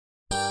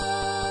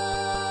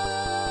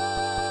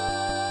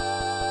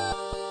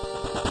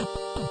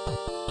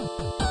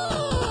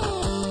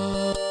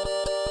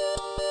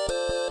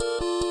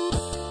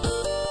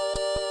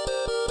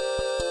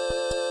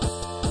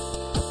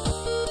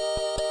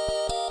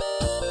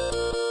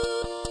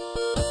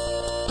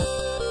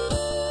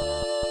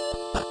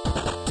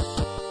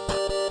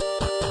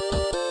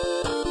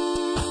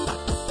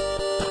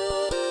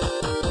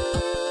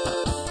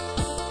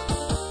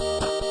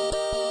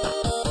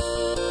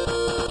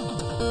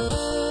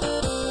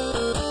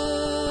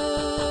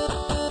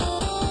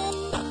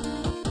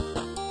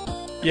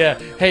Yeah.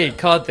 Hey,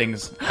 card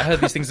things. I heard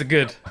these things are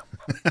good.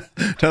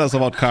 Tell us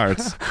about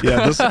cards.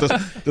 Yeah, this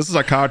is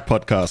a card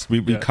podcast.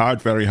 We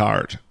card very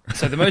hard.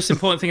 So the most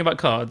important thing about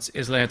cards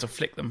is learning how to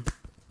flick them.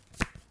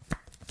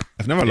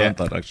 I've never learned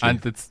that, actually.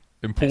 And it's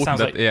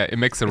important it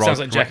makes the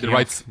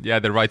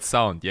right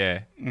sound.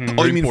 Yeah.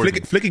 Oh, you mean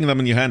flicking them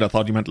in your hand? I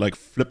thought you meant like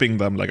flipping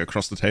them like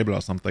across the table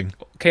or something.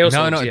 Chaos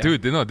no, orbs,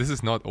 dude, no, this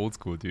is not old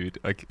school, dude.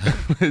 Like,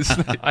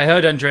 I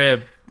heard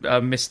Andrea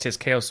missed his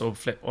Chaos Orb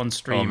flip on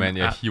stream. Oh man,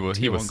 yeah, he was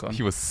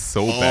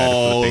so bad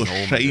at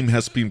flipping. Shame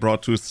has been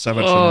brought to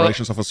 7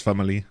 generations of his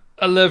family.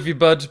 I love you,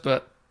 bud,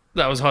 but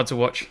that was hard to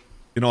watch.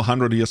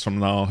 100 years from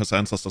now, his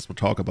ancestors will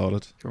talk about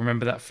it.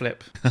 Remember that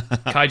flip?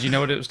 Kai, do you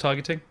know what it was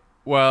targeting?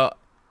 Well,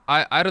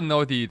 I don't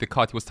know the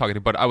card he was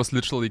targeting, but I was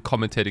literally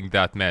commentating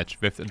that match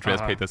with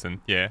Andreas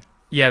Peterson. Yeah.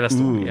 Yeah, that's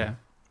the one. Yeah.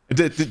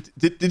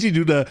 Did you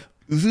do the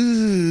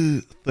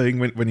thing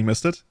when he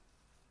missed it?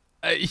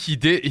 He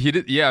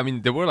did. Yeah, I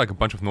mean, there were like a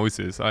bunch of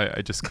noises.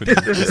 I just couldn't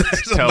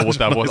tell what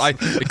that was.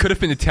 It could have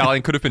been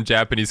Italian, could have been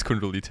Japanese,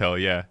 couldn't really tell.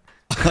 Yeah.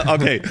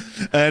 Okay,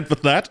 and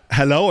with that,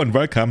 hello and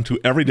welcome to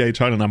Everyday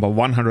China number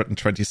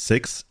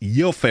 126,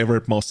 your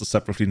favorite, most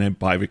deceptively named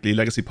bi-weekly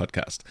legacy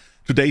podcast.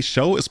 Today's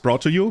show is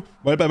brought to you,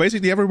 well, by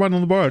basically everyone in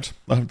the world.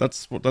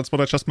 That's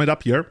what I just made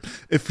up here.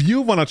 If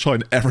you want to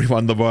join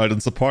everyone in the world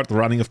and support the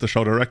running of the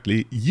show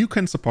directly, you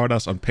can support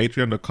us on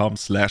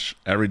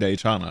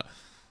patreon.com/everydaychina.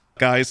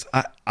 Guys,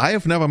 I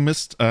have never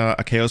missed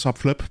a Chaos Orb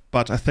flip,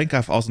 but I think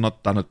I've also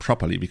not done it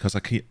properly, because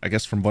I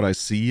guess from what I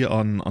see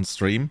on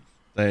stream,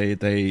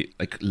 They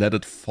like let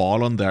it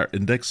fall on their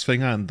index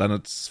finger and then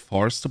it's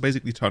forced to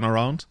basically turn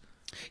around.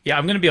 Yeah,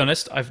 I'm going to be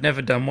honest. I've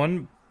never done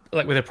one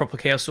like with a proper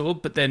Chaos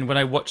Orb, but then when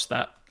I watched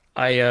that,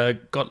 I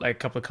got like a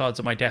couple of cards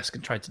on my desk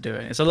and tried to do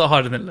it. It's a lot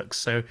harder than it looks,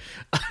 so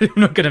I'm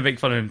not going to make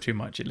fun of him too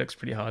much. It looks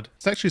pretty hard.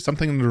 It's actually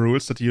something in the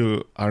rules that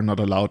you are not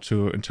allowed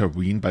to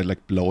intervene by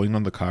like blowing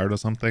on the card or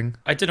something.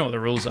 I don't know what the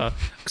rules are,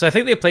 because I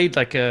think they played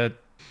like a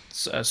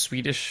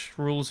Swedish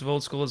rules of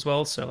old school as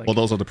well. So like, well,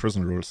 those are the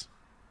prison rules.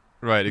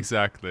 Right,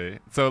 exactly.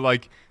 So,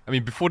 like, I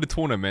mean, before the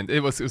tournament,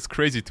 it was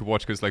crazy to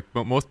watch, because like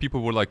most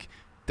people were like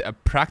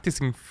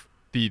practicing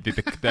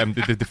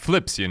the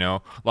flips, you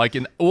know. Like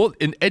in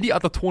any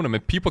other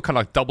tournament, people kind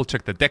of like double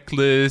check the deck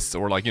list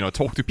or like, you know,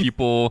 talk to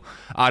people.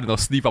 I don't know,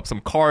 sleeve up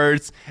some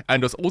cards.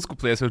 And those old school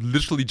players are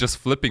literally just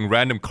flipping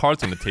random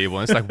cards on the table,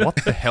 and it's like, what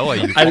the hell are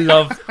you? I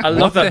love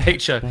that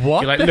picture.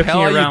 What You're like the looking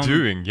hell are around you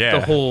doing? Yeah.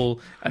 the hall,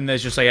 and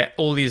there's just like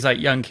all these like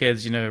young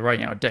kids, you know,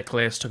 writing out a deck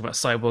list, talking about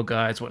sideboard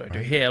guides, what do I do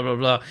here, blah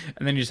blah,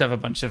 and then you just have a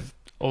bunch of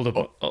older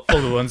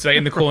ones like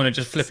in the corner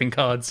just flipping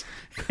cards.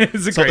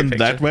 It's a great picture.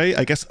 That way,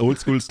 I guess old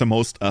school is the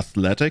most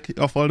athletic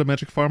of all the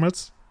Magic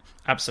formats.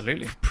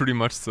 Absolutely. Pretty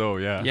much so,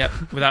 yeah.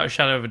 Yep, without a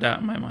shadow of a doubt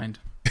in my mind.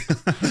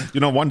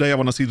 You know, one day I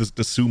want to see the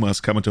Sumas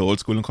come into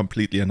old school and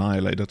completely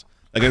annihilate it.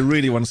 Like, I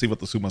really want to see what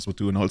the Sumas would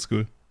do in old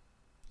school.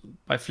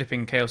 By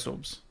flipping Chaos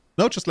Orbs?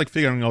 No, just like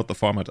figuring out the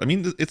format. I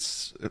mean,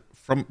 it's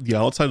from the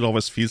outside, it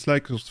always feels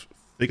like it's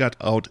figured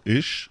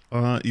out-ish,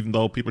 even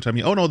though people tell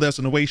me, oh no, there's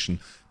innovation.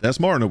 There's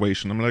more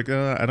innovation. I'm like,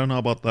 I don't know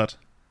about that.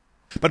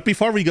 But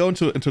before we go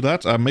into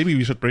that, maybe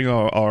we should bring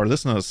our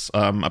listeners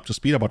up to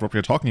speed about what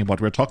we're talking about.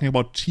 We're talking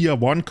about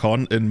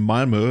Tier1Con in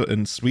Malmö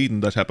in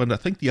Sweden that happened, I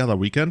think, the other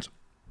weekend.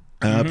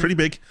 Pretty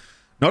big.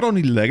 Not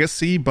only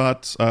legacy,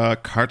 but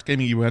card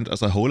gaming event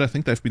as a whole. I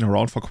think they've been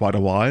around for quite a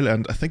while.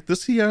 And I think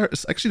this year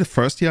is actually the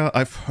first year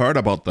I've heard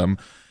about them.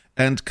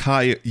 And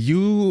Kai,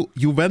 you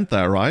went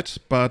there, right?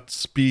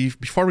 But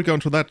before we go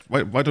into that,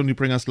 why don't you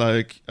bring us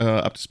like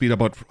up to speed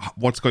about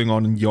what's going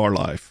on in your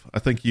life? I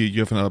think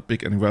you have a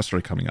big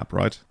anniversary coming up,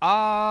 right?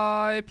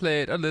 I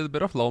played a little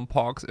bit of Lone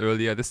Pox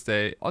earlier this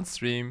day on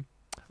stream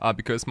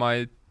because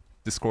my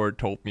Discord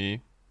told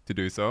me to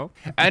do so.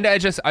 And I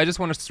just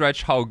want to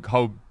stretch how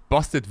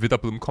busted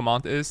Witherbloom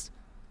command is,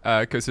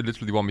 because it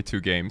literally won me 2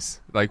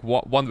 games. Like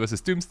one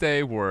versus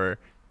Doomsday, where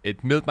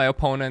it milled my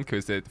opponent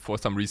because for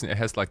some reason it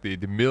has like the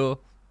mill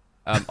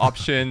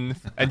option,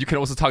 and you can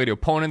also target your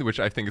opponent, which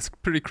I think is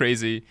pretty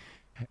crazy.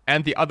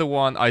 And the other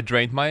one, I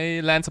drained my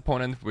Lance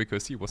opponent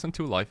because he wasn't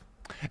 2 life.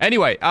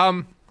 Anyway,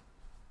 I'm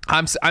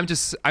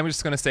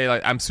just gonna say,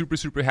 like, I'm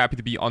super happy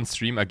to be on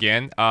stream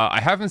again. I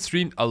haven't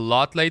streamed a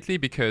lot lately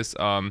because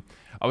I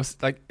was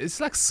like,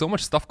 it's like so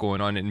much stuff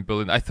going on in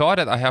Berlin. I thought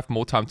that I have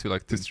more time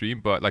to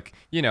stream, but like,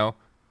 you know.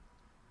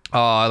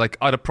 Like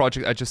other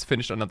project, I just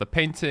finished another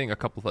painting, a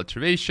couple of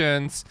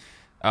alterations.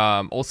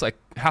 Also, I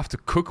have to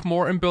cook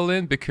more in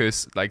Berlin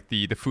because like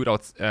the food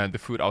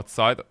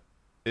outside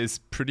is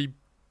pretty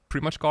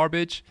much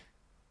garbage.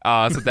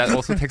 So that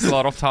also takes a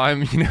lot of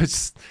time. You know,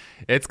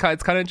 it's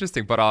kind of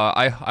interesting. But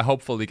I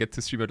hopefully get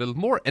to stream a little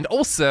more. And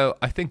also,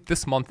 I think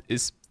this month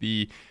is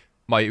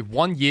my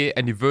 1 year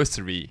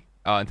anniversary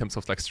in terms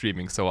of like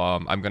streaming. So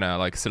I'm gonna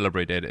like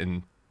celebrate it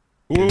in.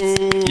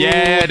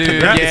 Yeah,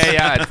 dude.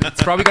 Yeah.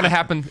 It's probably gonna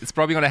happen. It's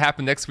probably gonna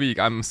happen next week.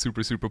 I'm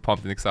super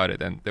pumped and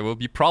excited, and there will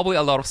be probably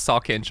a lot of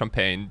sake and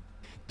champagne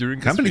during.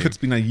 I can't believe it's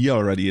been a year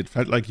already. It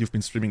felt like you've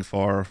been streaming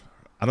for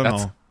I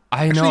know.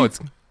 I know, it's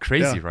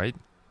crazy, right?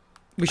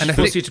 We should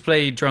force you to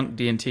play drunk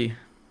D&T.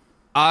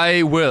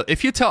 I will.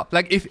 If you tell,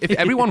 like, if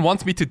everyone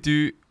wants me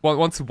to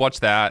wants to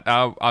watch that,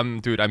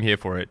 I'm here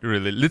for it.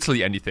 Really,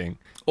 literally anything.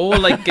 Or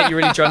like get you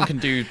really drunk and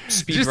do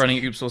speed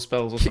running oops or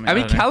spells or something. I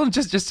mean, Callum,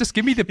 just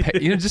give me the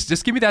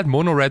just give me that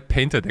mono red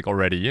painter deck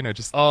already.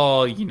 Just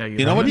you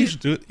know what you should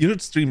do? You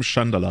should stream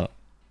Shandalar.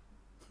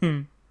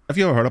 Have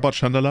you ever heard about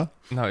Shandalar?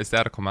 No, is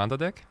that a commander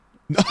deck?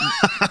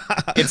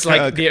 It's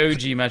like the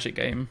OG Magic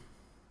game.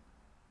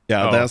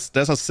 Yeah,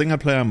 there's a single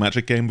player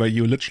Magic game where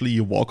you literally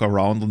walk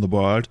around in the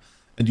world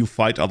and you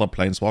fight other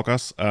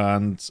planeswalkers,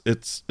 and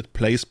it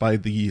plays by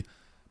the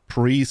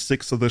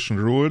pre-6th edition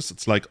rules.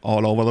 It's like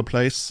all over the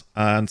place,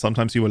 and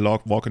sometimes you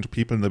will walk into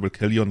people and they will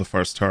kill you on the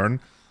first turn.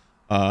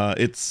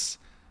 It's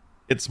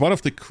one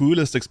of the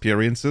coolest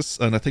experiences,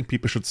 and I think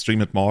people should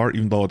stream it more,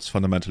 even though it's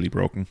fundamentally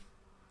broken.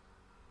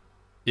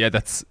 Yeah,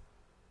 that's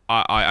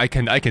I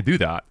can do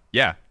that.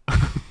 Yeah.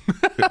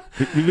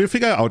 We'll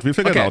figure it out. We'll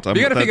figure it out.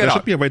 There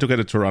should be a way to get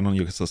it to run on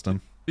your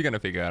system. We're gonna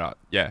figure it out.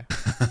 Yeah.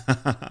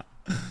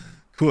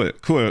 Cool.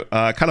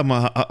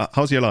 Callum,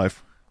 how's your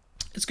life?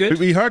 It's good.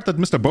 We heard that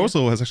Mr.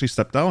 Bozo has actually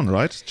stepped down,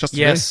 right? Just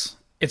today? Yes,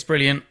 it's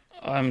brilliant.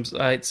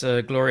 It's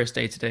a glorious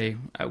day today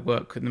at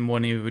work. In the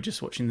morning, we were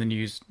just watching the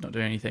news, not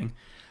doing anything.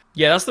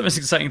 Yeah, that's the most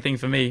exciting thing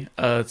for me,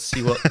 to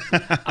see what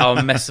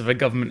our mess of a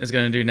government is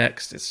going to do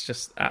next. It's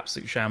just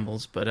absolute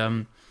shambles. But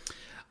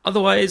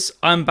otherwise,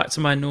 I'm back to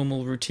my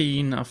normal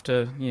routine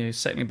after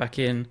settling back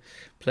in,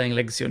 playing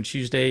Legacy on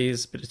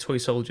Tuesdays, bit of Toy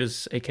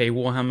Soldiers, aka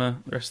Warhammer,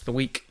 the rest of the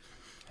week.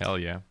 Hell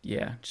yeah.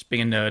 Yeah, just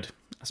being a nerd.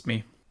 That's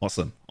me.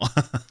 Awesome.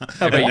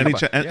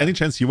 Any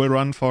chance you will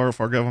run for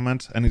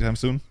government anytime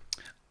soon?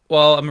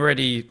 Well, I'm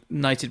already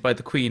knighted by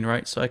the Queen,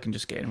 right? So I can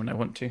just get in when I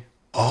want to.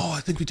 Oh, I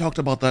think we talked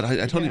about that.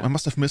 I told you, I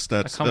must have missed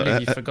that. I can't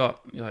believe you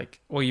forgot. You're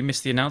like, you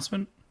missed the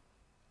announcement?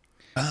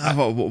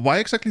 Why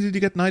exactly did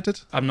you get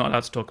knighted? I'm not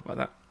allowed to talk about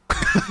that.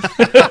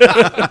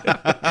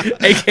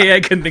 AKA,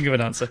 I couldn't think of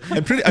an answer.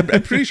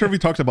 I'm pretty sure we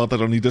talked about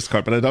that on the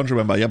Discord, but I don't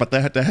remember. Yeah, but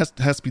there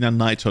has been a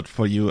knighthood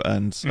for you,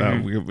 and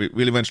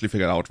we'll eventually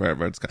figure out where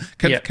it's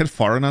going. Can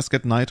foreigners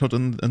get knighthood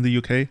in the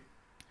UK?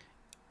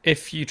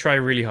 If you try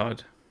really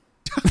hard.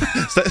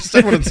 Is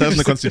that what it says in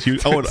the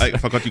Constitution? Oh, I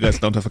forgot you guys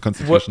don't have a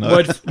Constitution.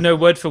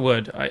 Word for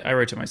word. I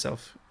wrote it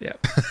myself. Yeah.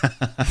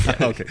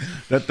 Okay,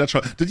 that's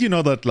right. Did you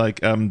know that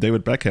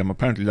David Beckham,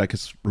 apparently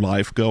his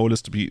life goal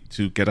is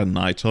to get a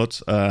knighthood,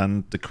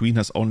 and the Queen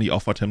has only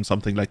offered him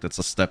something that's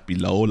a step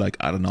below,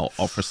 I don't know,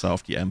 officer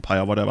of the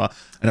empire, whatever.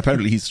 And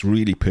apparently he's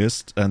really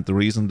pissed. And the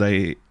reason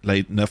they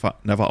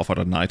never offered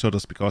a knighthood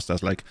is because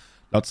there's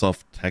lots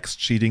of tax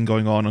cheating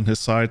going on his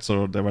side.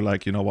 So they were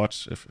like, you know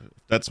what, if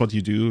that's what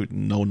you do,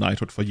 no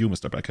knighthood for you,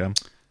 Mr. Beckham.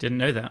 Didn't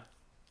know that.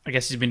 I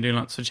guess he's been doing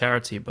lots for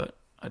charity, but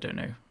I don't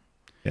know.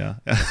 Yeah.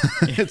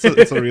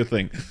 it's a real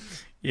thing.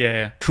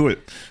 Yeah. Cool.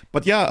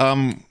 But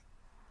yeah,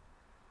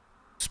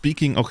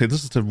 speaking of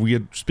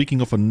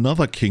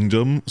another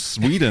kingdom,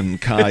 Sweden,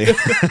 Kai.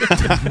 that's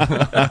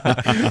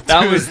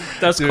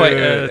quite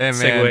a segue.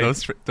 Man,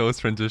 those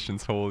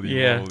transitions, holy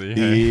moly.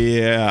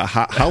 Yeah.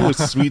 How was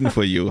Sweden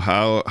for you?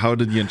 How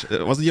did you?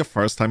 Was it your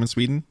first time in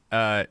Sweden?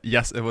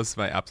 Yes, it was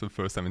my absolute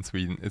first time in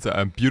Sweden. It's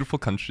a beautiful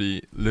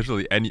country.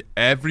 Literally,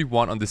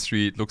 everyone on the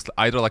street looks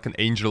either like an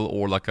angel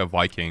or like a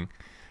Viking.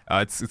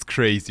 It's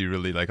crazy,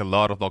 really. Like a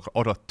lot of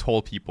other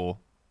tall people.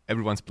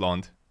 Everyone's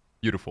blonde,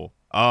 beautiful.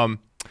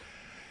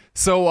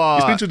 So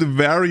he's been to the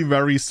very,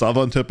 very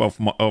southern tip of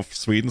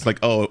Sweden. It's like,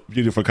 oh,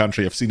 beautiful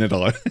country. I've seen it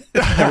all.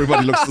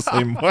 Everybody looks the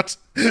same. What?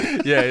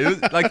 Yeah,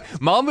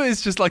 Malmö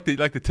is just like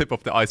the tip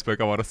of the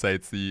iceberg. I want to say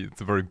it's the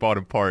very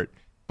bottom part.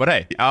 But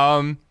hey,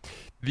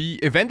 the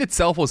event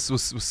itself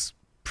was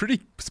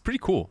pretty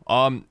cool.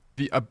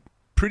 A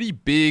pretty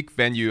big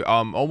venue.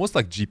 Almost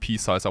like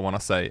GP size. I want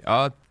to say.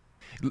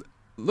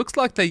 Looks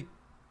like they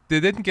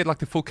didn't get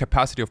the full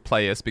capacity of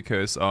players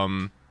because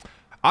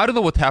I don't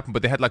know what happened,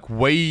 but they had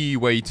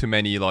way too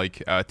many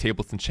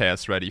tables and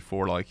chairs ready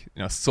for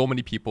so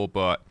many people,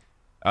 but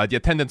the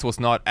attendance was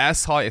not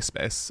as high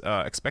as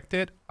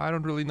expected. I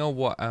don't really know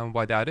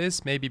why that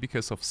is. Maybe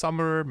because of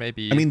summer.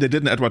 Maybe. I mean, they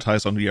didn't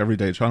advertise on the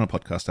Everyday Channel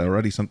podcast. They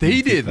already something.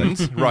 They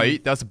didn't,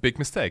 right? That's a big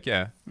mistake.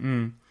 Yeah.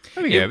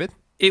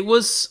 It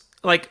was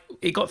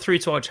it got through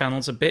to our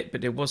channels a bit,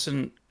 but it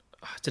wasn't.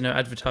 I don't know,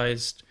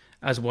 advertised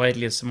as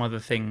widely as some other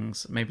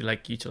things. Maybe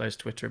utilize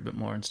Twitter a bit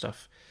more and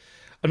stuff.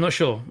 I'm not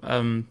sure.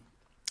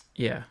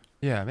 Yeah,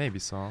 maybe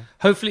so.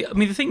 Hopefully, I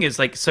mean, the thing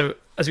is, so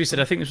as we said,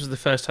 I think this was the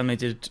first time they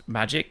did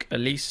Magic. At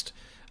least,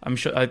 I'm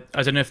sure.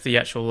 I don't know if the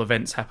actual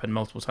events happened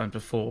multiple times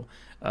before.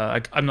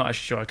 I'm not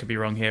actually sure. I could be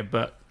wrong here,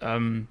 but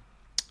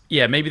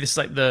yeah, maybe this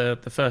is the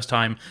first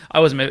time. I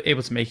wasn't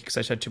able to make it because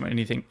I had too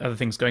many other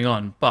things going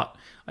on. But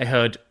I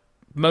heard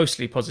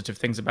mostly positive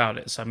things about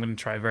it, so I'm going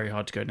to try very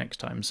hard to go next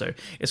time. So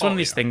it's one of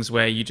these things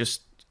where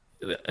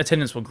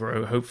attendance will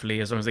grow,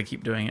 hopefully, as long as they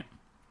keep doing it.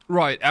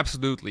 Right,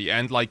 absolutely.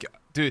 And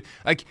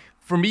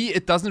for me,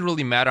 it doesn't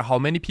really matter how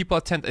many people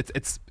attend.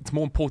 It's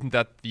more important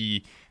that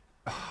the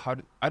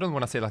I don't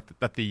want to say like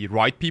that the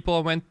right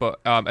people went, but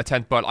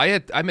attend. But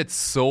I met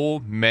so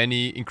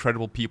many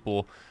incredible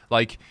people.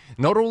 Like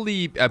not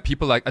only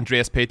people like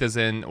Andreas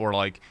Petersen or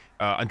like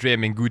Andrea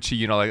Mengucci,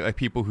 you know, like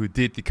people who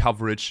did the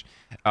coverage.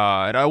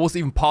 And I was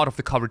even part of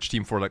the coverage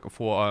team for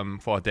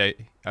a day.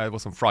 It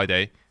was on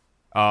Friday.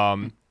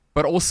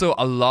 But also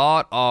a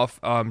lot of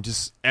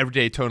just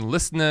everyday Eternal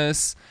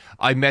listeners.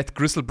 I met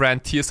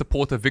Grizzlebrand tier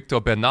supporter Victor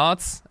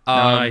Bernards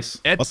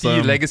Nice. at Awesome.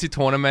 the Legacy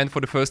tournament for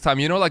the first time.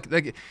 You know,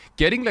 like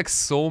getting like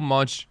so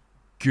much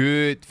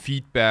good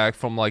feedback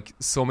from like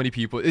so many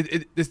people.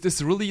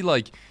 It's really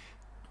like,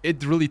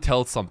 it really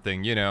tells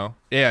something, you know.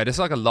 Yeah, there's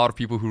like a lot of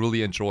people who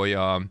really enjoy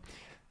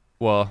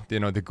well, you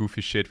know, the goofy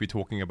shit we're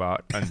talking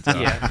about. And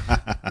Yeah.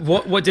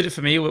 What did it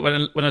for me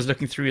when I was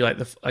looking through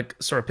like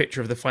saw a picture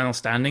of the final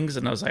standings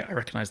and I was like, I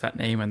recognize that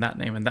name and that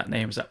name and that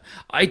name. So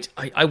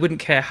I wouldn't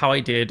care how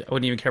I did. I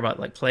wouldn't even care about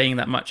like playing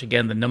that much.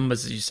 Again, the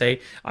numbers, as you say,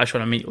 I just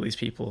want to meet all these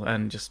people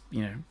and just,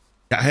 you know,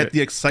 I had the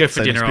go exact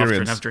for same dinner after and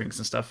experience. have drinks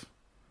and stuff.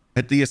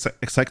 Had the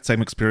exact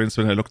same experience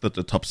when I looked at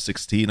the top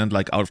 16, and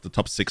like out of the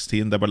top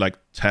 16 there were like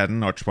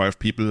 10 or 12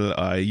 people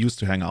I used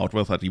to hang out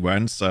with at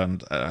events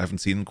and I haven't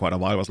seen in quite a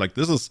while. I was like,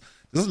 this is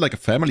like a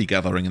family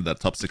gathering in that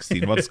top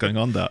 16. What's going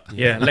on there?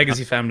 Yeah,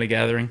 legacy family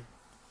gathering.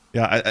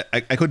 Yeah,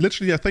 I could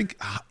literally, I think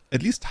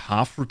at least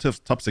half of the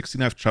top 16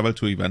 I've traveled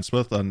to events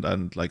with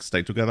and like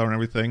stayed together and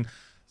everything.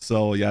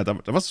 So yeah,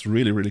 that was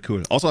really, really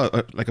cool.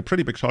 Also, like a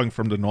pretty big showing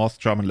from the North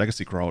German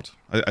Legacy crowd.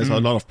 I saw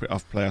a lot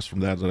of players from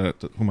there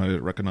whom I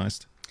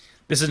recognized.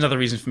 This is another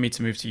reason for me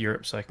to move to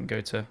Europe so I can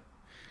go to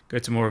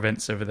more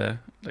events over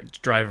there, like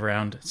drive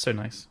around. It's so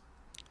nice.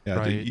 Yeah,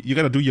 Right. you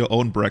gotta do your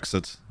own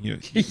Brexit. You're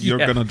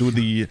Yeah. gonna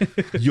do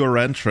your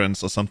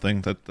entrance or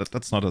something.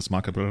 That's not as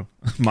marketable.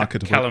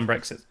 Callum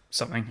Brexit,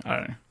 something. I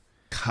don't know.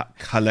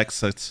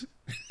 Calexit.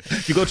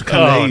 You go to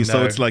Calais, Oh, so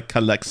no. it's like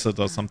Calexit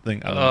or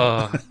something. I don't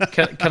know. Oh,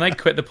 can I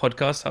quit the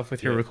podcast halfway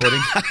through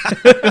recording?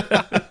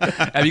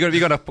 and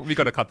we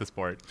gotta cut this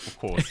part, of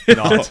course.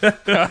 No.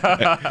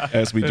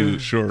 As we do,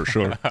 sure.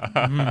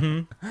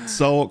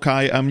 So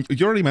Kai,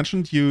 you already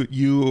mentioned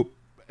you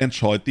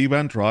enjoyed the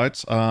event,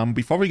 right?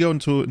 Before we go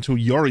into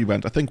your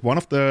event, I think one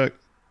of the,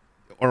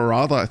 or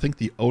rather, I think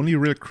the only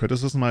real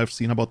criticism I've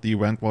seen about the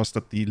event was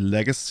that the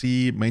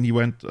Legacy main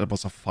event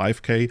was a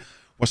 5K,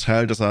 was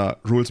held as a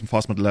rules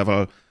enforcement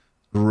level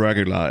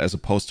regular as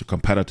opposed to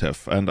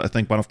competitive. And I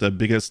think one of the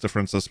biggest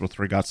differences with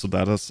regards to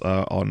that is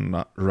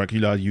on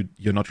regular,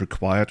 you're not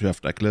required to have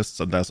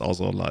decklists, and there's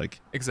also like...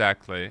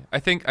 Exactly.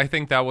 I think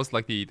that was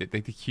like the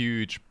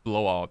huge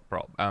blowout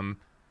problem.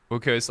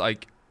 Because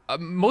like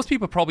most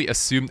people probably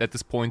assumed at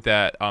this point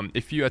that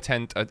if you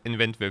attend an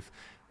event with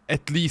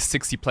at least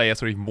 60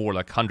 players or even more,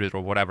 like 100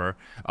 or whatever,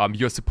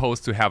 you're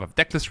supposed to have a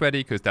decklist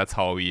ready, because that's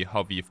how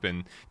we've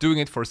been doing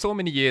it for so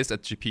many years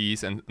at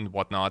GPs and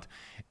whatnot.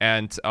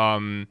 And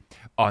on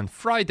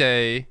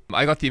Friday,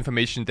 I got the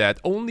information that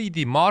only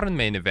the modern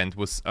main event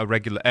was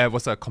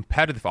a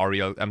competitive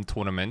REL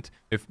tournament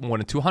with more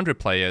than 200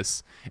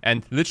 players,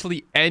 and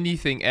literally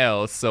anything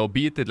else. So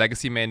be it the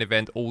Legacy main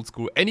event, old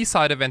school, any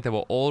side event, they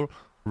were all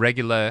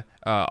regular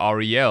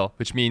REL,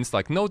 which means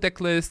like no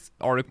decklists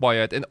are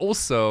required, and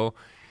also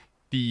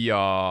the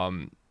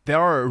there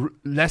are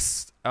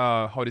less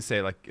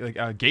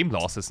game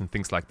losses and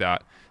things like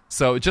that.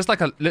 So just like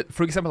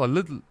for example,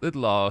 a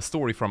little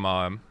story from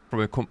a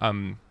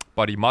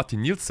buddy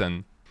Martin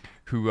Nielsen,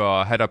 who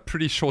had a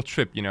pretty short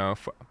trip, you know,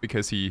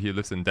 because he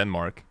lives in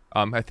Denmark.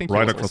 I think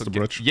Right across the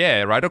bridge.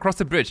 Yeah, right across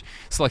the bridge.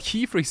 So like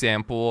he, for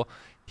example,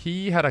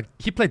 he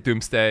played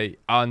Doomsday,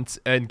 and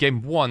in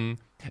game 1,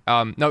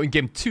 in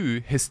game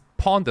 2, his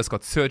Ponders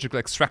got surgically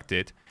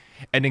extracted.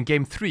 And in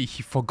game 3,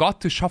 he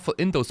forgot to shuffle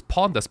in those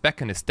Ponders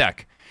back in his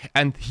deck.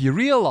 And he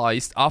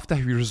realized after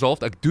he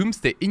resolved a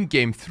Doomsday in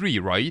game 3,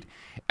 right?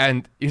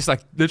 And he's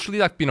like literally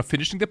like, you know,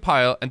 finishing the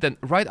pile. And then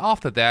right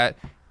after that,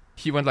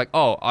 he went like,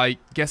 oh, I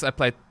guess I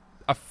played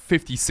a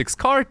 56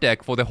 card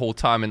deck for the whole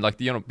time. And like,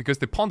 you know, because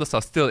the Ponders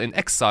are still in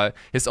exile,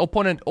 his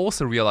opponent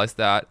also realized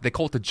that. They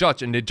called the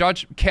judge, and the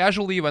judge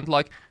casually went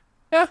like,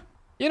 yeah,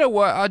 you know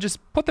what? I'll just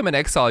put them in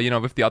exile, you know,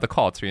 with the other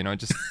cards, you know,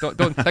 just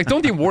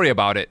don't even worry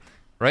about it,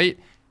 right?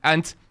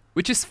 And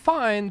which is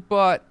fine,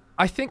 but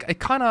I think it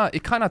kind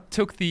of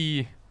took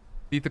the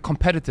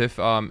competitive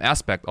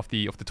aspect of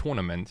the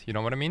tournament. You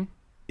know what I mean?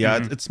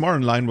 Yeah, it's more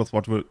in line with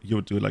what you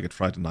would do like at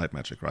Friday Night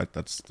Magic, right?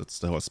 That's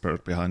the whole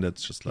spirit behind it.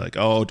 It's just like,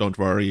 oh, don't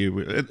worry,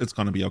 it's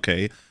gonna be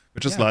okay.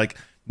 Which is like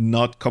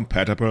not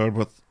compatible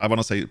with, I want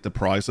to say, the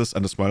prizes,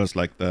 and as well as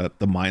like the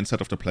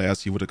mindset of the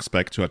players you would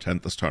expect to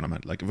attend this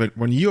tournament. Like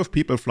when you have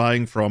people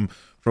flying from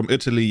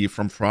Italy,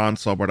 from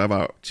France or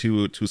whatever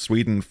to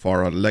Sweden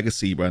for a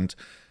Legacy event,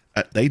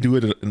 they do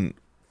it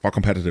for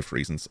competitive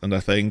reasons. And I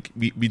think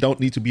we don't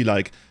need to be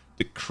like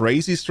the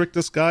crazy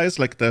strictest guys.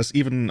 Like there's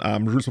even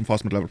rules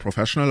enforcement level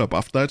professional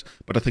above that,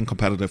 but I think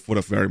competitive would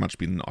have very much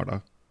been in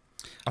order.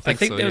 I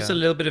think so, there was a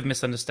little bit of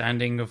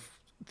misunderstanding of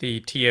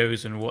the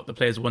TOs and what the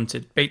players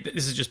wanted.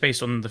 This is just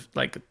based on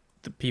the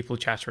people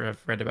chatter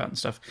I've read about and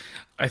stuff.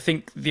 I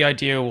think the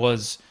idea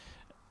was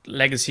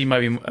Legacy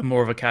might be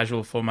more of a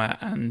casual format,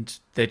 and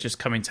they're just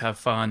coming to have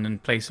fun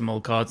and play some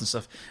old cards and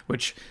stuff,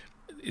 which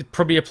it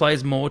probably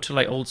applies more to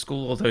like old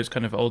school or those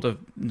kind of older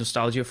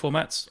nostalgia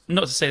formats.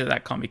 Not to say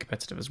that can't be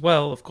competitive as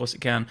well, of course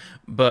it can,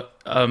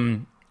 but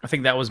I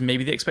think that was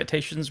maybe the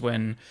expectations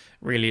when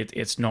really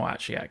it's not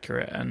actually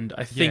accurate, and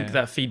I think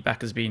that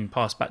feedback has been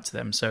passed back to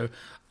them. So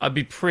I'd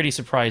be pretty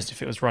surprised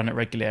if it was run at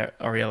regular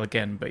REL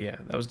again. But yeah,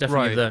 that was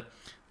definitely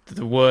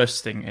the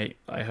worst thing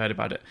I heard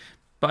about it.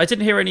 But I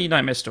didn't hear any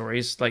nightmare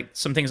stories. Like,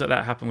 some things like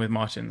that happen with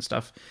Martin and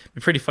stuff. It'd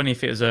be pretty funny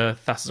if it was a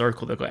Thassa's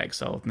Oracle that got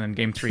exiled, and then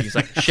game 3 he's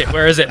like, shit,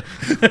 where is it?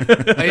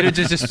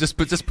 just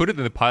put it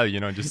in the pile,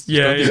 you know. Just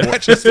don't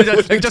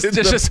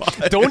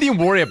even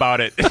worry about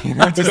it. You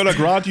know, We're gonna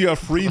grant you a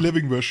free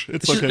living wish.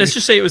 It's okay. Let's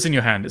just say it was in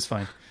your hand. It's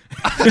fine.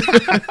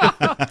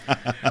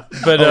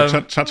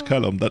 But Judge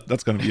Callum,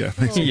 that's gonna be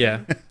amazing. Yeah,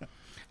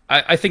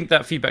 I think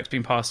that feedback's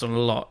been passed on a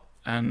lot,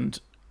 and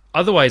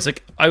otherwise,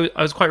 like I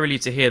was quite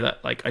relieved to hear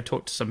that. Like, I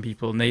talked to some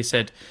people and they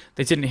said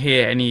they didn't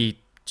hear any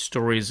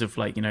stories of,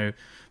 like, you know,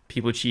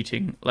 people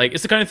cheating. Like,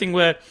 it's the kind of thing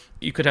where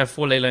you could have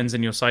 4 ley lines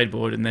in your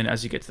sideboard, and then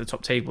as you get to the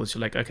top tables,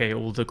 you're like, okay,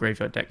 all the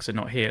graveyard decks are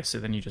not here, so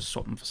then you just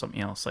swap them for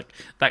something else. Like,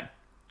 that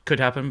could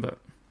happen, but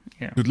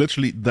yeah. Dude,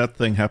 literally, that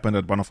thing happened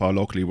at one of our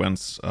local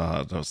events.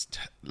 That was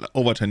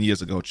over 10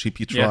 years ago.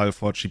 GP trial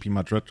for GP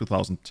Madrid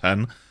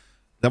 2010.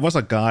 There was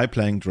a guy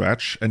playing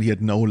Dredge, and he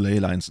had no ley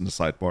lines in the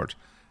sideboard.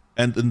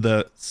 And in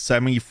the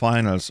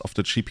semi-finals of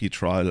the GP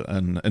trial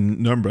in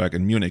Nuremberg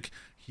and Munich,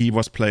 he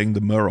was playing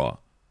the Mirror.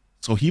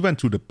 So he went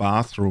to the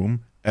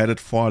bathroom, added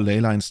 4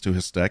 ley lines to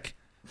his deck,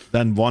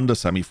 then won the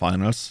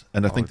semi-finals.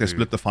 And I think they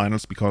split the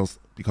finals because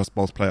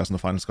both players in the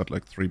finals got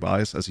like 3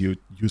 buys, as you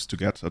used to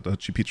get at the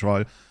GP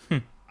trial.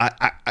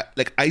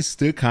 I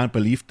still can't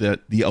believe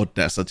the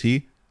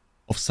audacity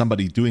of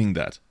somebody doing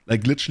that.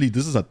 Like, literally,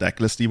 this is a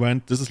decklist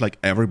event. This is like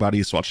everybody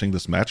is watching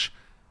this match.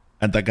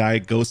 And the guy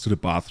goes to the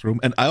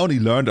bathroom. And I only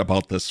learned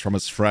about this from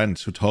his friend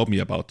who told me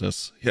about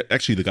this.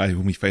 Actually, the guy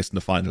whom he faced in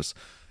the finals.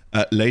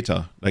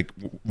 Later, like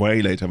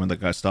way later when the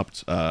guy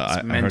stopped,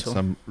 I heard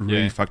some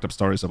really fucked up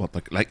stories about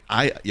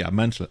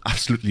mental,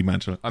 absolutely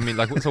mental. I mean,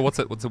 like, so what's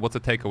the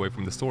takeaway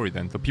from the story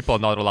then? So people are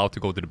not allowed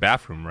to go to the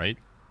bathroom, right?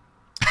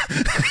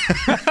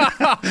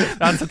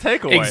 That's a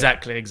takeaway.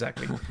 Exactly.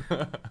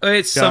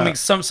 It's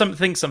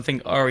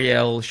something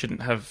REL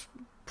shouldn't have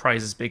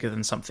prizes bigger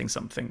than something.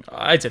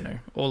 I don't know.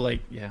 Or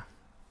like, yeah.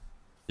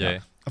 I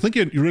think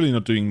you're really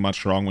not doing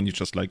much wrong when you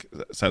just like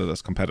set it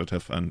as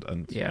competitive and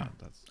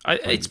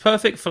it's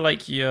perfect for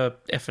like your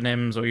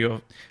F&Ms or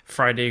your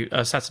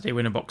Saturday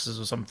winner boxes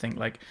or something.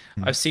 Like,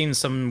 I've seen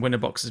some winner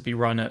boxes be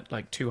run at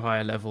like too high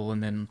a level,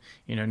 and then,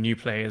 you know, new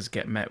players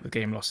get met with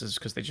game losses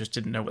because they just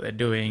didn't know what they're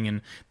doing, and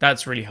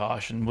that's really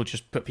harsh and will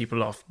just put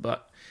people off.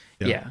 But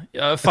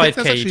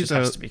 5K just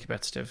has to be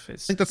competitive. I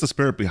think that's the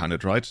spirit behind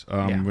it, right?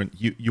 When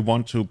you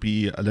want to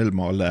be a little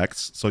more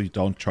lax, so you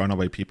don't turn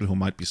away people who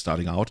might be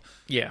starting out.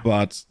 Yeah.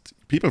 But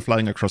people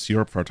flying across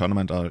Europe for a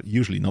tournament are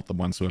usually not the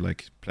ones who are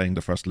like playing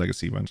the first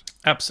Legacy event.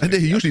 Absolutely.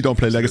 And they usually don't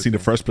play Legacy in the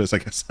first place, I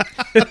guess.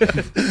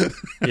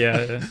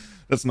 Yeah.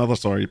 That's another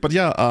story. But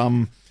yeah,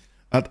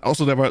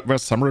 also there were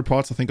some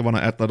reports, I think I want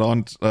to add that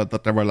on,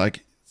 that there were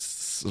like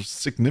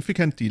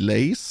significant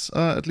delays,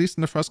 at least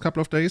in the first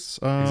couple of days.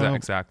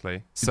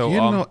 Exactly. So do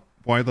you know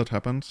why that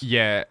happened?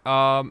 Yeah,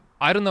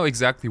 I don't know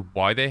exactly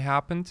why they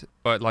happened,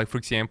 but like, for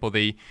example,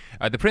 they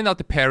printed out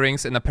the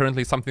pairings, and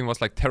apparently something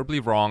was like terribly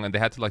wrong, and they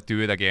had to like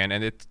do it again,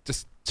 and it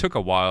just took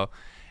a while.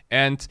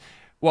 And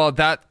well,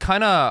 that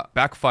kind of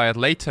backfired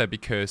later,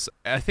 because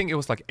I think it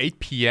was like 8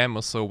 p.m.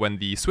 or so when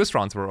the Swiss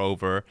rounds were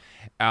over,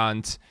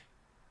 and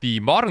the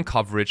modern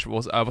coverage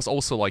was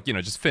also like, you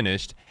know, just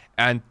finished.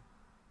 And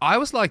I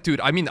was like,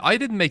 dude, I mean, I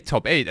didn't make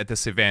top 8 at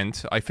this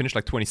event. I finished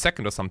like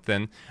 22nd or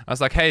something. I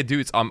was like, hey,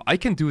 dudes, I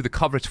can do the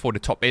coverage for the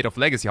top 8 of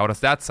Legacy. How does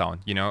that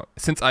sound? You know,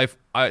 since I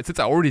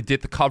already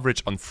did the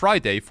coverage on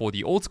Friday for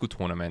the old school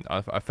tournament,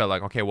 I felt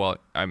like, okay, well,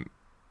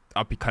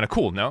 I'll be kind of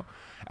cool, no?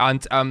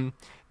 And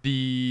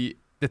the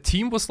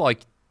team was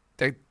like,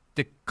 they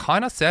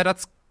kind of said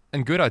that's a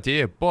good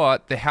idea,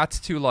 but they had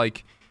to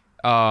like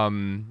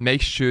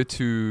make sure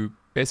to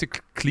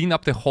basically clean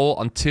up the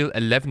hole until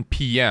 11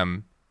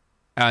 p.m.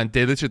 And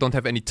they literally don't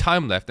have any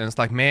time left. And it's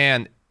like,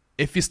 man,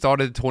 if we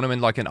started the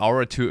tournament like an hour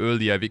or two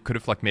earlier, we could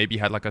have like maybe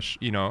had like a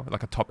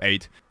top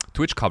 8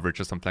 Twitch coverage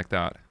or something like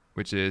that.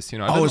 Which is, you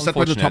know, is that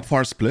why the top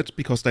 4 split?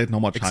 Because they had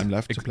no more time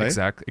left to play?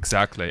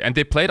 Exactly. And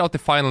they played out the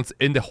finals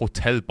in the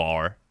hotel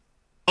bar.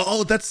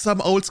 Oh, that's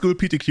some old school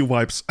PTQ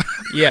vibes.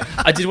 Yeah,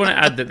 I did want to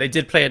add that they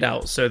did play it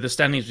out. So the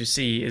standings we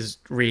see is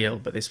real,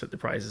 but they split the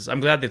prizes. I'm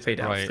glad they played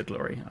out for the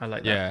glory. I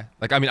like that. Yeah,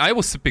 like, I mean, I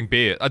was sipping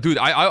beer. Dude,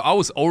 I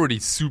was already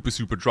super,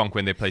 super drunk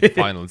when they played the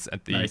finals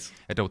at the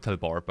hotel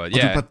bar. But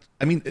yeah. But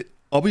I mean,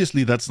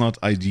 obviously that's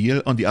not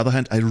ideal. On the other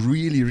hand, I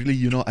really, really,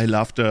 you know, I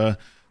love the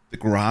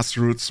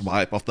grassroots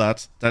vibe of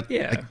that.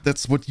 Like,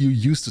 that's what you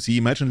used to see.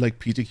 Imagine like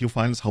PTQ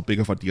finals, how big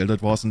of a deal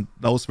that was. And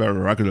those were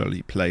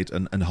regularly played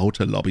in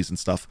hotel lobbies and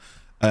stuff.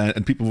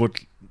 And people would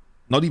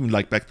not even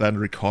like back then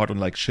record on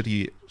like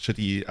shitty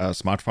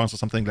smartphones or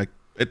something. Like,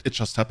 it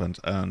just happened,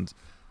 and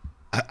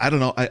I don't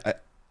know. I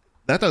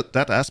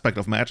that aspect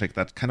of Magic,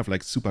 that kind of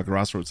like super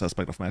grassroots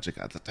aspect of Magic,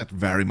 that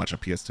very much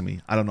appeals to me.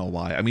 I don't know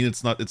why. I mean,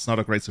 it's not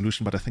a great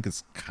solution, but I think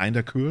it's kind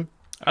of cool.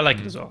 I like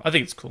it as well. I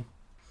think it's cool.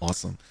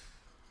 Awesome.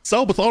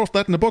 So with all of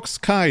that in the books,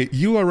 Kai,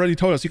 you already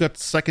told us you got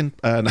second.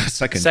 You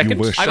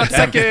wish. I got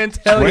second.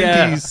 Hell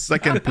yeah.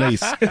 22nd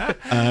place.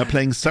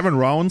 Playing 7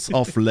 rounds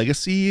of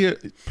Legacy,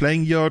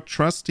 playing your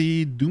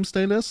trusty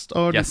Doomsday list,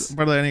 or Yes.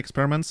 were there any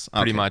experiments?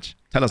 Pretty Okay. much.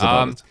 Tell us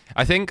about it.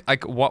 I think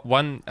like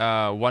one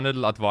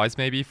little advice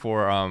maybe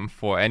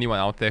for anyone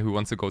out there who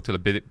wants to go to a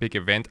big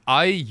event.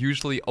 I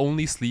usually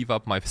only sleeve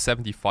up my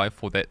 75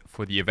 for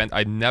the event.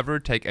 I never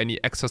take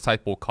any extra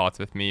sideboard cards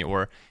with me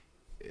or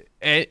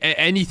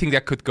anything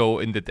that could go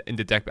in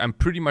the deck. I'm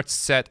pretty much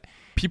set.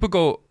 People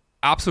go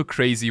absolutely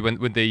crazy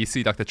when they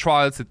see like the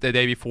trials the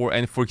day before.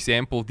 And for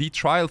example, the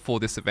trial for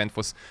this event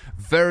was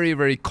very,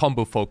 very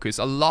combo focused.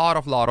 A lot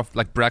of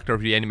like Bractor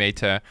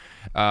Reanimator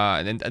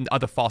and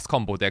other fast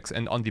combo decks.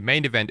 And on the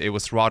main event, it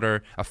was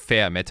rather a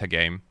fair meta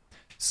game.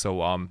 So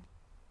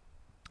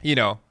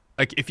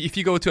like if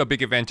you go to a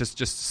big event,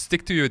 just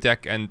stick to your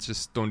deck and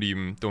just don't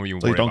even So worry you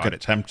don't about get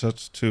it. tempted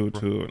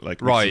to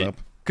like mix Right. it up.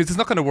 Because it's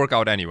not going to work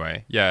out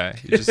anyway. Yeah,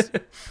 you just.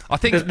 I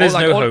think There's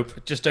no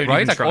hope. Just don't right?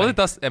 even Like try. all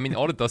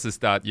it does is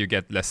that you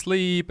get less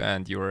sleep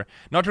and you're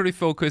not really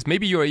focused.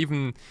 Maybe you're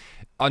even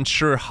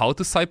unsure how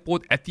to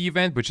sideboard at the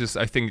event, which is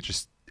I think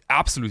just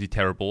absolutely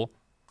terrible.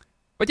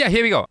 But yeah,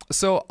 here we go.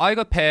 So I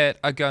got paired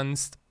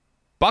against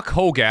Buck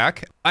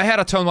Hogak. I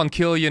had a turn 1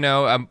 kill,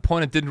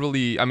 opponent didn't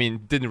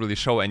really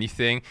show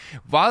anything.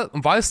 While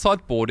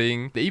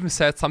sideboarding, they even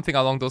said something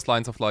along those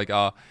lines of like,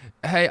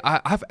 hey,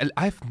 I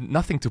have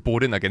nothing to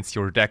board in against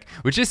your deck,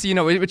 which is,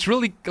 which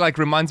really like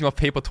reminds me of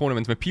paper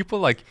tournaments when people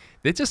like,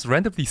 they just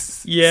randomly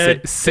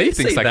say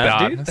things like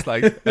that. Dude.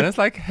 It's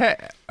like, hey,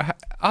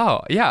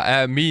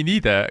 me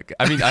neither.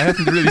 I mean, I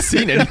haven't really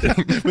seen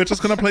anything. We're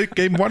just gonna play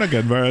game 1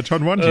 again, where I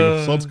turn 1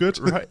 you. Sounds good.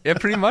 Right? Yeah,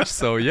 pretty much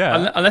so.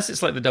 Yeah. Unless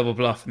it's like the double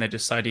bluff and they're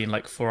just siding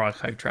like 4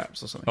 archive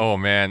traps or something. Oh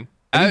man.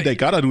 I mean, they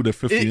gotta do the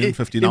 15 in,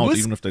 15 out, was-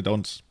 even if they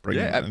don't bring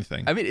in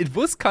anything. I mean, it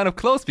was kind of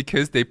close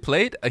because they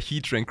played a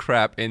Hedron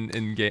Crab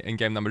in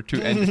game number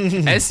 2,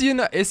 and as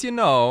you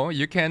know,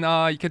 you can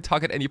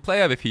target any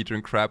player with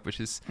Hedron Crab, which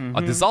is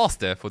a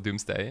disaster for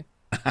Doomsday.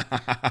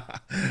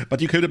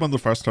 But you killed him on the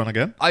first turn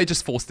again. I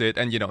just forced it,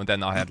 and and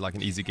then I had like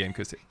an easy game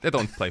because they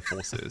don't play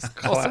forces.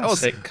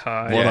 Classic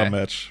Kai. What Yeah. a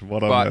match!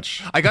 What a But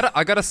match! I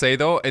gotta say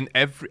though,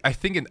 I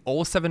think in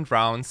all 7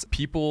 rounds,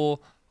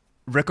 people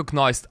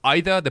recognized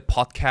either the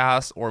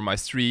podcast or my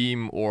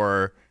stream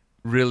or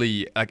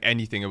really like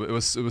anything. It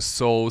was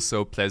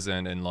so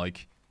pleasant and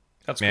like,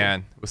 That's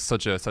man, it was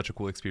such a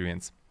cool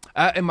experience.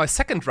 In my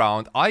second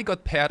round, I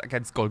got paired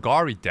against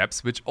Golgari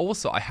Depths, which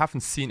also I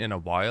haven't seen in a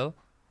while.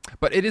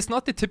 But it is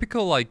not the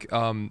typical like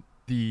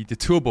the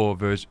turbo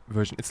version.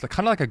 It's like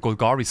kind of like a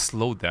Golgari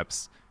slow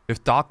Depths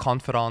with Dark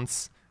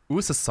Confidence.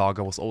 Ursa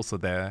Saga was also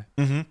there.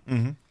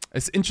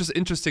 It's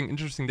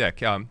interesting deck.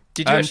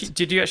 Did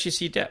you actually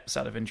see Depths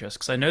out of interest?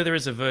 Because I know there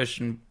is a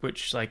version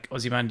which like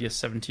Ozymandias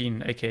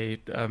 17, aka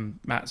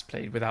Matt's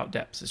played without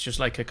Depths. It's just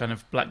like a kind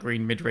of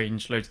black-green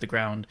mid-range, low to the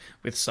ground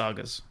with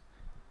sagas.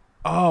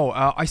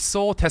 I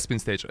saw Tespin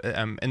stage,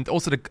 and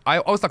also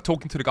I was like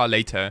talking to the guy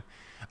later,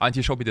 and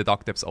he showed me the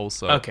Dark Depths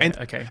also. Okay.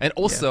 And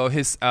also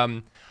his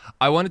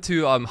I wanted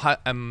to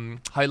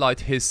highlight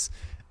his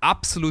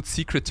absolute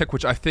secret tech,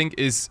 which I think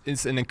is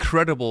an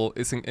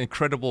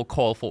incredible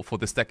call for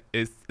this deck.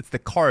 It's the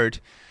card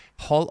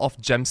Hall of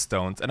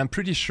Gemstones, and I'm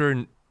pretty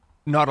sure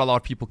not a lot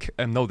of people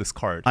know this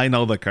card. I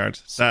know the card.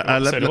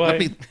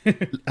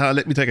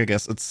 Let me take a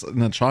guess. It's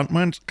an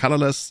enchantment,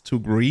 colorless to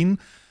green,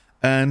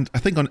 and I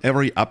think on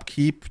every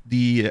upkeep,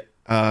 the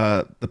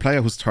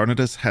player whose turn it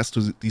is has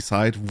to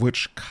decide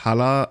which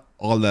color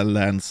all their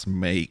lands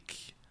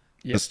make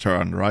this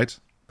turn, right?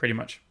 Pretty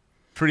much.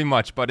 Pretty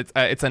much, but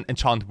it's an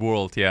enchant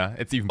world. Yeah,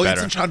 it's even better.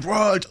 It's enchant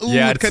world. Ooh,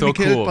 Yeah, it it's can be so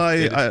killed cool.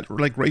 by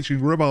like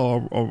Raging River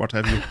or what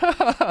have you.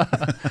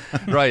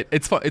 Right.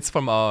 It's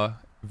from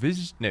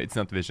Vision. No, it's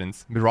not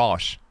Visions.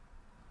 Mirage.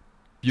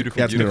 Beautiful.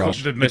 Yeah, it's beautiful.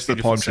 Mirage. The It's most the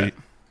beautiful Ponchi. set.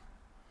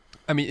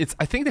 I mean,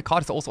 I think the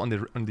card is also on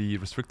the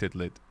restricted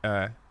list.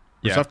 Yeah.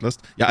 Reserved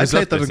list. Yeah, I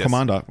Reserved played that in list, yes.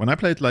 Commander. When I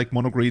played like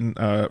mono green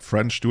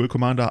French dual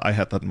Commander, I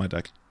had that in my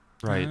deck.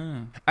 Right.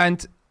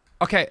 And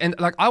okay, and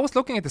like I was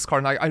looking at this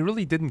card, and I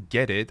really didn't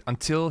get it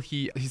until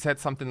he said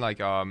something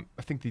like I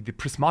think the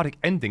prismatic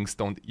endings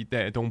don't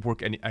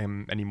work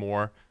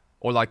anymore,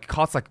 or like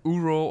cards like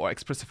Uro or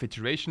Expressive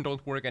Iteration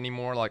don't work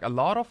anymore. Like a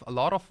lot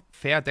of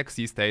fair decks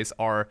these days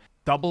are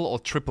double or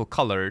triple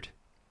colored.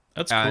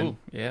 That's And- cool.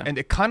 Yeah. And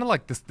it kind of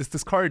like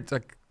this card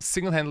like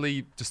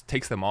single-handedly just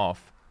takes them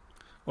off.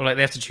 Or like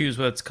they have to choose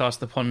whether to cast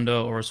the Ponder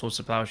or a Source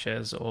of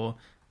Plowshares or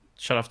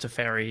shut off to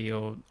Fairy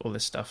or all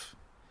this stuff.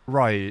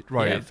 Right.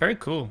 Yeah, very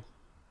cool.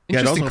 Yeah,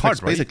 it also Interesting affects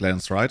card, right? basic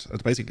lands, right?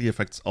 It basically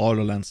affects all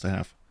the lands they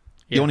have.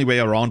 The Yeah. only way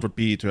around would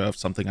be to have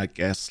something, I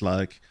guess,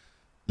 like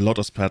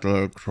Lotus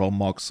Petal, Chrome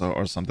Mox,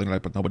 or something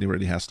like, but nobody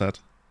really has that.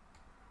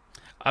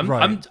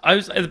 I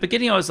was at the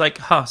beginning. I was like,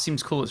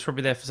 seems cool. It's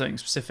probably there for something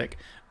specific,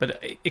 but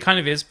it kind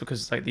of is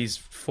because it's like these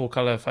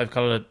 4-color,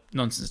 5-color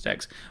nonsense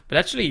decks. But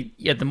actually,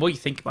 yeah, the more you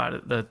think about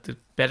it, the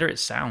better it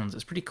sounds.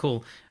 It's pretty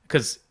cool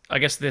because I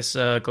guess this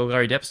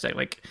Golgari Depths deck,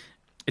 like,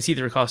 it's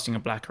either casting a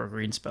black or a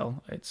green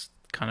spell. It's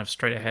kind of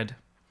straight ahead,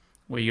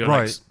 where you're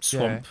like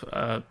swamp,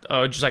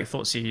 or just like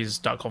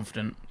Thoughtseize, Dark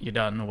Confident, you're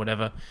done or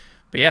whatever.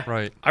 But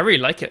yeah, I really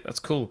like it. That's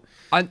cool.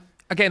 And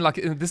again, like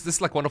this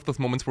is like one of those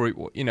moments where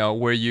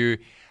where you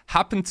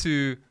happen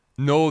to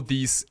know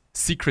these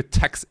secret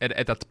texts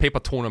at that paper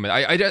tournament.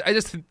 I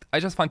just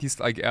find these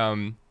like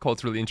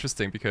cards really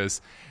interesting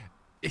because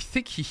I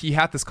think he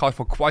had this card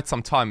for quite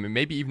some time,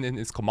 maybe even in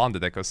his commander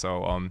deck or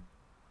so.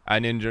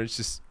 And then there's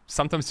just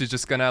sometimes you're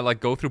just gonna like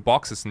go through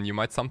boxes and you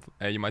might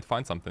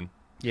find something.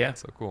 Yeah,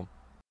 so cool.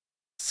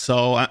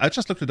 So I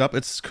just looked it up.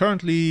 It's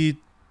currently,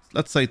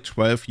 let's say,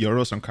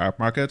 €12 on Card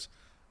Market.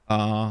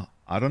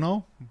 I don't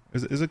know.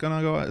 Is it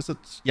gonna go? Is it?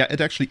 Yeah,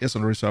 it actually is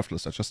on the reserve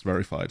list. I just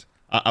verified.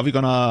 Are we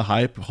gonna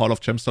hype Hall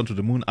of Gemstone to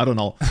the moon? I don't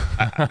know.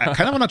 I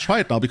kind of wanna try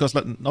it now because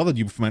now that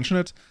you've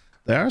mentioned it,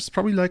 there's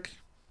probably like,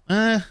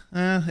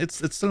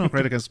 it's still not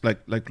great against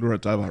like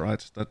Blue-Red Delver,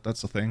 right?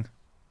 That's the thing.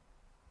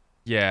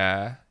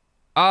 Yeah.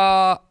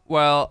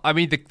 Well, I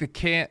mean, they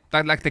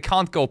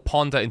can't go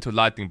Ponder into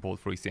Lightning Bolt,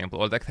 for example,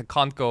 or like they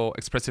can't go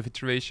Expressive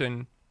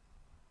Iteration.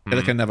 Yeah,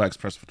 they can never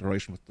Expressive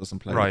Iteration with doesn't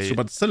play. Right. So,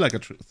 but it's still like a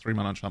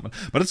 3-mana enchantment.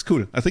 But it's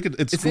cool. I think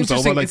it screws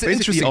over like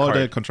basically all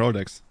the control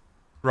decks.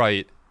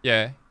 Right.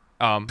 Yeah.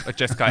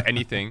 Just got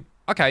anything.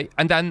 Okay.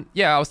 And then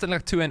I was still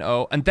like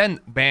 2-0,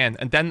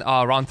 and then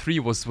round 3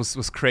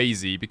 was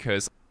crazy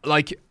because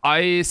like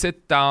I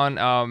sit down,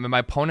 and my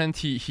opponent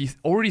he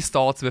already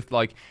starts with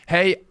like,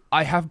 hey,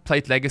 I haven't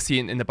played Legacy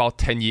in about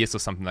 10 years or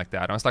something like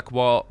that. And I was like,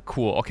 well,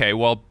 cool. Okay,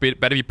 well,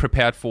 better be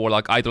prepared for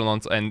like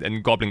Eidolons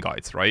and Goblin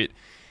Guides, right?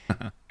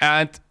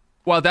 And,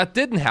 well, that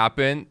didn't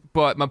happen,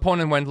 but my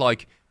opponent went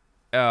like,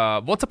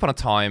 once upon a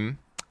time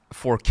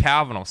for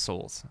Cavern of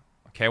Souls.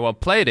 Okay, well,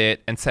 played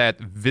it and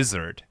said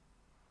Wizard.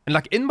 And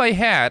like in my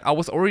head, I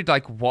was already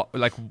like, what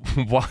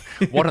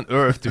on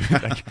earth, dude?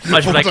 Like,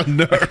 what a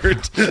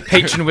nerd!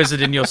 Patron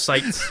wizard in your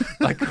sights.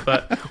 Like,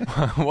 but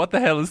what the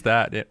hell is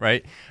that? Yeah,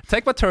 right?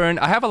 Take my turn.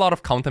 I have a lot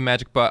of counter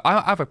magic, but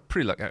I have a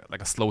pretty like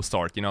a slow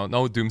start.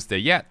 No Doomsday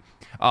yet.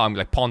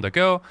 Like Ponder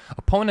go.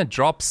 Opponent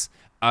drops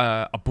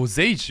a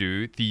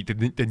Boseiju,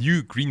 the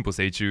new green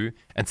Boseiju,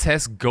 and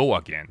says go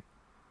again.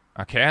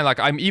 Okay, and like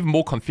I'm even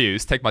more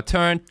confused. Take my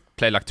turn.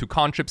 Play like 2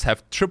 cantrips.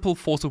 Have triple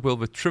Force of Will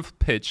with triple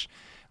pitch.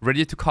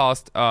 Ready to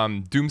cast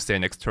Doomsday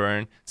next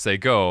turn, say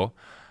go.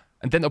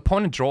 And then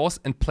opponent draws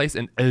and plays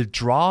an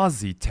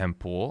Eldrazi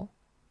Temple.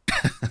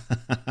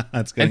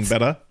 That's getting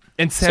better.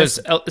 And says,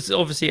 so it's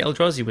obviously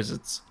Eldrazi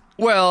Wizards.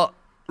 Well,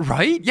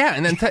 right? Yeah,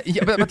 and then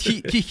but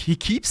he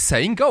keeps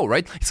saying go,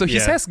 right? So he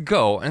says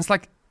go, and it's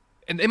like,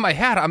 and in my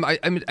head, I'm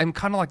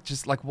kind of like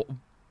just like,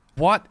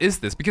 what is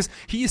this? Because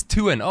he is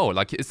 2-0.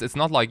 Like it's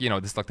not like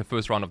this is like the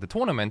first round of the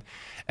tournament.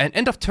 And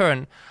end of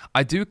turn,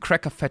 I do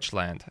crack a fetch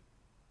land.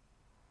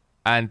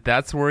 And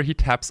that's where he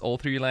taps all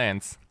 3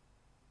 lands.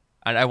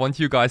 And I want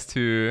you guys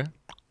to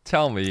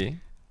tell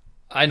me.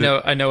 I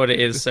know what it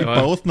is. So we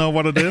both know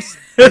what it is.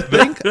 I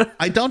think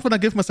I don't want to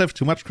give myself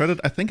too much credit.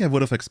 I think I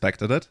would have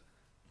expected it.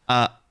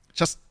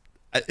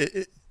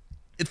 It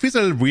feels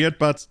a little weird,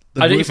 but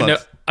the wizard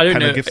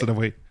kind of gives it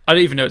away. I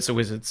don't even know it's a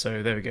wizard,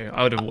 so there we go.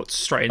 I would have walked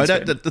straight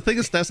into it. The thing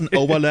is, there's an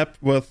overlap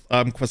with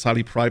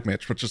Quasali Pride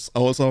Mage, which is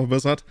also a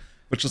wizard,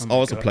 which is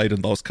also played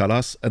in those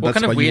colors, and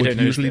that's why you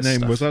would usually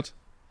name wizard.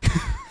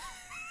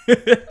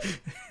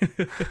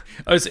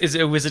 Is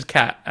it a wizard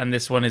cat? And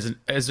this one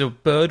is a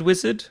bird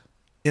wizard?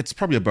 It's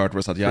probably a bird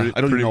wizard, yeah.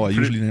 I don't even know what I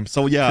usually name.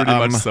 So yeah, pretty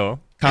much so.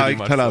 Kai,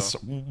 tell us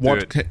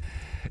what.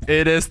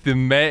 It is the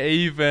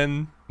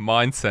Maven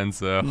Mind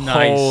Sensor.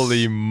 Nice.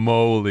 Holy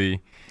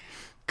moly!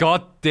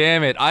 God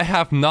damn it! I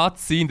have not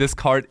seen this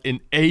card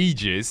in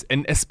ages,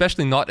 and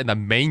especially not in a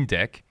main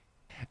deck.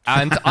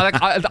 And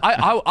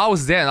I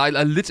was there,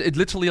 and it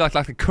literally like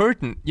the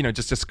curtain,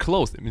 just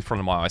closed in front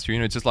of my eyes.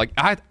 Just like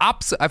I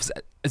have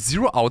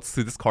 0 outs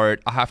to this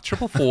card. I have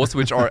triple force,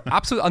 which are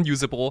absolutely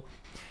unusable.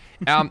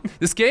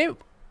 This game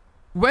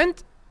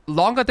went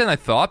longer than I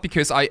thought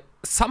because I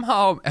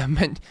somehow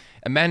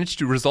managed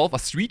to resolve a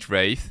Street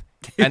Wraith,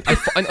 and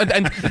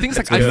the thing's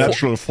like a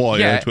natural foil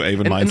to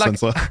Aven Mind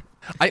Sensor.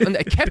 I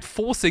kept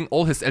forcing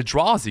all his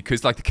Eldrazi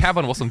because like the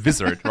Cavern was on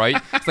Wizard, right?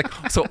 It's like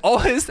so all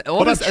his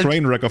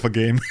train wreck of a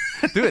game,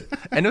 dude.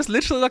 And it was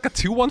literally like a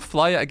 2/1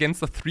 flyer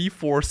against a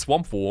 3/4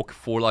 Swamp Walk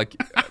for like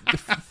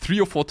 3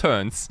 or 4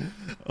 turns.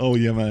 Oh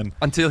yeah, man!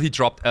 Until he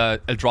dropped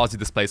Eldrazi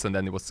Displacer, and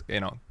then it was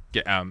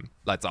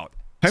lights out.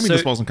 Tell me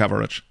this wasn't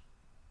coverage,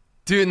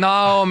 dude.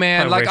 No,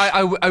 man.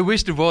 I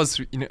wished it was,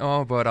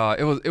 but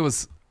it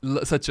was.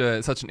 Such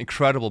an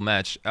incredible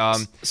match.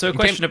 So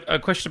a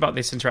question about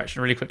this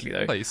interaction really quickly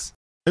though. Please.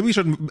 Maybe we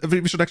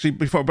should actually,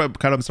 before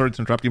Callum, sorry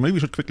to interrupt you, maybe we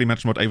should quickly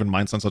mention what Aven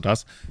Mind Sensor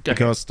does,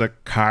 because the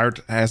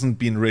card hasn't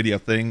been really a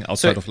thing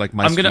outside of like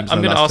my streams.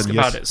 I'm gonna ask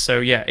about it. So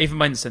yeah, Aven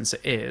Mind Sensor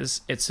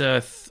it's a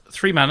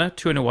 3 mana,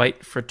 2 and a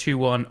white for a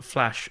 2/1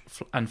 flash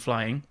and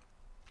flying,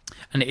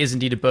 and it is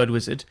indeed a bird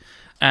wizard.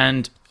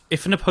 And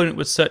if an opponent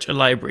would search a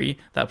library,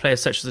 that player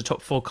searches the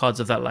top 4 cards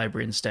of that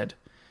library instead.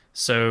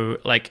 So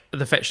like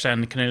the fetch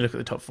stand can only look at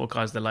the top 4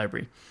 cards of the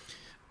library.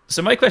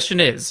 So my question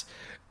is,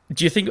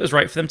 do you think it was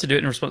right for them to do it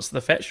in response to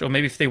the fetch? Or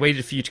maybe if they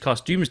waited for you to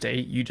cast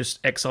Doomsday, you just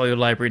exile your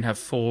library and have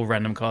 4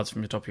 random cards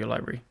from the top of your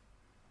library.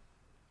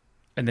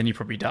 And then you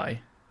probably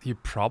die. You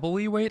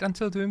probably wait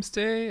until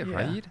Doomsday,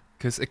 right?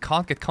 Because it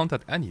can't get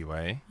countered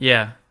anyway.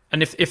 Yeah.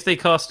 And if they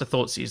cast a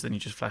Thoughtseize, then you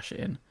just flash it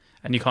in.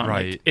 And you can't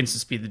like instant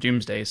speed the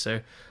Doomsday.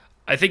 So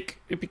I think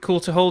it'd be cool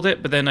to hold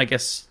it, but then I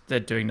guess they're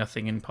doing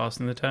nothing in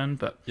passing the turn.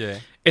 But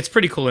it's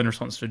pretty cool in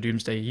response to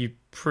Doomsday. You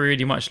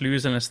pretty much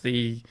lose unless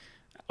the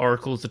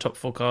Oracle's the top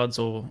 4 cards,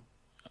 or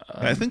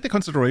I think the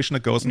consideration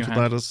that goes into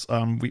that is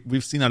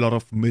we've seen a lot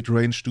of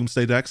mid-range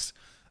Doomsday decks,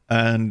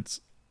 and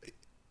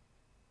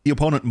the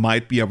opponent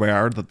might be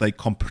aware that they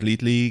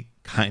completely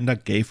kind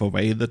of gave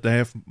away that they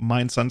have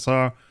Mind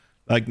Sensor.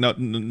 Like,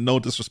 no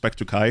disrespect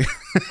to Kai,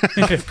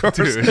 of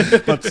course,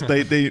 but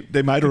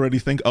they might already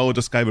think, oh,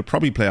 this guy will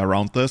probably play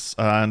around this,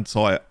 and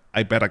so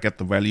I better get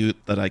the value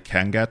that I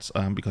can get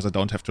because I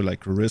don't have to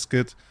like risk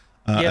it.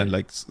 And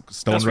like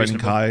Stone Raining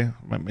Kai,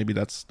 maybe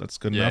that's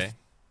good enough.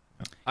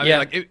 I mean,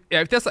 like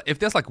if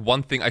there's like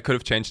one thing I could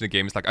have changed in the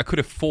game, is like I could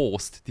have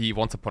forced the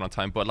Once Upon a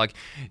Time, but like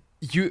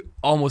you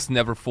almost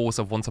never force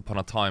a Once Upon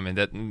a Time,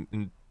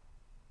 and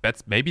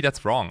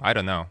that's wrong. I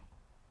don't know.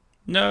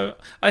 No,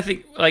 I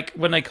think like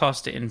when I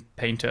cast it in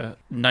Painter,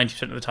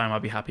 90% of the time I'll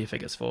be happy if it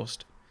gets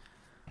forced.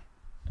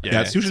 Yeah,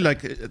 it's usually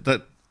like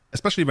that,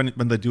 especially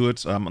when they do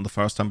it on the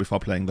first time before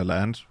playing the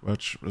land,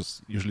 which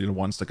is usually the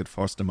ones that get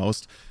forced the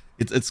most.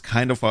 It's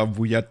kind of a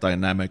weird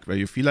dynamic where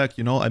you feel like,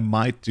 I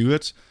might do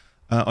it.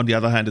 On the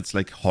other hand, it's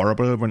like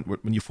horrible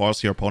when you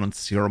force your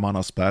opponent's 0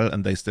 mana spell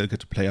and they still get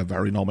to play a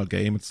very normal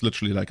game. It's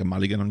literally like a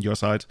mulligan on your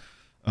side,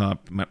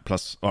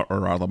 plus or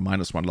rather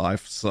 -1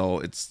 life. So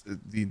it's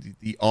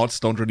the odds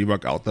don't really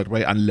work out that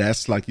way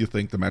unless like you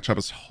think the matchup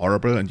is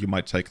horrible and you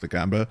might take the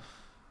gamble.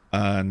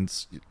 And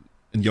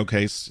in your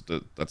case,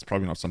 that's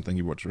probably not something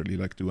you would really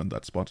like do in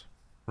that spot.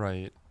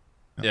 Right.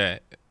 Yeah.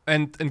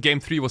 And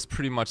game 3 was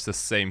pretty much the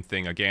same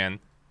thing again.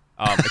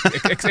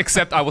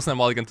 Except I wasn't a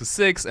mulligan to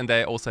 6, and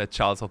they also had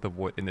Chalice of the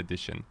Void in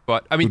addition.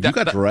 But I mean, you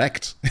got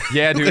wrecked.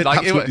 Yeah, dude, like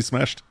absolutely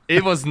smashed.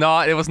 It was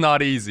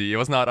not easy. It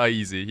was not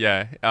easy.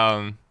 Yeah.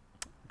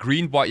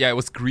 Green, white. Yeah, it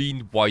was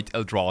green, white,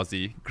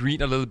 Eldrazi.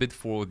 Green a little bit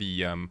for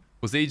the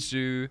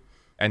Boseiju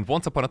and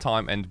Once Upon a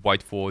Time, and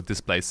white for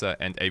Displacer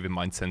and Aven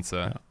Mind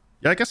Sensor.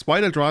 Yeah, I guess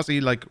white Eldrazi,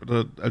 like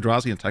the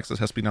Eldrazi in Texas,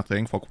 has been a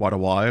thing for quite a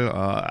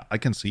while. I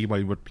can see why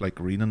you would play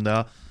green in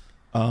there.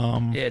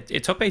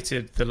 It top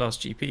 8'd the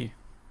last GP.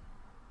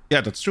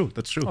 Yeah, that's true.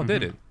 Oh,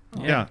 did it?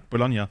 Yeah,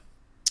 Bologna.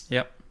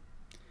 Yep.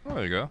 Oh,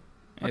 there you go.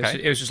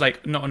 Okay. It was just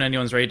like not on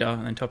anyone's radar,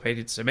 and then top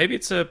 8'd. So maybe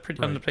it's a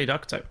pretty underplayed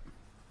archetype.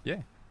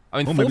 Yeah.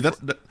 I mean, maybe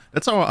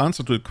that's our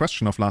answer to the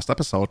question of last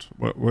episode,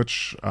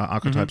 which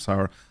archetypes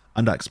are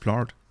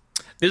underexplored.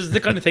 This is the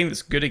kind of thing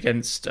that's good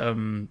against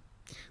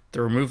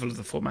the removal of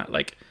the format.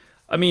 Like,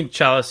 I mean,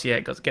 Chalice,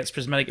 it gets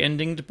prismatic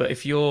endinged, but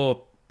if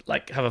you're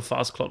like have a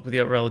fast clock with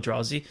your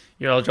Eldrazi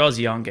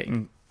aren't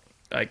getting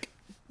like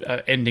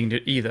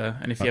endinged either.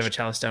 And if you have a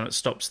Chalice down, it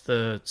stops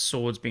the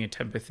swords being a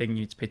tempo thing.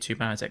 You need to pay 2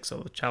 mana to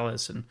exile the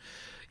Chalice, and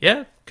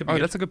could be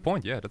good. That's a good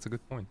point. Yeah, that's a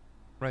good point.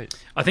 Right.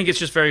 I think it's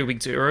just very weak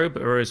to Uro,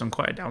 but Uro is on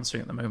quite a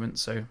downswing at the moment,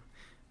 so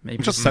maybe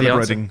I'm just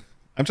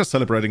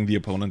celebrating the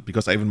opponent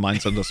because Aven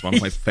Mind Sensor is one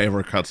of my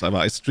favorite cards ever.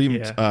 I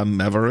streamed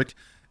Maverick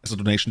as a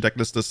donation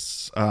decklist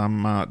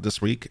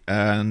this week,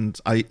 and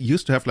I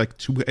used to have like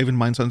 2 Aven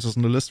Mind Sensors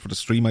on the list. For the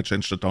stream, I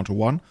changed it down to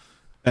 1,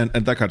 and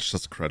that card is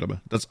just incredible.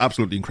 That's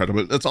absolutely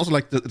incredible. It's also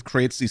like it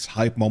creates these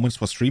hype moments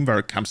for stream where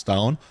it comes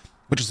down,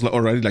 which is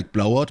already like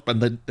blowout, but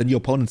then your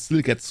opponent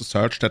still gets to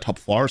search their top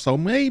 4. So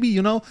maybe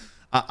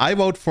I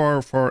vote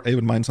for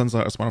Aven Mind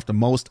Sensor as one of the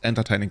most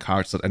entertaining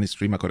cards that any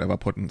streamer could ever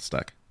put in the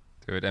stack.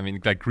 Dude, I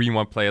mean, like green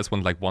white players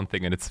want like one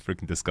thing, and it's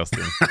freaking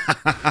disgusting.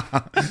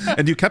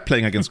 And you kept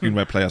playing against green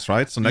white players,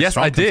 right? So yes,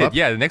 I did.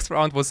 Yeah, the next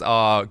round was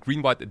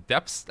green white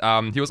Depths.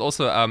 He was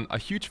also a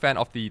huge fan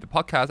of the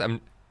podcast.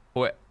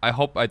 I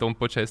hope I don't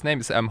butcher his name.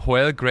 It's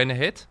Joel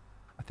Grenehit,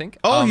 I think.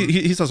 Oh,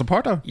 he's a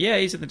supporter. Yeah,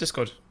 he's in the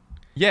Discord.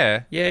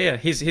 Yeah.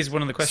 He's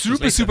one of the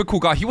questions. Super cool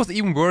guy. He was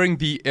even wearing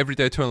the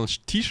Everyday Eternal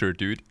t-shirt,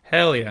 dude.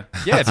 Hell yeah.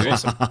 Yeah, dude.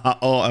 Awesome.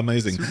 Oh,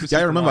 amazing.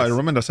 I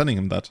remember sending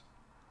him that.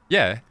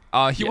 Yeah.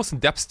 He was in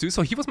Depths too,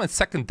 so he was my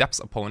second Depths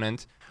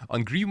opponent.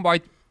 On green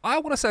white, I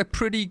want to say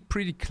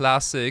pretty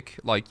classic,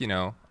 like,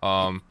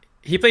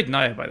 He played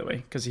Naya, by the way,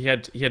 because he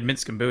had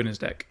Minsk and Boo in his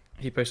deck.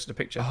 He posted a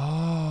picture.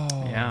 Oh.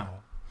 Yeah.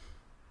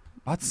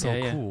 That's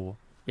so cool.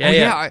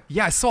 Yeah.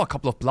 I saw a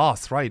couple of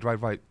blasts. Right.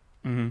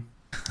 Mm-hmm.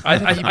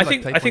 I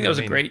think that was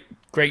a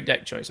great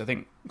deck choice. I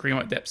think green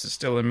white Depths is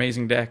still an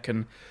amazing deck,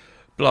 and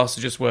blasts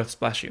are just worth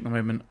splashing at the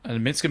moment.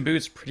 And Minsk and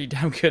Boo's pretty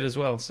damn good as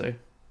well, so...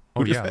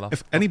 Oh, Dude, yeah,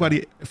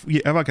 if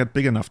we ever get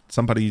big enough,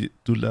 somebody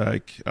do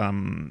like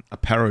a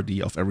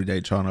parody of Everyday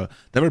Eternal,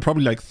 they will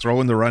probably like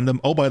throw in the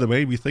random, oh, by the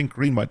way, we think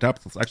Green White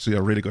Depth is actually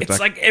a really good deck. It's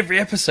like every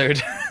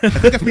episode. I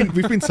think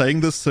we've been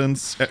saying this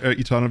since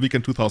Eternal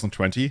Weekend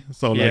 2020,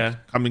 so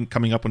like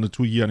coming up on the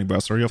 2-year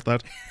anniversary of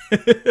that.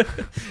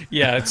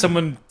 Yeah,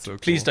 someone, So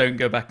please cool. don't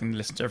go back and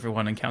listen to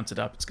everyone and count it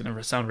up. It's going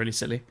to sound really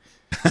silly.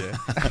 Yeah.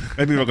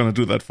 Maybe we're going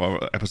to do that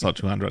for episode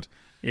 200.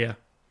 Yeah.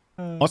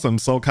 Awesome.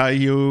 So Kai,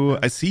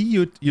 I see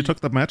you took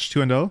the match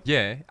 2-0.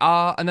 Yeah,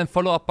 and then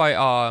follow up by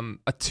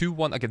a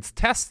 2-1 against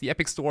Tess, the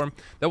Epic Storm.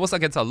 That was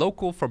against a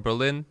local from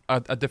Berlin,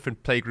 a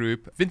different play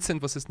group.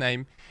 Vincent was his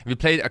name. We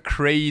played a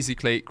crazy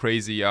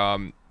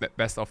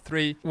best of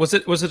 3. Was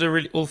it a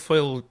really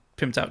all-foil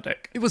pimped out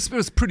deck? It was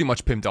pretty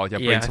much pimped out. Yeah,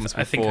 Brainstorms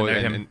I think I before know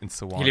him. and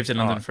so on. He lived in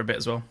London for a bit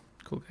as well.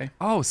 Cool guy.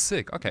 Oh,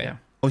 sick. Okay. Yeah.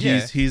 Oh,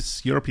 Yeah.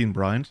 he's European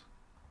Bryant.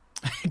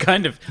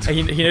 Kind of.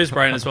 He knows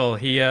Brian as well.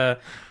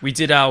 We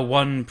did our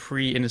one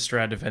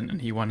pre-Innistrad event and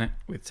he won it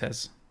with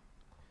Tez.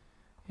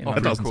 You know,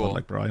 That doesn't cool. sound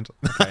like Bryant.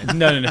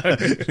 no.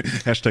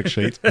 Hashtag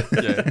shade.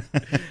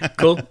 Yeah.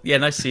 Cool. Yeah,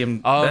 nice to see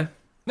him there.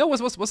 No,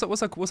 it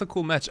was a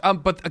cool match.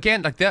 But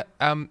again, like that,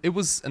 it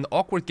was an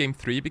awkward game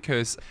 3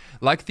 because,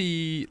 like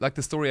the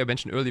story I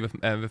mentioned earlier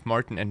with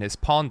Martin and his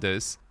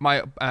Pondus,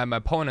 my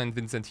opponent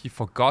Vincent, he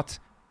forgot.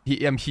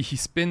 He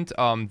spinned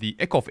the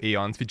Echo of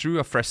Aeons. We drew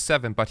a fresh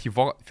 7, but he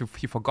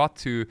forgot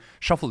to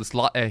shuffle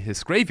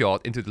his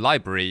graveyard into the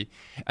library,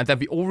 and then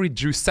we already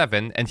drew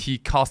 7, and he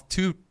cast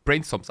 2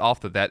 Brainstorms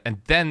after that, and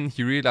then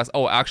he realized,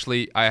 oh,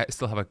 actually, I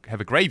still have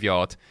a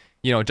graveyard.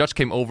 Judge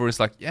came over and was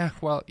like, yeah,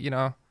 well,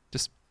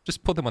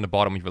 just put them on the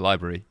bottom of your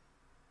library,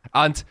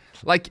 and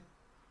like.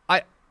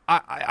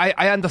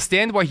 I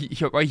understand why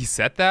he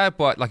said that,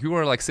 but like we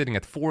were like sitting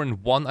at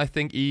 4-1, I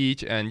think,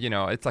 each, and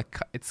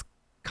it's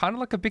kind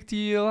of like a big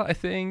deal, I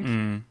think.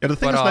 Yeah, the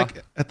thing is,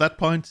 like, at that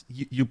point,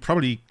 you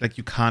probably, like,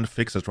 you can't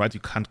fix it, right? You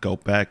can't go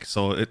back.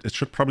 So it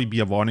should probably be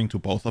a warning to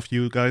both of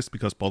you guys,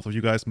 because both of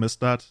you guys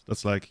missed that.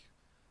 That's like,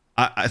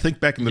 I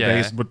think back in the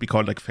days it would be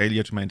called, like,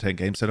 failure to maintain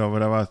game set or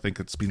whatever. I think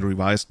it's been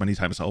revised many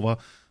times over.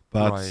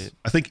 But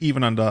I think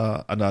even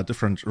under a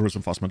different rules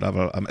enforcement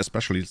level,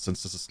 especially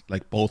since this is,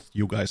 like, both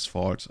you guys'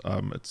 fault,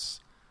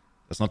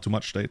 there's not too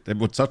much. They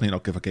would certainly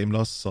not give a game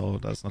loss, so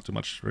there's not too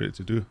much really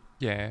to do.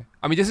 Yeah,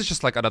 I mean, this is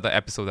just like another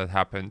episode that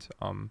happened.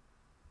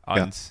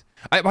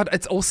 But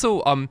it's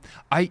also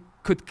I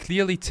could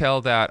clearly tell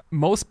that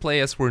most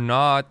players were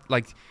not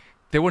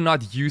they were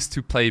not used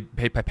to play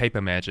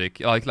paper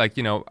Magic. Like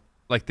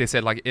they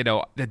said,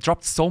 they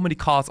dropped so many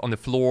cards on the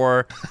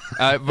floor,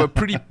 were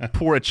pretty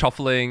poor at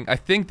shuffling. I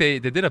think they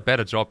did a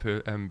better job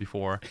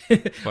before.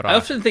 But I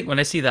often think when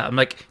I see that, I'm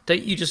like,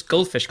 don't you just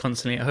goldfish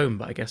constantly at home?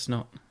 But I guess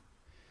not.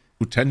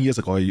 10 years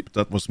ago,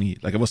 that was me.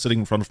 Like, I was sitting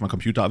in front of my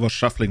computer. I was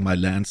shuffling my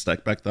land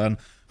stack back then,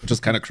 which is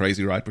kind of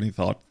crazy, right? When you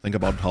think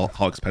about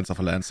how expensive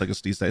a land stack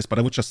is these days. But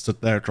I would just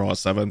sit there, draw a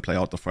 7, play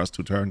out the first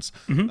 2 turns,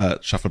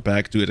 shuffle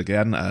back, do it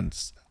again. And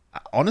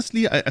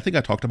honestly, I think I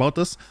talked about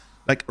this.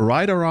 Like,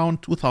 right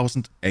around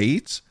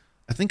 2008,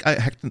 I think I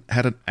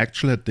had an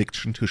actual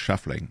addiction to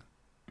shuffling.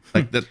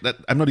 Like, that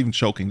I'm not even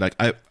joking. Like,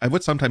 I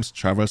would sometimes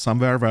travel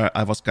somewhere where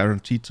I was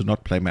guaranteed to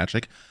not play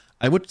Magic.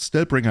 I would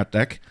still bring a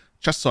deck,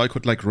 just so I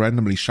could, like,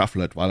 randomly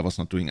shuffle it while I was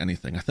not doing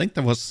anything. I think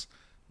there was,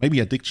 maybe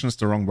addiction is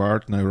the wrong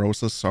word,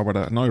 neurosis, or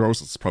whatever.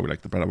 Neurosis is probably,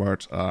 like, the better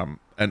word.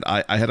 And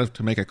I had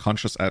to make a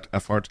conscious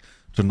effort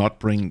to not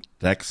bring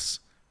decks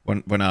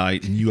when I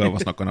knew I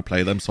was not going to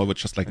play them, so I would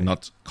just, like,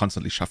 not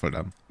constantly shuffle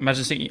them.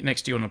 Imagine sitting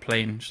next to you on a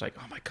plane, just like,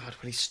 oh my god,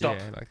 will he stop?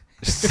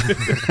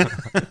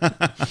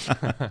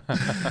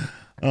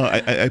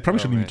 I probably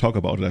shouldn't even talk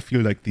about it. I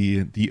feel like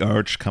the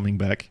urge coming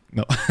back.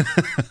 No,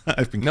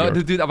 I've been cured.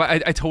 No, dude,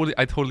 I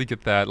totally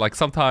get that. Like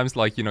sometimes,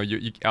 like you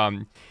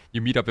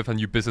meet up with a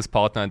new business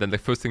partner, and then the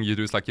first thing you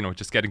do is like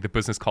just getting the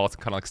business cards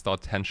and kind of like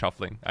start hand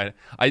shuffling.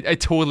 I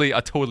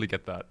totally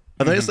get that.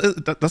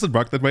 Does it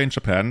work that way in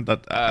Japan?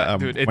 That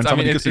dude, when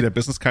somebody gives you their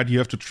business card, you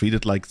have to treat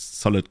it like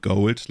solid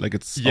gold, like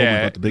it's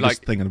the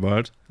biggest thing in the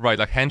world. Right,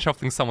 like hand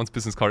shuffling someone's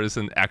business card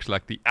isn't actually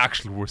like the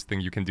actual worst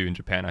thing you can do in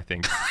Japan, I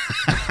think.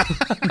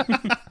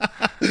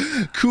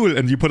 Cool,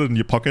 and you put it in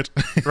your pocket.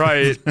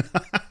 Right.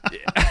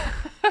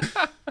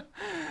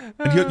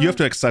 And you have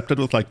to accept it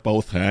with like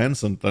both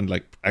hands and then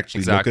like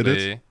actually look at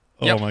it.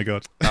 Oh my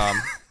god.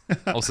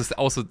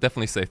 Also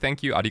definitely say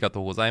thank you,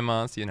 arigato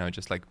gozaimasu,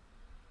 just like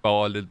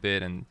bow a little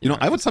bit and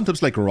I would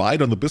sometimes like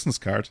write on the business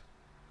card.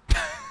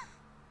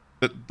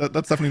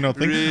 That's definitely not a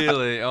thing.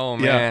 Really? Oh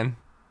man.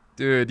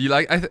 Dude,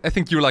 I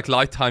think you're like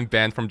lifetime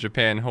banned from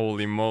Japan.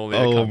 Holy moly!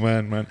 Oh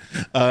man.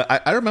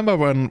 I remember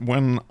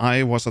when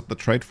I was at the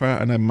trade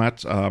fair and I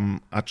met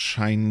a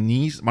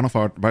Chinese,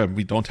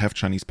 we don't have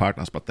Chinese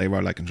partners, but they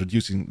were like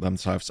introducing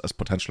themselves as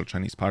potential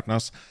Chinese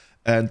partners,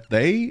 and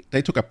they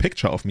took a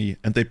picture of me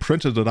and they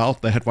printed it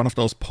out. They had one of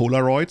those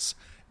Polaroids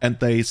and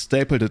they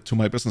stapled it to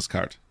my business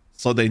card,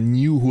 so they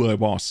knew who I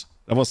was.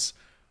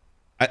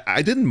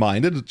 I didn't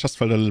mind it. It just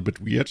felt a little bit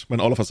weird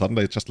when all of a sudden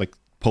they just like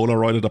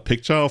Polaroided a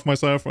picture of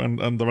myself, and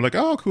they were like,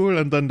 "Oh, cool!"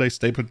 And then they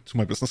stapled it to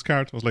my business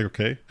card. I was like,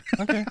 "Okay,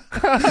 Okay.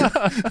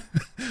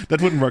 that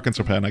wouldn't work in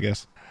Japan, I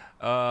guess."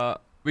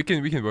 We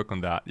can work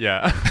on that.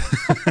 Yeah.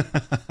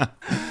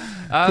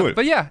 Cool.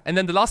 But yeah, and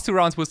then the last 2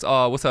 rounds was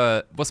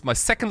my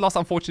second loss.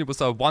 Unfortunately,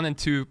 was a 1 and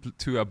 2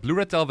 to a blue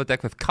red velvet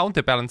deck with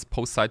counterbalance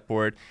post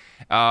sideboard,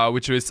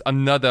 which was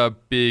another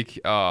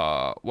big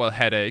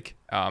headache.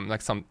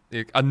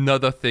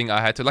 Another thing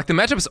I had to the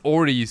matchup is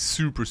already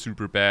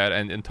super bad,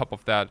 and on top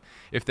of that,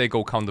 if they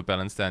go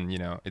counterbalance, then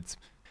it's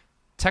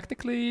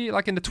technically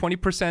in the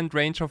 20%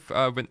 range of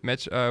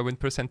win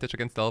percentage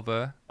against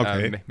Delver.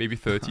 Okay. Maybe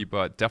 30,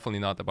 but definitely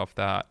not above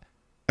that.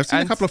 I've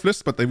seen a couple of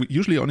lists, but they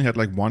usually only had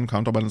one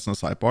counterbalance in the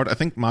sideboard. I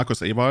think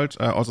Marcus Ewald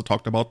also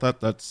talked about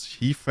that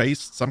he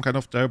faced some kind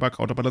of Delver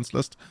counterbalance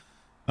list.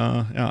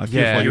 I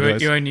feel for you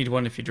guys. You only need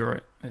one if you draw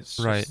it. It's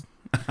right.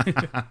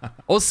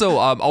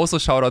 Also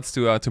shout outs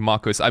to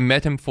Marcus. I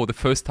met him for the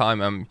first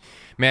time.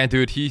 Man,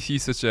 dude,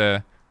 he's such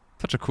a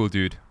cool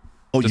dude.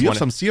 Oh, you have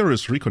some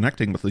serious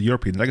reconnecting with the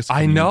European Legacy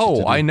I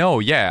community. know.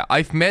 Yeah,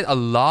 I've met a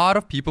lot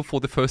of people for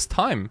the first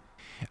time.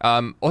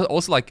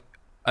 Also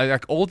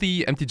all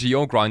the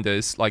MTGO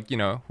grinders,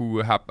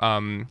 who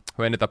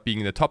ended up being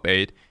in the top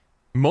 8.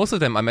 Most of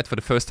them I met for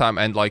the first time,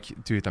 and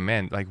dude,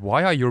 man,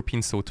 why are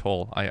Europeans so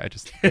tall? I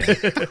just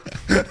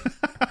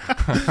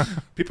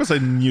people say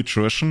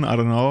nutrition. I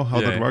don't know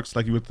how that works.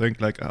 You would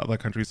think other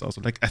countries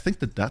also. I think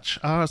the Dutch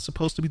are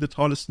supposed to be the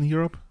tallest in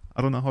Europe.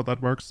 I don't know how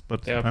that works,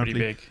 but they are apparently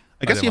pretty big.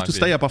 I guess you have to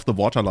stay above the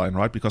waterline,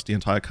 right? Because the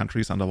entire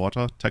country is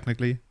underwater,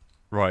 technically.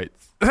 Right.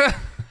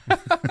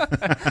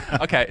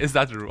 Okay, is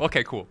that the rule?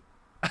 Okay, cool.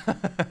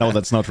 No,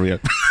 that's not real.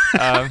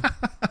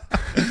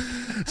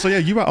 So yeah,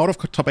 you were out of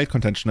top 8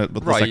 contention with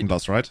the second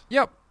loss, right?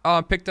 Yep.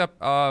 Picked up,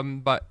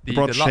 but you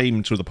brought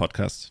shame to the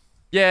podcast.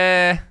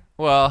 Yeah.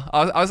 Well,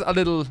 I was a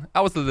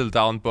little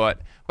down,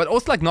 but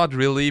also not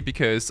really,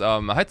 because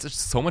I had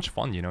so much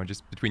fun,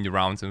 just between the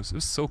rounds. It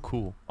was so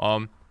cool.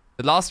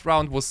 The last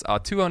round was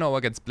 2-0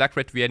 against Black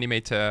Red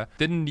Reanimator.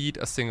 Didn't need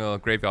a single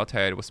graveyard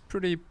hit. It was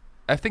pretty.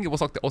 I think it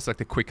was also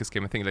the quickest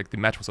game. I think the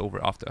match was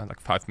over after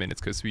 5 minutes,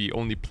 because we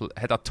only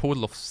had a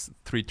total of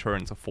 3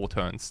 turns or 4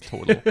 turns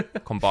total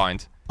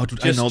combined. Oh,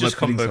 dude, I know that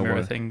feeling so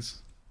well.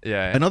 Things.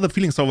 Yeah, I know that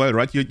feeling so well,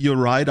 right? You're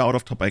right out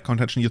of top 8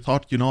 contention. You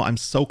thought, I'm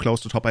so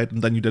close to top 8,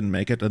 and then you didn't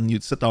make it, and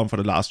you sit down for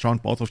the last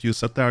round. Both of you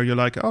sit there. You're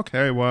like,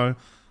 okay, well,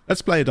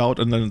 let's play it out,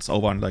 and then it's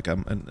over in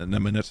in a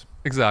minute.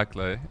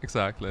 Exactly.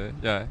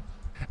 Yeah,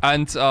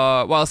 and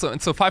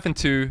so 5 and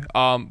 2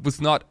 was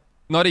not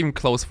even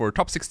close for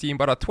top 16,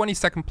 but at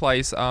 22nd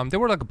place, there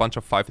were a bunch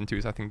of 5 and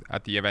 2s, I think,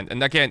 at the event.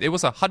 And again, it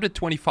was a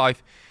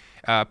 125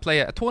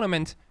 player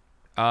tournament,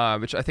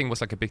 which I think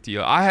was a big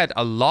deal. I had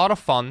a lot of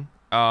fun,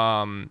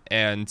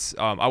 and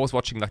I was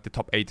watching the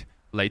top 8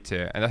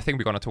 later, and I think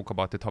we're going to talk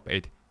about the top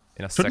 8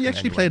 in a second. Should we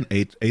actually play an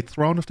eighth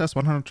round if there's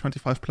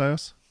 125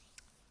 players?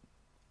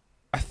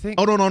 I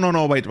think. Oh,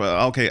 no, wait.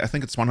 Well, okay, I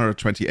think it's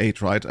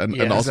 128, right? And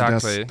also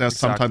there's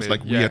sometimes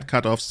weird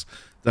cutoffs.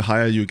 The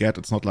higher you get,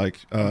 it's not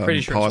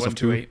pretty sure powers it's of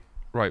 2.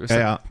 Right.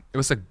 It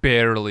was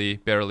barely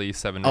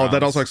 7 rounds. Oh,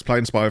 that also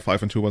explains why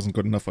 5 and 2 wasn't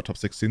good enough for top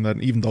 16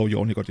 then, even though you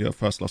only got your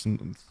first loss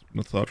in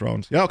the third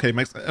round. Yeah, okay,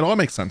 it all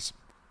makes sense.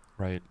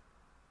 Right.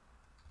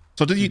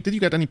 So did you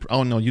get any?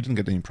 Oh no, you didn't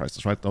get any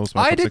prizes, right? Those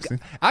were I top did 16?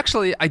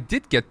 Actually, I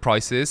did get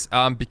prizes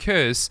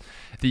because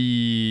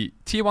the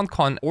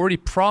Tier1Con already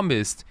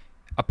promised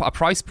a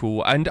prize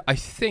pool, and I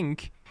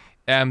think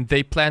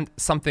they planned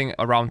something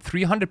around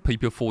 300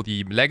 people for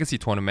the Legacy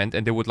tournament,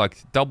 and they would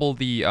double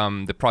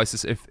the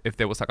prizes if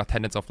there was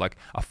attendance of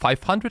a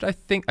 500,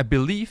 I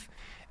believe,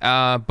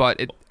 but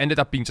it ended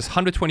up being just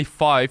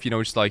 125,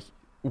 just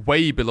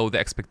way below the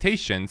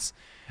expectations.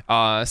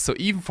 So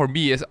even for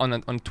me, as on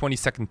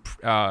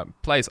 22nd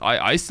place,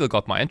 I still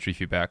got my entry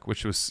fee back,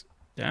 which was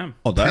damn.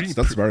 Oh, that's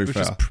very fair. Which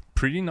is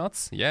pretty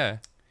nuts. Yeah.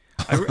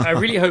 I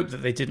really hope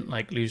that they didn't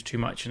lose too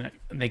much and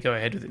they go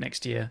ahead with it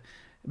next year.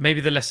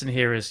 Maybe the lesson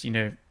here is you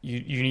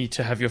need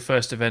to have your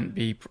first event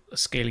be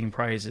scaling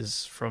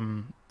prizes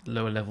from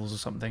lower levels or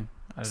something.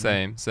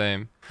 Same.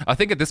 I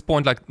think at this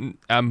point,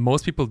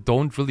 most people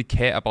don't really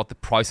care about the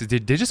prices. They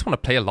just want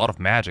to play a lot of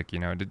Magic.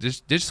 They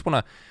just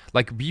want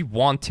to we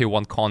want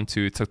Tier1Con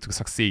to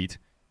succeed.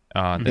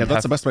 Yeah,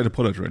 that's the best way to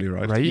put it, really,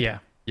 right? Right?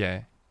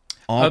 Yeah.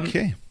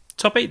 Okay.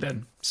 Top 8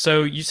 then.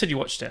 So you said you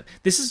watched it.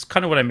 This is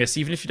kind of what I miss.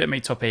 Even if you don't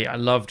make top 8, I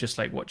love just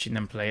watching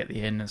them play at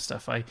the end and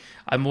stuff.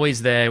 I'm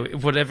always there.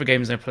 Whatever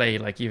games I play,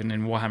 even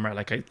in Warhammer,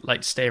 I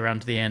like to stay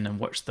around to the end and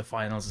watch the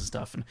finals and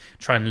stuff and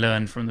try and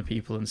learn from the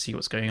people and see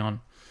what's going on.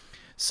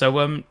 So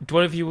do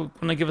one of you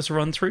want to give us a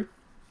run through?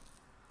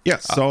 Yeah,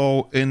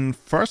 so in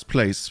first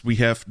place, we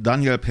have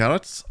Daniel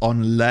Perez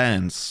on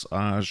lands.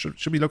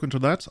 Should we look into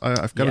that?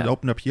 I've got it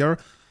open up here.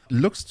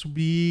 Looks to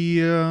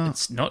be...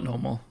 it's not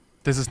normal.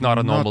 This is not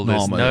a normal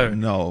list.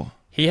 No.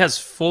 He has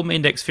 4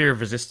 main deck Sphere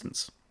of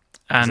Resistance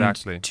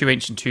and 2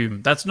 Ancient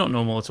Tomb. That's not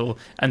normal at all.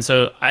 And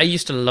so I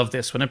used to love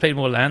this. When I played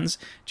more lands,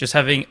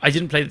 I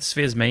didn't play the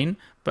Spheres main,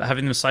 but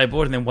having them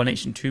sideboard and then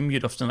 1H and Tomb,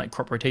 you'd often like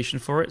crop rotation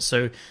for it.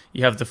 So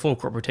you have the 4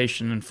 crop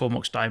rotation and 4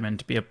 Mox Diamond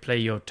to be able to play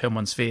your turn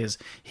 1 spheres.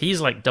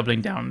 He's like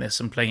doubling down on this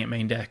and playing it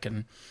main deck,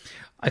 and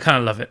I kind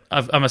of love it.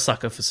 I'm a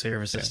sucker for sphere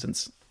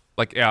resistance.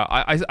 Like, yeah,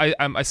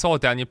 I saw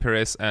Daniel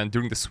Perez and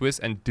during the Swiss,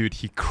 and dude,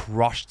 he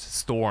crushed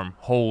Storm.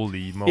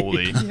 Holy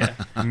moly.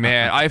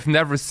 Man, I've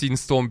never seen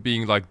Storm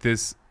being like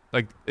this.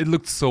 Like, it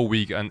looked so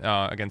weak and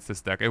against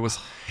this deck. It was,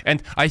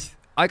 and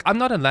I'm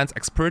not a Lance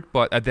expert,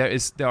 but there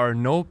are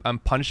no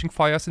punishing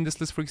fires in this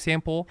list, for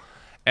example.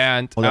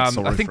 And that's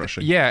so I think,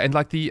 refreshing. yeah, and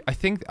like I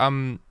think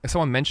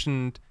someone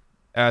mentioned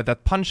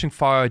that punishing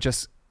fire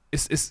just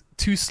is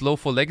too slow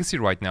for Legacy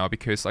right now,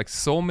 because like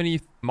so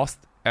many must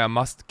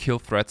kill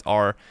threats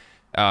are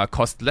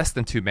cost less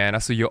than 2 mana,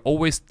 so you're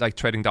always like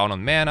trading down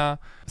on mana.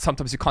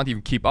 Sometimes you can't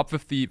even keep up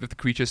with the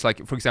creatures.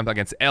 Like, for example,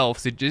 against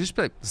elves, they just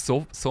play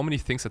so many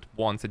things at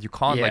once that you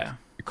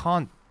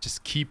can't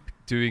just keep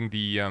doing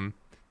the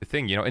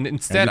thing, you know. And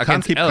instead, you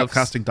can't keep elves,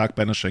 casting Dark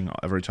Banishing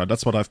every turn.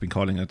 That's what I've been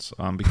calling it,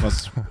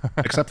 because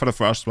except for the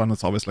first one,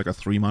 it's always like a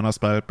 3 mana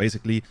spell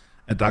basically.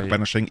 And Dark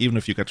Banishing, even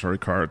if you get to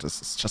recur it,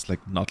 it's just like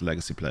not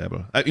Legacy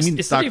playable. I mean,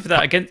 it's not even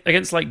that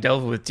against like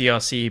Delver with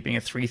DRC being a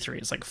 3/3,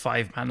 it's like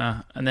 5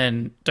 mana, and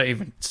then don't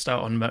even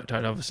start on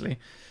Murktide, obviously.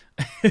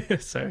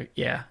 So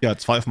yeah,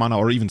 it's 5 mana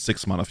or even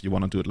 6 mana if you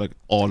want to do it like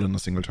all in a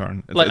single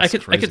turn. I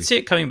could see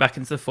it coming back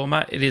into the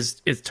format.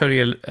 It's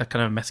totally a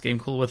kind of mess game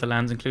call where the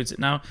lands includes it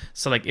now.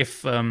 So like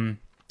if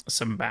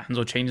some bans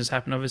or changes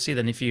happen, obviously,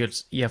 then if you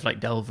have like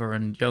Delver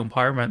and Young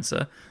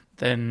Pyromancer,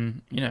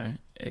 then you know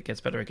it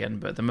gets better again.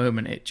 But at the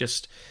moment, it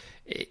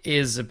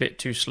is a bit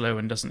too slow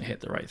and doesn't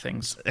hit the right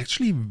things.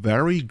 Actually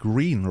very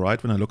green,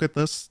 right? When I look at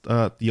this,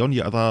 the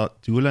only other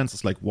dual lands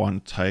is like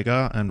 1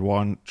 Taiga and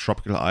 1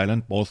 Tropical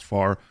Island, both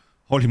for,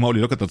 holy moly,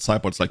 look at that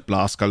sideboard. It's like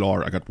blast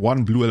galore. I got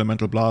 1 blue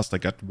elemental blast, I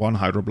got 1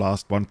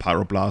 hydroblast, 1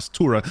 pyroblast,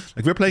 2 red.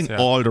 Like, we're playing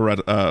all the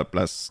red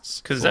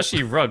blasts. Because it's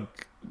actually Rug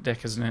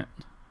deck, isn't it?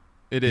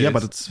 It is. Yeah,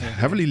 but it's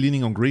heavily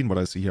leaning on green, what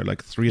I see here.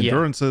 Like 3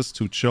 endurances,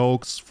 2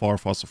 chokes, 4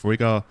 Force of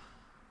Rigor.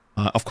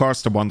 Of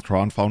course, the 1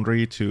 Crown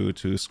Foundry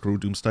to screw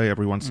Doomsday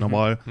every once in a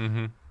while.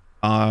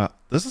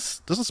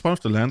 This is one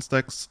of the land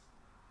decks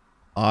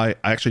I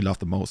actually love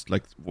the most.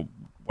 Like,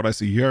 what I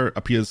see here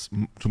appeals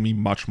to me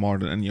much more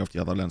than any of the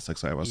other land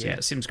decks I ever seen. Yeah,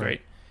 it seems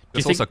great.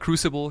 There's also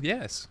Crucible.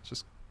 Yes,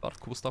 just a lot of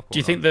cool stuff. Do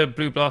you think the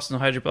Blue Blast and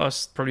the Hydro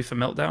Blast probably for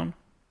Meltdown?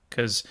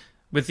 Because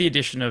with the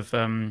addition of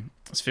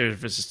Sphere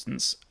of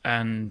Resistance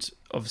and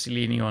obviously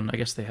leaning on, I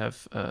guess they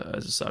have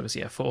as a Saga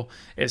CF4,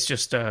 it's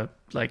just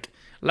like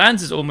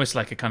lands is almost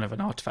like a kind of an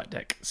artifact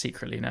deck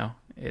secretly now.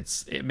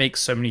 It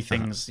makes so many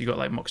things. You got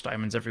like Mox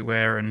Diamonds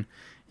everywhere, and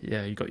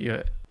yeah, you got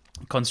your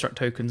construct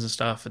tokens and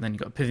stuff, and then you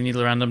got Pithing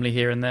Needle randomly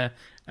here and there.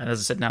 And as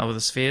I said, now with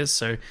the spheres,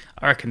 so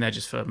I reckon they're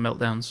just for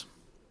meltdowns.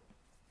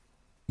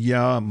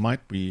 Yeah,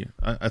 might be.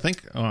 I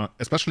think,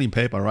 especially in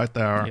paper, right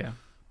there.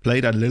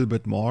 Played a little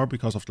bit more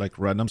because of like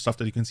random stuff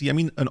that you can see. I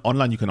mean, in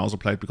online you can also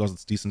play it because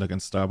it's decent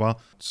against Sturba.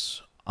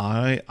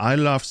 I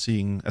love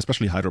seeing,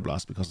 especially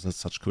Hydroblast, because it's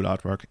such cool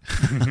artwork.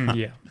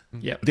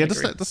 Yeah.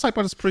 This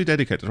sideboard is pretty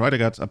dedicated, right? I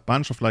got a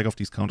bunch of like of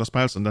these counter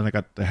spells, and then I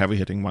got the heavy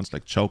hitting ones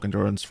like Choke,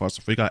 Endurance, Force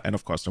of Vigor, and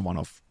of course the one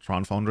of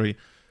Tron Foundry.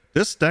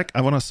 This deck, I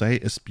want to say,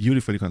 is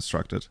beautifully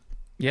constructed.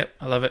 Yep,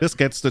 I love it. This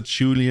gets the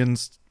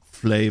Julian's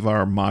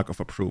flavor mark of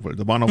approval.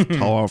 The one of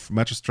Tower of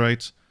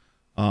Magistrate.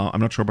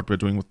 I'm not sure what we're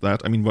doing with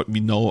that. I mean,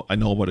 I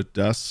know what it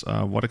does.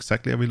 What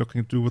exactly are we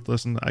looking to do with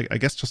this? And I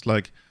guess just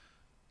like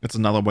it's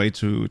another way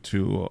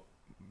to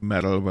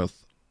meddle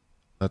with,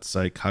 let's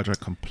say, Culture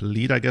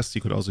Complete. I guess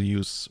you could also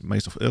use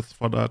Maze of Ith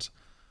for that.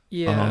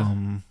 Yeah.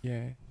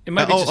 It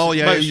might be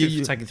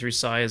just attacking through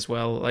Psi as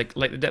well, like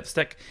the Depths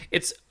deck.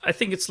 I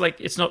think it's not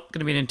going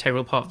to be an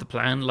integral part of the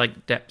plan.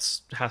 Like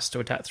Depths has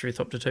to attack through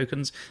Thopter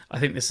tokens. I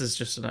think this is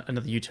just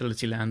another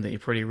utility land that you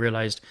probably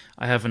realized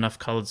I have enough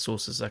colored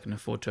sources I can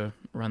afford to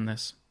run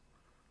this.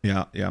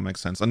 Yeah,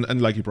 makes sense.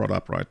 And like you brought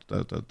up, right,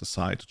 the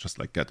side to just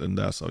like get in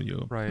there, so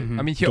you right.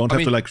 I mean, don't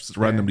have to like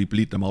randomly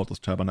bleed them out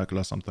with Tabernacle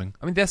or something.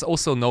 I mean, there's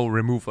also no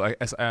removal,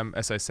 as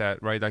I said,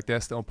 right? Like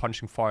there's no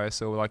punching fire,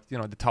 so like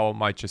the tower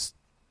might just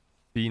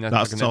be an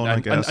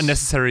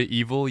unnecessary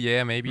evil.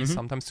 Yeah, maybe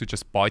sometimes to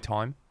just buy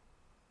time.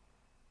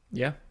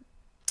 Yeah,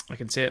 I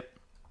can see it.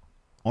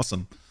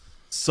 Awesome.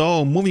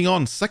 So, moving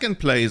on, second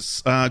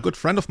place, a good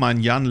friend of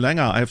mine, Jan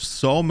Langer. I have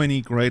so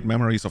many great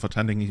memories of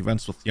attending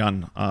events with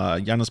Jan.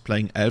 Jan is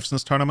playing Elves in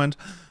this tournament.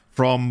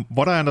 From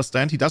what I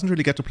understand, he doesn't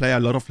really get to play a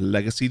lot of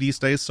Legacy these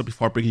days, so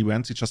before big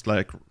events, he just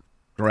like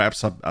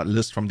grabs a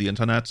list from the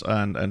internet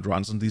and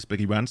runs in these big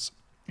events.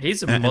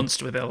 He's a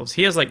monster with Elves.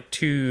 He has like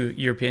 2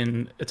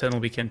 European Eternal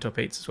Weekend top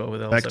 8s as well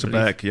with Elves. Back to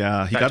back,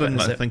 yeah. He got in,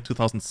 I think,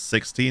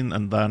 2016,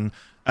 and then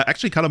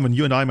actually, Callum, when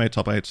you and I made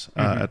top 8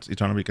 at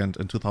Eternal Weekend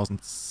in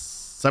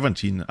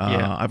 2017,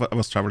 I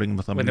was traveling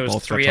with them. When there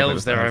was 3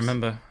 Elves there, I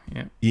remember.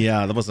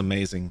 Yeah, that was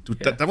amazing. Dude,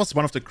 that was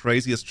one of the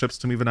craziest trips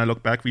to me when I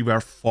look back. We were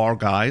 4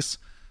 guys.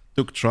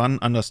 Duke Tron,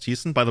 Anders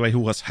Thiessen, by the way, who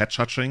was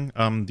head-judging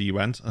the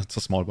event. It's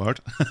a small bird.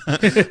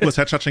 Who was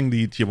head-judging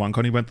the Tier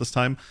 1Con event this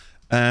time.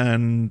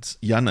 And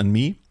Jan and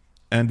me.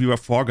 And we were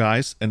 4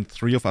 guys, and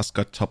 3 of us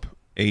got top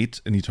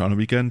 8 in Eternal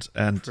Weekend,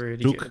 and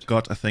Pretty Luke good.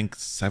 got, I think,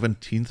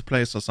 17th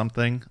place or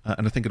something,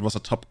 and I think it was a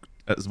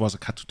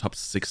cut to top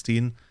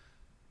 16.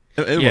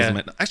 It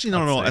wasn't. Actually,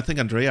 no. I think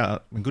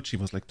Andrea Mengucci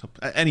was like top.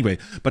 Anyway,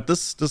 but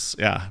this,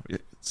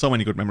 so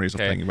many good memories of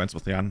playing events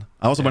with Jan.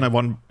 Also, when I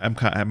won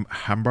MKM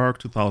Hamburg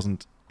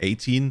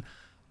 2018,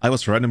 I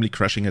was randomly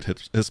crashing at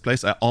his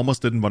place. I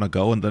almost didn't want to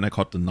go, and then I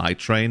caught the night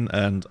train,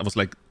 and I was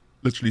like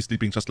literally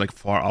sleeping just like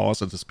 4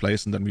 hours at his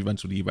place, and then we went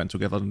to the event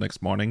together the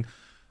next morning.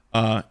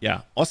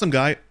 Awesome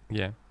guy.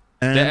 Yeah.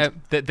 And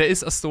There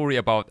is a story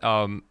about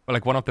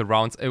like one of the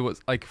rounds. It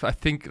was like, I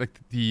think like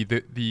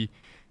the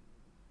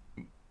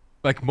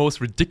like most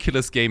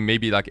ridiculous game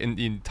maybe like in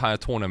the entire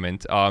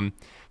tournament.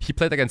 He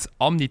played against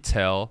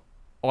Omnitel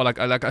or like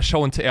a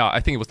show and tell. Yeah, I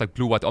think it was like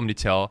blue white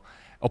Omnitel.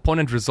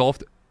 Opponent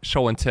resolved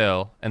show and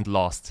tell and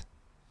lost.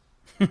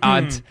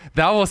 And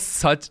that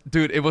was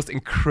it was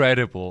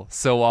incredible.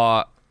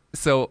 So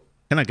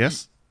can I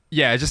guess?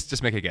 Yeah,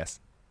 just make a guess.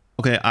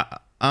 Okay,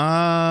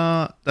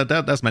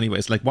 there's many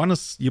ways. Like, one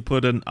is you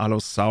put in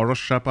Allosaurus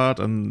Shepherd,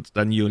 and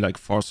then you like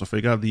force a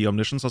figure the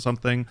Omniscience or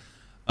something.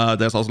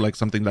 There's also like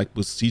something like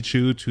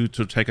Busichu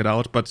to take it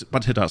out.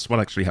 But hit us. What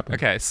actually happened?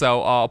 Okay,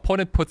 so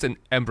opponent puts in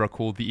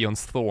Emrakul, the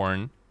Eon's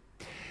Thorn.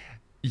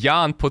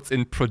 Jan puts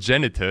in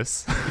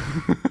Progenitus.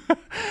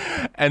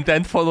 And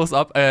then follows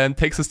up and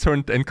takes his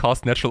turn and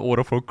casts Natural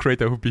Order for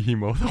Crater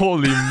Behemoth.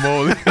 Holy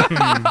moly.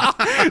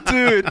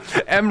 Dude,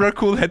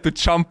 Emrakul had to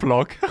jump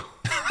block.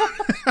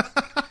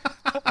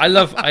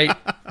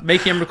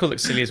 Making Emrakul look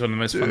silly is one of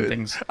the most fun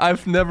things.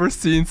 I've never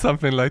seen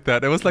something like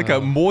that. It was like a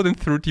more than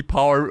 30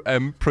 power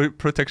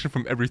protection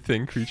from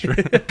everything creature.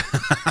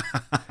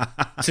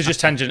 So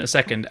just tangent a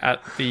second.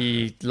 At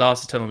the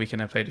last Eternal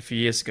Weekend I played a few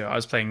years ago, I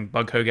was playing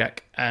Bug Hogak,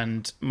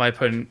 and my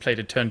opponent played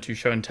a turn 2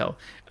 show and tell,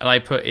 and I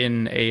put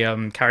in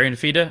a Carrion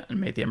Feeder and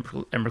made the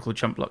Emrakul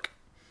jump block.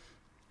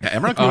 Yeah,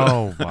 Emrakul.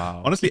 Oh,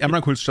 wow. Honestly,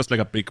 Emrakul is just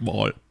like a big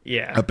wall.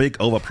 Yeah. A big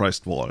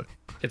overpriced wall.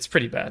 It's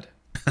pretty bad.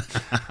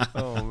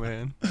 Oh,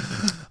 man.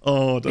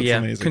 Oh, that's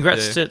amazing.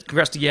 Congrats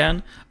to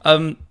Jan.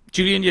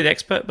 Julian, you're the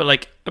expert, but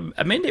like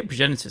a main deck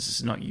Progenitus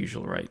is not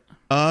usual, right?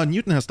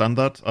 Newton has done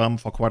that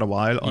for quite a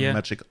while on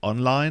Magic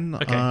Online.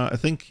 Okay. I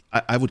think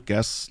I would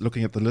guess,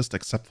 looking at the list,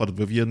 except for the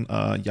Vivian,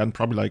 Jan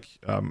probably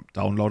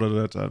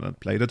downloaded it and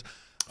played it.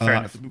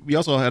 We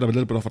also had a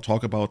little bit of a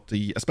talk about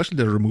especially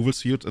the removal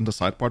suit in the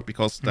sideboard,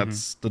 because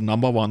that's the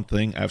number one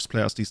thing Avs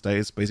players these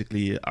days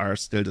basically are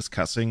still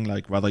discussing,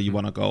 like whether you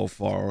want to go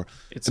for.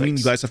 You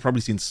guys have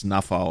probably seen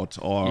Snuff Out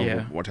or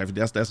what have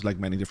you. There's like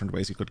many different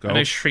ways you could go. I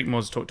know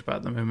Shriekmore's talked about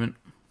at the moment.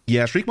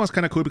 Yeah, Shriekmore's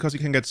kind of cool because you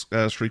can get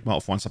Shriekmore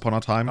off Once Upon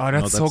a Time. Oh,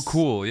 that's so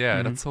cool.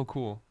 Yeah, that's so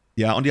cool.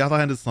 Yeah, on the other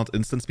hand, it's not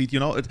instant speed.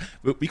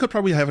 We could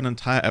probably have an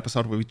entire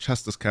episode where we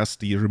just discuss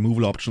the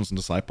removal options in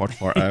the sideboard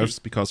for elves,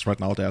 because right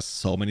now there's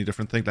so many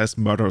different things. There's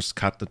Murderous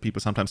Cut that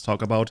people sometimes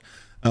talk about.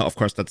 Of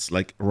course, that's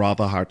like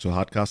rather hard to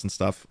hardcast and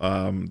stuff.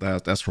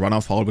 There's Runner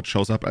Foul, which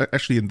shows up.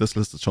 Actually, in this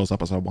list, it shows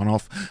up as a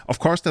one-off. Of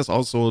course, there's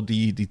also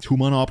the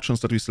 2-mana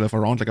options that we still have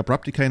around, like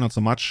Abrupt Decay, not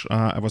so much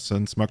ever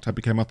since Murktide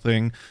became a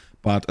thing.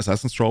 But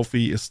Assassin's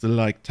Trophy is still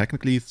like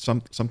technically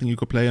something you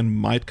could play and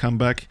might come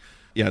back.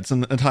 Yeah, it's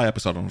an entire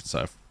episode on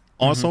itself.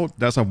 Also,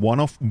 there's a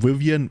one-off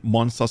Vivian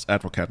Monsters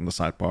Advocate in the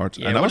sideboard.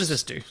 Yeah, what does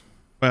this do?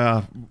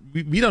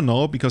 We don't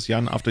know, because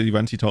Jan, after the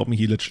event, he told me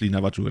he literally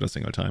never drew it a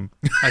single time.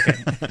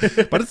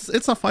 Okay. But it's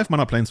a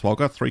 5-mana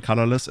Planeswalker, 3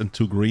 colorless and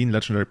 2 green,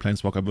 legendary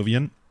Planeswalker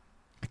Vivian.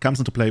 It comes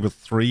into play with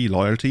 3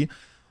 loyalty.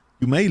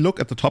 You may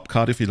look at the top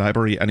card of your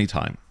library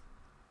anytime.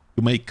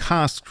 You may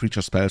cast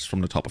creature spells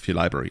from the top of your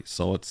library.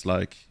 So it's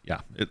like,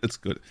 it's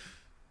good.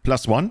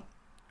 +1,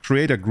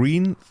 create a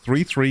green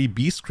 3/3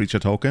 beast creature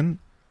token.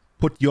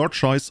 Put your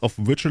choice of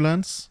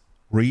Vigilance,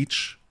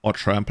 Reach, or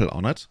Trample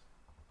on it.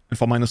 And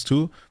for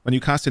 -2, when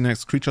you cast your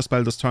next creature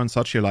spell this turn,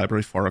 search your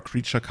library for a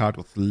creature card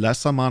with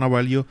lesser mana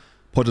value,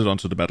 put it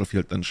onto the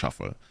battlefield, then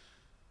shuffle.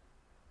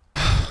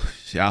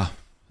 Yeah,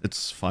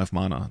 it's 5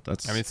 mana.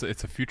 That's. I mean,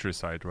 it's a future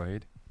side,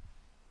 right?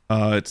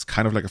 It's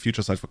kind of like a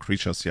future side for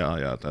creatures.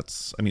 Yeah.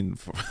 That's. I mean,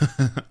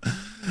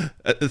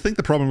 I think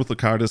the problem with the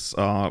card is,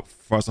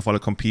 first of all,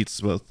 it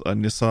competes with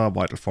Nissa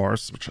Vital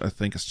Force, which I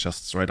think is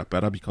just straight up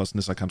better, because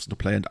Nissa comes into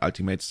play and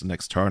ultimates the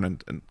next turn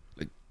and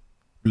like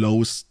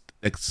blows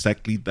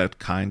exactly that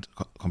kind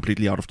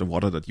completely out of the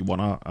water that you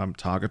wanna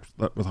target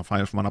with a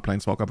 5-mana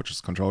Planeswalker, which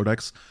is control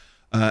decks.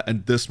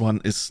 And this one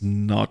is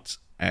not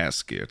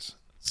as good.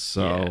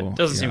 So it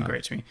doesn't seem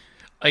great to me.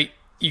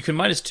 You can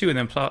 -2 and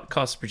then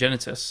cast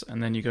Progenitus,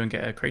 and then you go and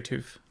get a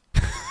Kraytooth.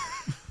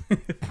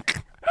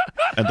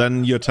 And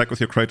then you attack with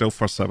your Kratos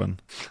for 7.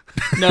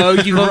 No,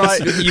 you've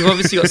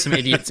obviously got some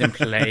idiots in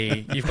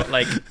play.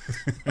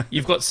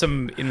 You've got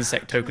some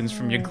insect tokens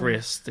from your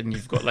Grist, and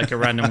you've got like a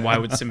random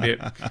Wirewood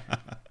symbiote.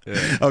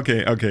 Yeah.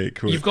 Okay,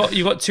 cool. You've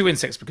got 2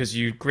 insects because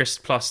you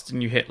Grist plus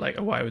and you hit like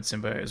a Wirewood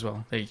symbiote as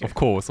well. There you go. Of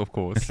course.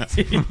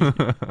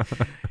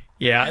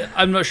 Yeah,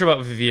 I'm not sure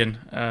about Vivian.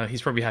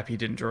 He's probably happy he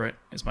didn't draw it,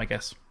 is my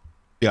guess.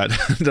 Yeah,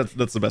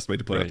 that's the best way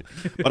to put it.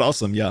 But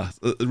awesome, yeah.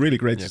 Really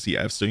great to see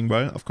Avs doing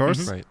well, of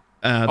course. Right.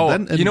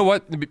 You know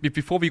what?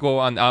 Before we go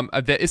on,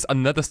 there is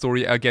another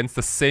story against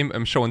the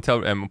same show and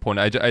tell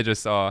opponent. I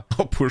just Oh,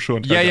 poor show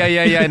and tell.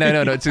 Yeah.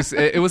 No. Just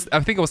it was. I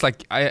think it was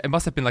like it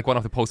must have been like one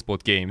of the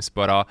post-board games.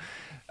 But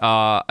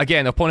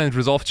again, opponent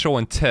resolved show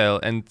and tell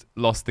and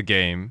lost the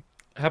game.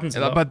 It happens a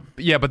lot.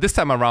 But this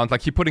time around,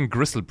 like he put in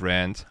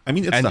Gristlebrand. I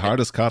mean, it's the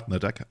hardest card in the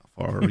deck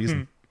for a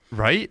reason.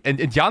 Right?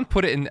 And Jan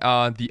put it in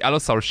the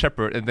Allosaurus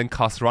Shepherd and then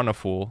cast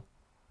Runnerful.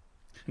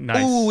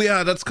 Nice. Oh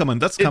yeah, that's coming.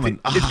 That's coming.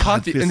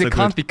 It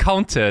can't be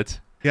counted.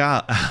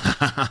 Yeah.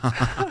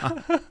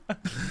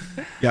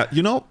 Yeah,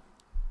 you know,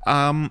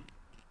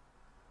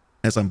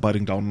 as I'm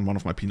biting down one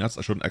of my peanuts,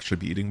 I shouldn't actually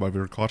be eating while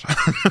we record.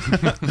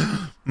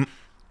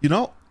 You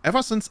know,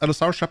 ever since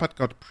Allosaurus Shepherd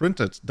got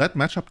printed, that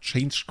matchup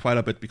changed quite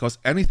a bit because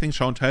anything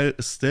show and tell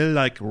is still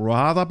like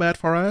rather bad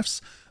for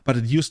elves, but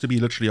it used to be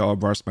literally our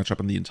worst matchup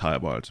in the entire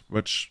world,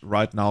 which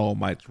right now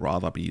might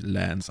rather be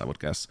lands, I would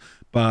guess.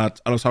 But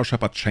Allosaurus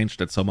Shepherd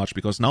changed it so much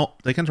because now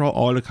they can draw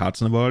all the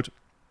cards in the world.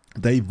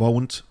 They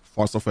won't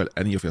force off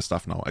any of your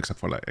stuff now, except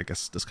for like, I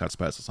guess, discard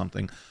spells or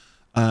something.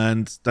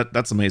 And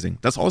that's amazing.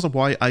 That's also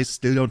why I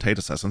still don't hate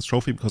Assassin's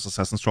Trophy, because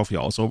Assassin's Trophy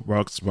also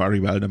works very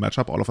well in the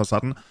matchup all of a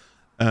sudden.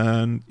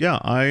 And yeah,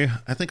 I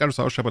think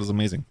Allosaurus Shepherd is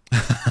amazing.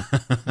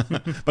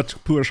 But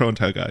poor show and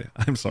tell guy.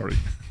 I'm sorry.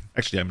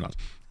 Actually, I'm not.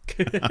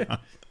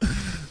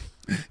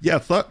 Yeah,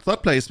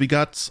 third place, we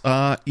got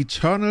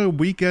Eternal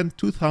Weekend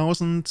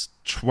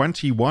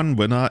 2021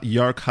 winner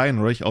Jörg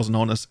Heinrich, also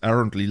known as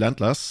Errantly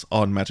Landless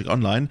on Magic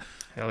Online.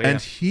 Hell yeah.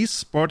 And he's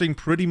sporting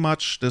pretty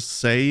much the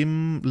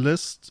same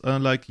list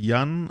like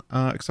Jan,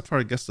 except for,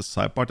 I guess, the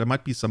sideboard. There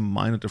might be some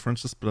minor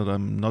differences, but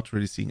I'm not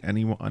really seeing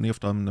any of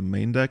them in the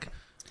main deck.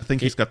 I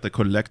think he's got the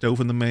Collective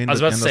in the main. I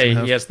was about to say,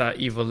 he has that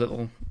evil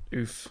little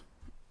oof.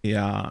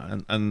 Yeah,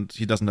 and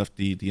he doesn't have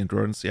the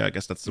endurance. Yeah, I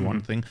guess that's the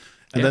one thing.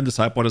 And then the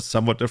sideboard is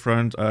somewhat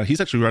different. He's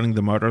actually running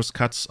the Murderous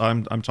Cuts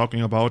I'm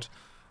talking about.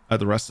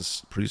 The rest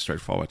is pretty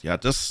straightforward. Yeah,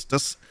 this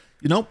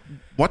you know,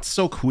 what's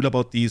so cool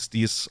about these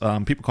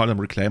people call them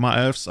Reclaimer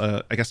Elves.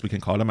 I guess we can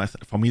call them,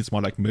 for me it's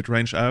more like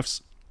mid-range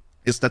elves,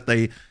 is that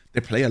they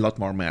play a lot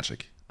more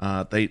Magic.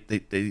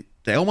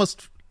 They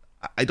almost,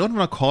 I don't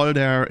want to call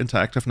their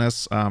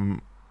interactiveness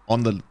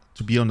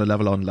to be on the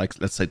level on, like,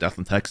 let's say Death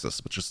in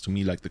Texas, which is to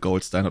me like the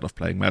gold standard of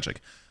playing Magic.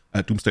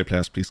 Doomsday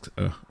players, please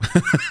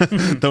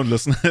don't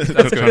listen.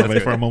 Don't turn away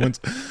for a moment.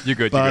 You're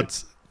good.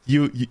 But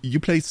you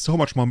play so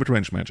much more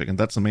mid-range Magic, and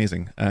that's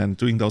amazing. And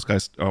doing those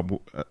guys,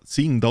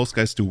 seeing those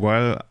guys do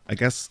well, I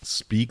guess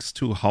speaks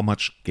to how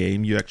much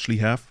game you actually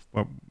have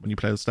when you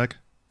play this deck.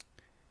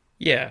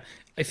 Yeah,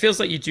 it feels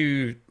like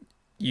you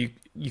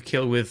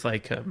kill with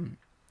like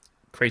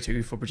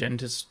Kratos for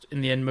Progenitors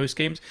in the end most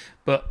games,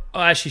 but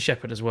actually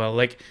Shepherd as well.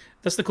 Like,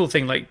 that's the cool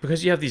thing, like,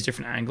 because you have these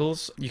different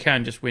angles, you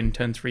can just win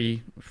turn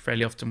 3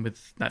 fairly often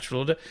with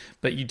Natural Order,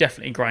 but you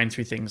definitely grind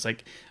through things.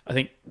 Like, I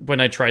think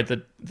when I tried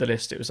the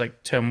list, it was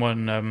like turn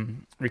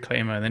 1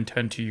 Reclaimer, and then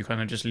turn 2 you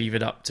kind of just leave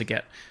it up to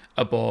get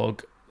a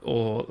Bog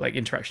or like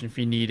interaction if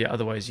you need it.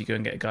 Otherwise you go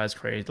and get a Guy's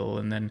Cradle,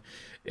 and then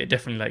it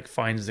definitely like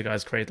finds the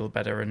Guy's Cradle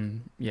better,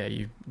 and yeah,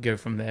 you go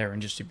from there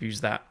and just abuse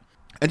that.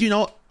 And you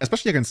know,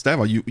 especially against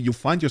Dever, you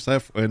find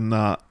yourself in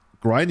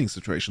grinding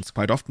situations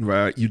quite often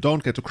where you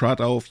don't get to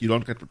Kratos, you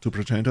don't get to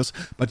Progenitors,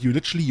 but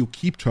you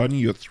keep turning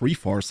your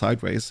 3/4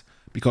 sideways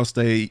because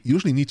they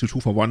usually need to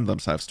 2-for-1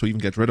 themselves to even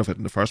get rid of it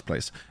in the first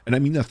place. And I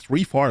mean, a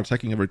 3/4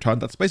 attacking every turn,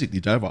 that's basically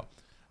Dever.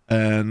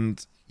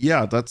 And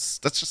yeah, that's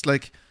just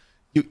like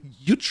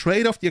you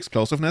trade off the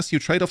explosiveness, you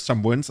trade off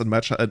some wins in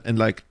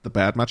like the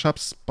bad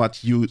matchups,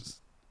 but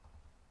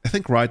I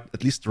think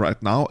at least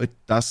right now, it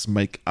does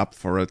make up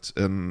for it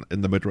in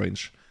the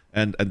mid-range.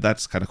 And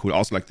that's kind of cool.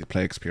 Also, like, the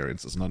play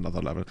experience is on another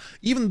level.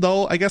 Even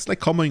though, I guess, like,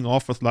 coming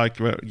off with, like,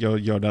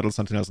 your Nettle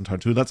Sentinels in turn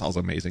 2, that's also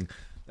amazing.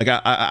 Like,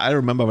 I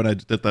remember when I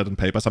did that in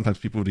paper, sometimes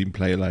people would even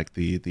play, like,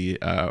 the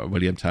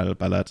William Tell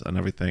ballad and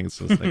everything.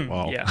 So it's like,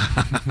 wow. Yeah.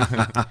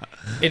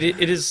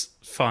 It is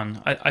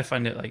fun. I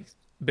find it, like,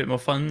 a bit more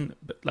fun,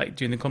 like,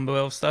 doing the combo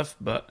elf stuff.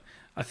 But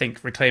I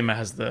think Reclaimer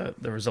has the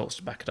results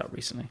to back it up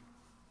recently.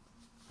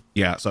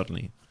 Yeah,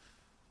 certainly.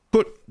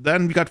 Good.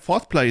 Then we got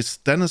fourth place,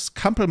 Dennis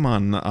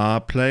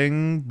Kampelmann,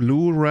 playing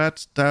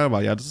Blue-Red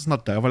Delver. Yeah, this is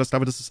not Delver,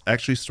 this is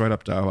actually straight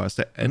up Delver. Is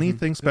there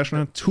anything special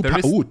in it? Two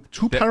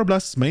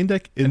Parablasts main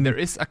deck. And there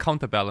is a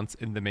counterbalance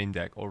in the main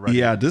deck already.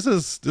 Yeah, this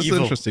is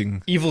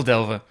interesting. Evil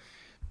Delver.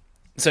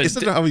 So is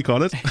that how we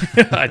call it?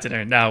 I don't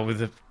know. Now with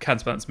the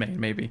counterbalance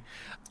main, maybe.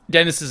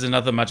 Dennis is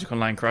another Magic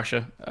Online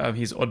crusher.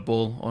 He's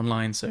oddball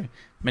online, so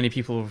many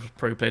people have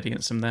probably played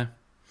against him there.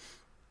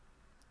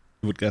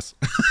 Would guess.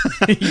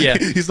 Yeah.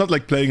 He's not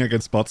like playing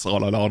against bots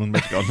all alone and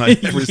Magic Online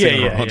every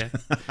single round.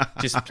 Yeah.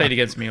 Just played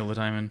against me all the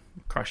time and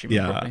crushing me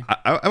properly.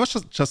 I was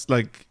just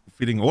like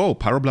feeling, whoa,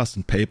 Pyroblast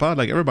and Paper?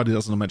 Like, everybody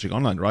does in Magic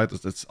Online, right?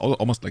 It's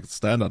almost like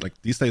standard. Like,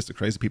 these days the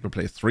crazy people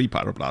play 3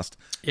 Pyroblast.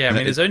 Yeah, I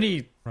mean, there's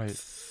only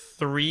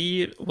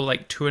 3, or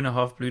like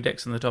 2.5 blue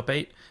decks in the top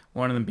 8.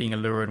 One of them being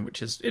Allurin,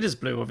 it is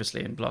blue,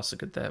 obviously, and blasts are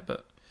good there,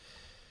 but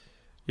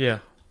yeah.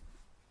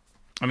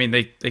 I mean,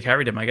 they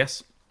carried him, I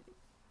guess.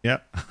 Yeah.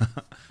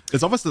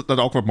 It's always that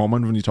awkward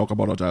moment when you talk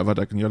about a Delver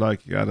deck and you're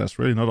like, yeah, there's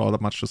really not all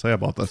that much to say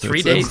about that.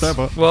 3 days.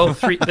 Well,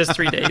 there's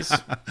 3 days.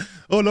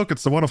 Oh, look,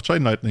 it's the one of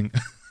Chain Lightning.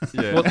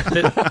 Yeah.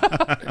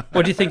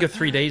 What do you think of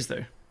 3 days,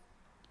 though?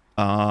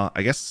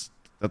 I guess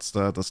that's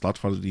the slot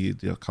for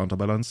the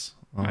counterbalance.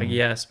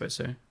 Yeah, I suppose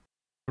so.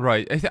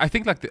 Right. I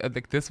think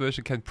like this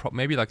version can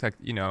maybe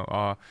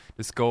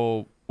just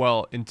go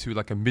well into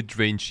like a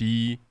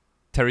mid-rangey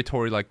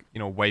territory, like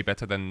way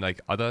better than like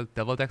other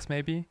Devil decks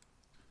maybe.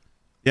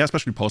 Yeah,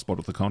 especially post-board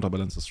with the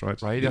counterbalances, right?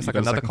 Right. There's like got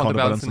a another second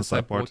counterbalance in the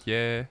sideboard.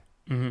 sideboard.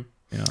 Yeah.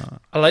 Mm-hmm. Yeah.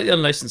 I like the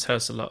Unlicensed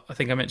House a lot. I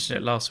think I mentioned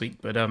it last week,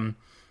 but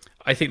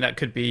I think that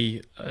could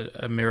be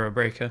a mirror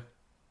breaker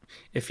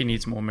if he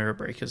needs more mirror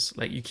breakers.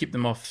 Like you keep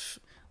them off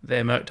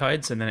their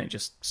Murktides, and then it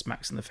just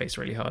smacks in the face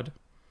really hard.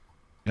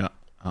 Yeah.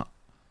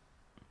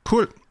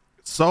 Cool.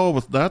 So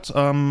with that,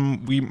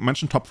 we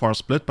mentioned top 4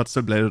 split, but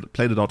still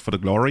played it out for the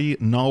glory.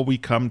 Now we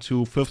come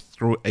to 5th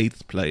through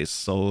 8th place,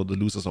 so the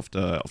losers of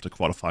the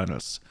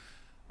quarterfinals.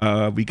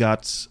 We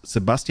got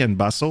Sebastian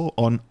Basso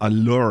on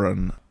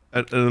Alluren.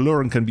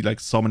 Alluren can be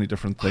like so many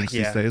different things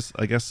these days,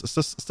 I guess.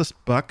 Is this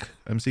bug?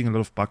 I'm seeing a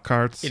lot of bug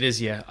cards. It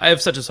is, yeah. I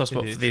have such a soft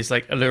spot for these,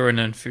 like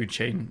Alluren and Food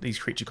Chain, these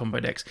creature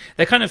combo decks.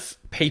 They're kind of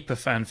paper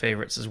fan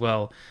favorites as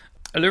well.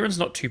 Alluren's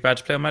not too bad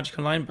to play on Magic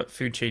Online, but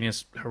Food Chain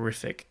is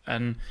horrific.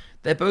 And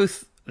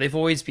they've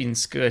always been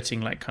skirting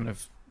like kind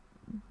of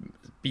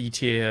B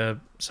tier,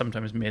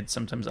 sometimes mid,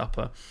 sometimes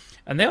upper.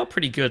 And they are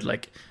pretty good.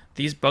 Like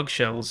these bug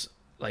shells,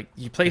 like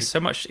you play so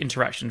much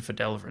interaction for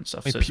Delver and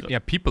stuff.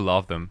 People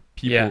love them.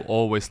 People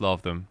always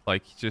love them.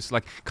 Like just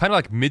like kind of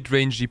like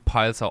mid-rangey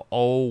piles are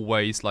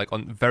always like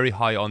on very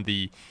high on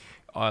the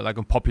like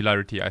on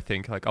popularity. I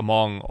think like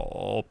among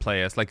all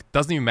players. Like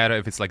doesn't even matter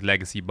if it's like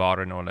Legacy,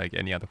 Modern, or like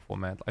any other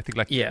format. I think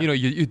like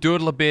you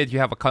doodle a bit. You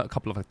have a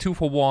couple of like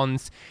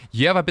 2-for-1s.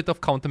 You have a bit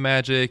of counter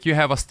magic. You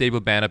have a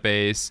stable mana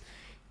base.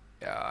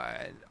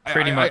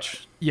 Pretty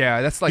much.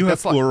 That's like you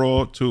that's have like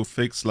Uro to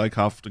fix like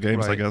half the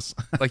games, right. I guess.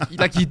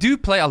 like you do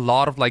play a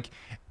lot of like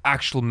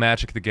actual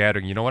Magic the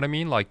Gathering. You know what I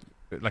mean? Like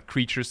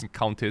creatures and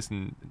counters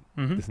and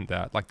this and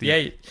that. Like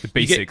the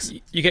basics.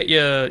 You get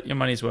your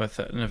money's worth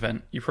at an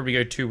event. You probably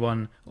go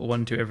 2-1 or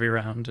 1-2 every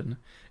round, and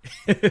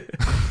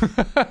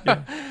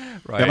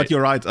right. Yeah, but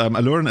you're right.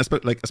 Alluren,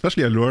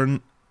 especially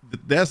Alluren,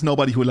 there's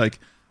nobody who like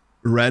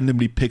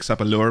randomly picks up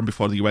Alluren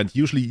before the event.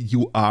 Usually,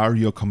 you are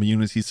your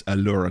community's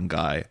Alluren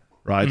guy.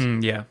 Right?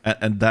 Yeah.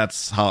 And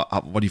that's how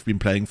what you've been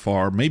playing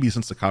for maybe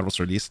since the card was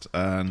released.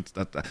 And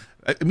that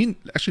I mean,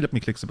 actually, let me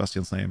click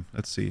Sebastian's name.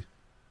 Let's see.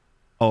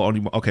 Oh, only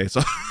one. Okay,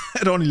 so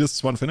it only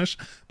lists one finish,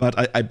 but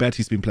I bet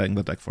he's been playing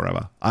the deck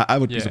forever. I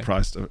would be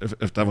surprised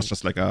if that was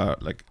just like a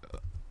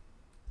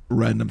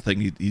random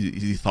thing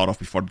he thought of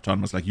before the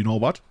tournament. Was like, you know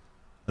what?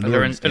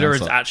 Alluren's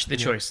actually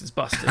the choice. It's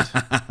busted.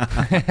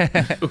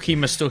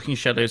 Ukima Stalking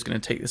Shadow is going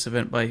to take this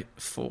event by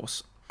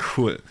force.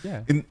 Cool.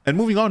 Yeah. And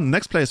moving on,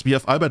 next place we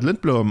have Albert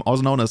Lindblom,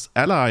 also known as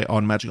Ally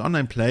on Magic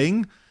Online,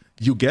 playing,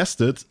 you guessed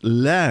it,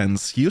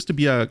 Lance. He used to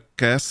be a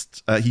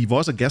guest. He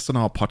was a guest on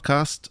our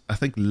podcast, I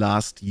think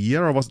last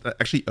year, or was it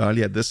actually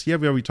earlier this year,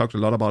 where we talked a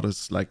lot about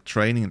his like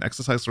training and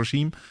exercise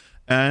regime.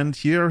 And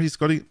here he's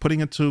putting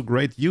it to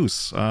great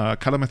use.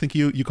 Callum, I think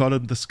you call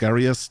him the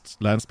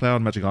scariest Lance player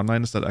on Magic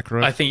Online. Is that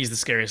accurate? I think he's the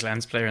scariest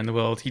Lance player in the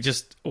world. He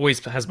just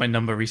always has my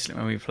number recently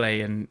when we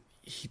play, and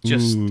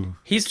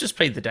he's just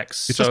played the decks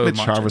so much. He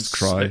just made Jarvis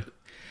cry.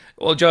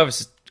 Well,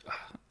 Jarvis,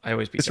 I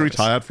always beat Is Jarvis.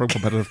 retired from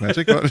competitive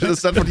Magic?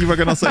 Is that what you were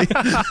going to say?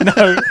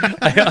 No,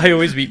 I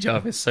always beat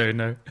Jarvis, so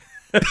no.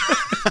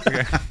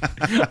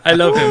 I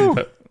love him,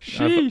 but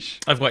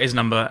I've got his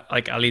number.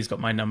 Like Ali's got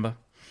my number.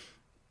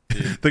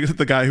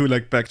 The guy who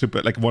like back to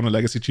back like won a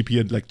Legacy GP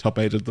and like top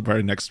 8 at the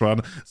very next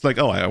round. It's like,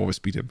 oh, I always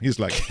beat him. He's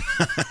like,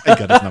 I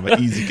got his number.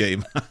 Easy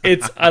game.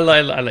 I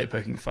like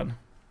poking fun.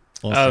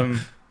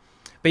 Awesome.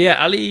 But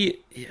yeah, Ali,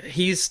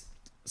 he's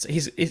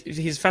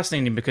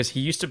fascinating because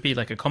he used to be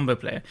like a combo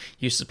player.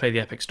 He used to play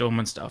the Epic Storm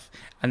and stuff,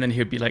 and then he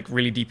would be like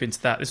really deep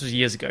into that. This was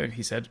years ago,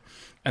 he said,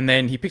 and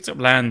then he picked up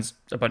lands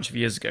a bunch of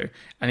years ago,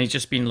 and he's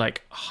just been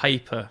like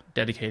hyper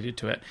dedicated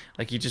to it.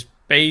 Like he just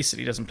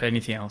basically doesn't play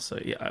anything else. So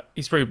yeah,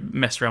 he's probably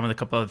messed around with a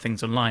couple other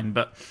things online,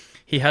 but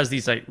he has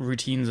these like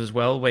routines as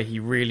well where he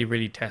really,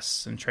 really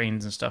tests and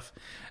trains and stuff.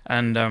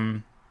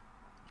 And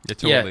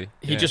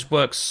he just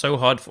works so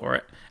hard for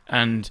it.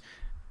 And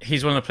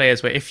he's one of the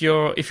players where if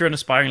you're an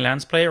aspiring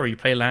lands player or you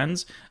play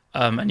lands,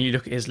 and you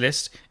look at his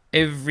list,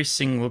 every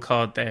single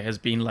card there has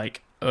been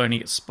like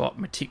earning its spot,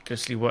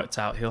 meticulously worked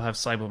out. He'll have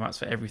sideboard maps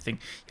for everything.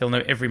 He'll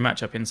know every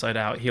matchup inside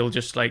out. He'll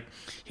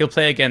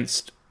play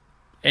against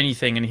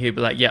anything and he'll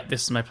be like, yeah,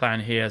 this is my plan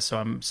here, so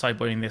I'm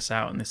sideboarding this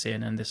out and this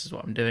in, and this is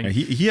what I'm doing. Yeah,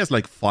 he has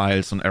like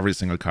files on every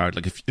single card.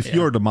 Like if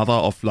you're the mother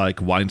of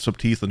like Wine Swap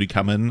Teeth and you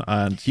come in,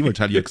 and he will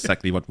tell you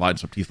exactly what Wine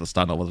Swap Teeth has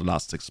done over the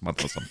last 6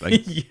 months or something.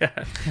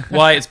 Yeah,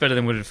 why it's better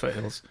than Wooded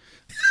Foothills.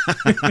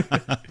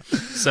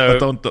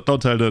 So but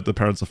don't tell the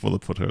parents of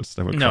Wooded Foothills.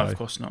 They will cry. Of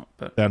course not.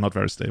 But they're not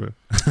very stable.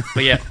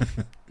 But yeah,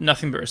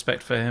 nothing but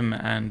respect for him,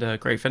 and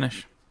great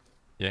finish.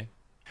 Yeah.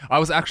 I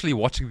was actually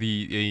watching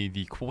the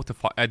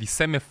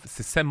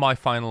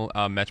semi-final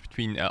match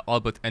between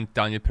Albert and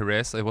Daniel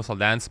Perez. It was a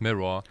Lance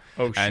Mirror.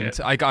 Oh, and shit.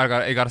 I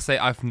gotta say,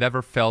 I've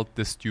never felt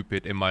this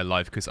stupid in my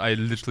life because I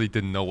literally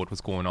didn't know what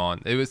was going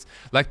on. It was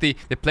like they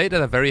played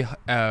at a very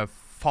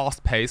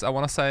fast pace, I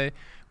want to say,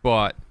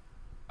 but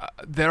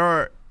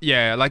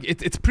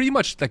it's pretty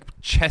much like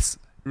chess.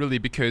 Really,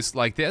 because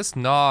like there's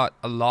not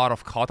a lot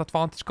of card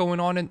advantage going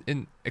on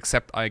in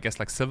except I guess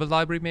like Silver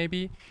Library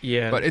maybe.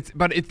 Yeah. But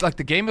it's like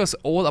the game is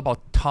all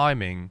about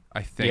timing.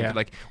 I think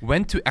like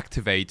when to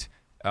activate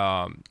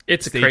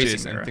It's a stages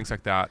crazy and mirror. things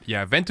like that.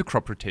 Yeah, when to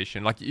crop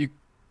rotation. Like you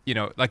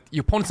know, like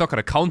your opponent's not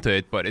gonna counter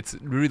it, but it's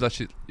really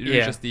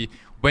just the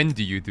when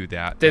do you do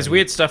that? There's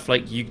weird stuff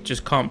like you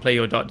just can't play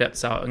your Dark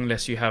Depths out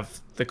unless you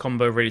have the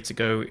combo ready to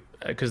go,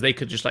 because they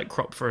could just like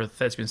crop for a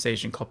third spin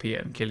stage and copy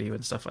it and kill you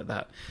and stuff like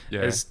that.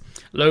 Yeah. There's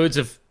loads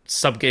of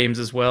sub games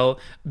as well.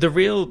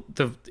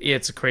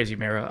 It's a crazy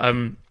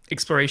mirror.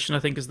 Exploration I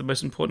think is the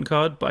most important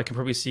card, but I can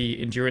probably see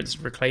Endurance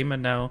and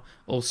Reclaimer now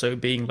also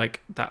being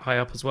like that high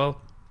up as well.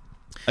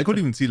 I could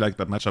even see like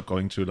that matchup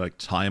going to like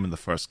time in the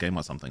first game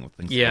or something.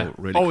 Things go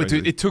really Oh, crazy.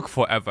 it took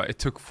forever.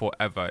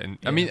 And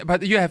I mean,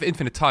 but you have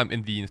infinite time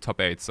in the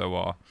top 8,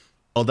 so.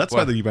 Oh, that's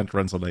why the event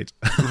ran so late.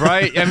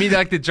 Right? I mean,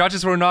 like the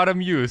judges were not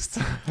amused.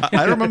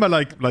 I remember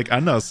like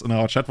Anders in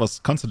our chat was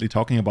constantly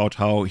talking about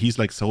how he's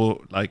like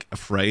so like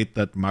afraid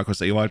that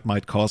Marcus Ewald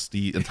might cause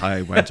the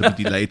entire event to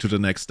be delayed to the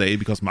next day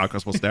because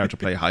Marcus was there to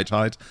play High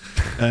Tide.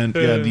 And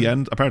in the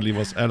end, apparently it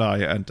was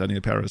Eli and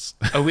Daniel Paris.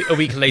 A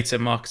week later,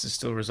 Marcus is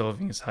still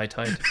resolving his High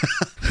Tide.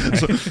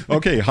 So,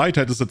 okay, High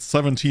Tide is at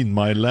 17.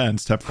 My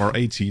lands tap for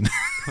 18.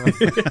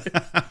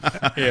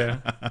 Yeah.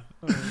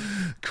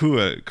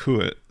 Cool.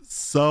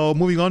 So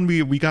moving on,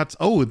 we got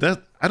I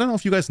don't know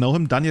if you guys know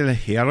him, Daniel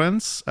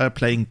Herens,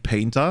 playing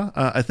Painter.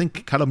 I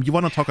think Callum, you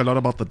want to talk a lot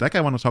about the deck.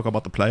 I want to talk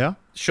about the player.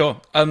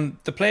 Sure.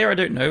 The player I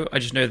don't know. I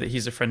just know that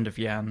he's a friend of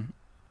Jan.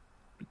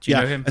 Do you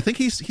know him? I think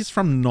he's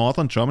from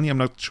northern Germany. I'm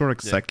not sure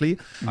exactly,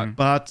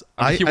 but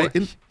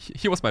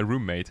he was my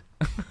roommate.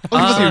 Oh, he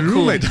was your cool.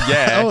 roommate.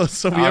 Yeah. Oh,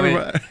 so we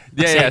ever.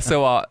 Yeah.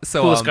 So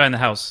Coolest guy in the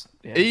house.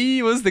 Yeah,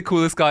 he was the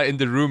coolest guy in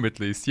the room, at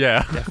least.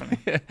 Yeah.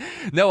 definitely.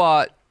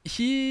 No.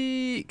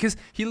 Because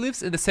he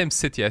lives in the same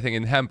city, I think,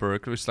 in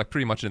Hamburg, which is like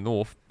pretty much in the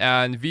north.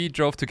 And we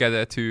drove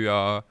together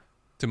to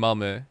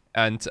Malmö,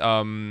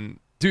 and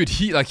dude,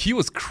 he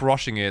was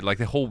crushing it like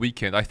the whole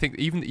weekend. I think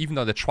even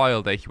on the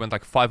trial day, he went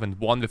like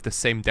 5-1 with the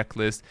same deck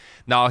list.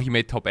 Now he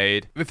made top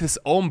 8 with his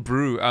own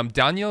brew.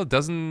 Daniel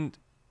doesn't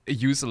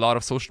use a lot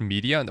of social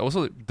media and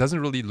also doesn't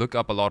really look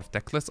up a lot of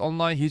deck lists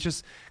online. He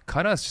just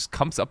kind of just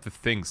comes up with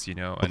things, you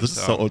know. This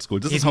is so old school.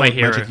 This is he's how my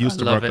Magic hero. used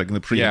to I love work, like it. in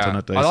the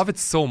pre-internet days. I love it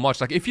so much.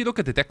 Like if you look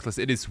at the deck list,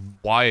 it is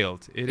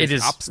wild. It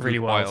is absolutely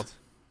really wild.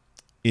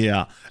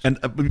 Yeah, and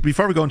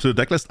before we go into the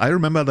deck list, I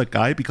remember that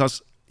guy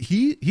because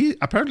he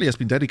apparently has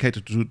been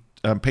dedicated to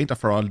Painter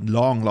for a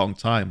long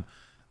time.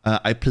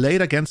 I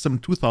played against him in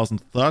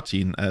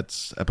 2013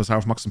 at Bazaar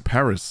of Mox in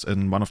Paris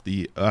in one of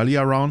the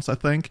earlier rounds, I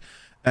think.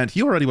 And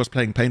he already was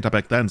playing Painter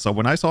back then. So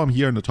when I saw him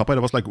here in the top 8, I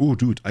was like, "Ooh,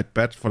 dude! I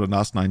bet for the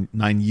last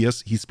nine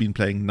years he's been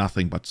playing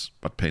nothing but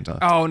Painter."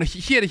 Oh, no,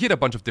 he had a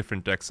bunch of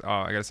different decks.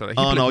 I gotta say.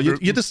 Oh no, you're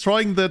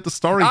destroying the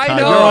story. I Kai.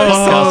 know. You're a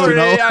podcast, Sorry.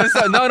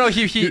 you know? No.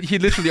 He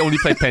literally only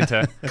played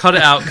Painter. Cut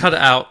it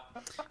out.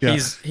 Yeah.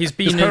 He's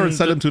been His parents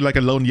sent in him to like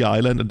a lonely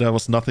island, and there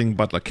was nothing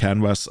but like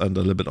canvas and a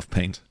little bit of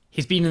paint.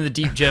 he's been in the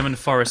deep German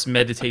forest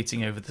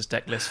meditating over this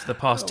deck list for the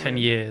past 10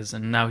 years,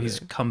 and now he's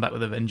come back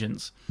with a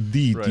vengeance.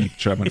 The deep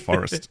German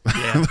forest.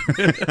 Yeah.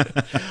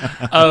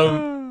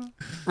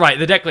 Right,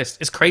 the deck list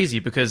is crazy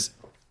because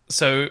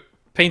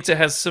Painter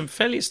has some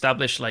fairly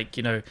established, like,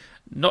 you know,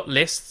 not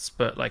lists,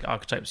 but like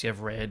archetypes. You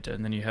have red,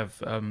 and then you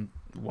have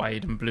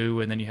wide and blue,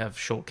 and then you have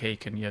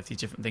shortcake, and you have these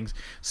different things.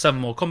 Some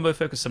more combo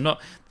focused, some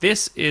not.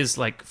 This is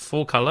like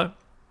 4 color.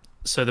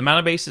 So the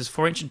mana base is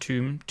 4 Ancient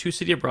Tomb, 2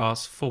 City of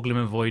Brass, 4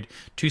 Glimmer Void,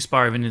 2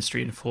 Spire of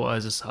Industry, and 4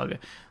 Urza Saga.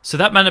 So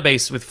that mana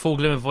base with 4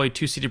 Glimmer Void,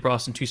 2 City of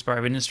Brass, and 2 Spire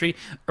of Industry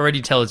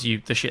already tells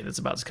you the shit that's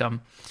about to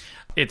come.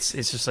 It's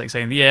just like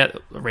saying, yeah,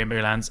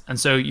 Rainbow Lands. And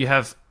so you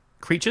have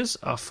creatures,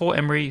 4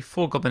 Emery,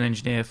 4 Goblin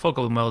Engineer, 4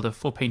 Goblin Welder,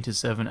 4 Painter's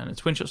Servant, and a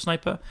Twin Shot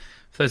Sniper.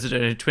 For those that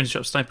don't know, Twin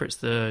Shot Sniper, it's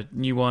the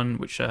new one,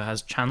 which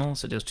has Channel,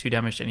 so it deals 2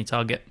 damage to any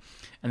target.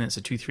 And then it's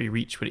a 2/3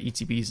 reach with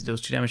ETBs that deals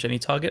 2 damage to any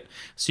target.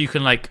 So you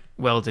can like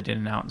weld it in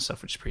and out and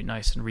stuff, which is pretty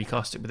nice, and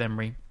recast it with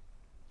Emery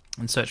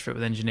and search for it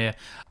with Engineer.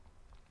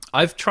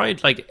 I've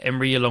tried like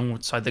Emery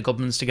alongside the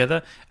Goblins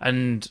together,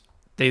 and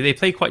they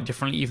play quite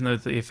differently, even though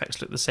the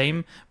effects look the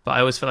same. But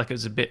I always felt like it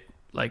was a bit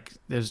like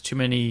there's too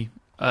many.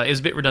 It was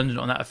a bit redundant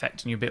on that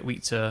effect, and you're a bit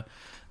weak to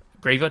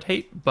Graveyard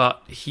Hate.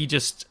 But he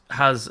just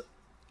has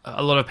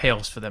a lot of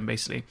payoffs for them,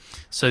 basically.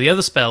 So the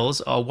other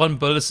spells are 1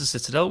 Bolus'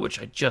 Citadel, which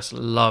I just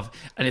love,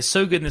 and it's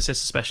so good in this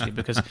list, especially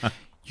because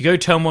you go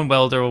turn 1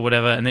 Welder or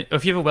whatever, and then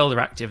if you have a Welder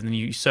active, and then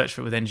you search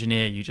for it with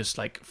Engineer, you just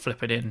like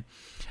flip it in,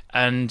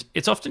 and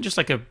it's often just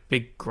like a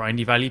big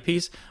grindy value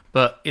piece,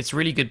 but it's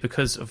really good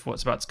because of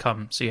what's about to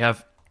come. So you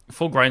have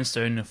 4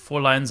 Grindstone, 4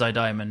 Lion's Eye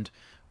Diamond,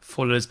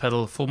 4 Lotus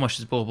Petal, 4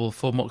 Mosh's Bauble,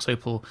 4 Mox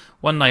Opal,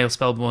 1 Nihil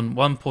Spellborn,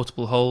 1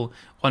 Portable Hole,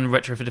 1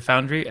 Retrofitted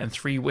Foundry, and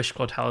 3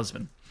 Wishclaw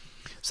Talisman.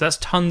 So that's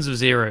tons of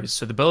zeros.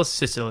 So the Bellis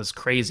Citadel is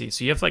crazy.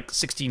 So you have like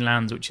 16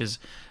 lands, which is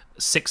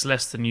 6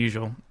 less than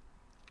usual.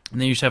 And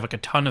then you should have like a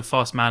ton of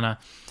fast mana.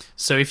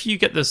 So if you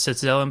get the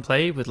Citadel in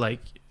play with like,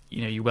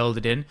 you weld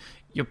it in,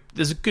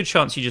 there's a good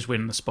chance you just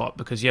win on the spot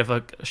because you have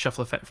like a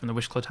shuffle effect from the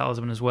Wishclaw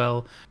Talisman as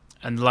well.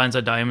 And the Lion's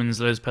Eye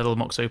Diamonds, Lotus Petal,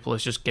 Mox Opal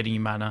is just getting you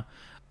mana.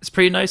 It's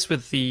pretty nice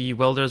with the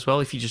Welder as well.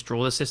 If you just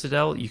draw the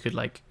Citadel, you could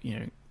like,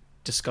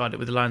 discard it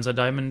with the Lion's Eye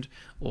Diamond,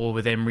 or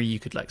with Emery, you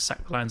could like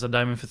sack the Lion's Eye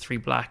Diamond for 3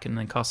 black and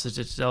then cast the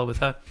Citadel with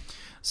her.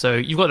 So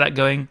you've got that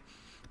going.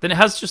 Then it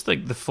has just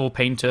like the 4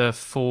 Painter,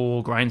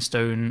 4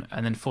 Grindstone,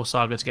 and then 4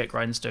 Saga to get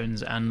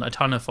Grindstones, and a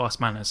ton of fast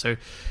mana. So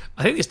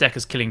I think this deck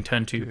is killing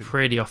turn 2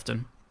 pretty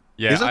often.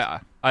 Yeah,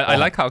 I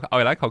like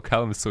how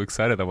Callum is so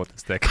excited about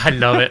this deck. I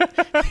love it.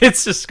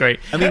 It's just great.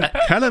 I mean,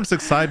 Callum's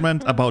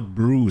excitement about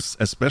Bruce,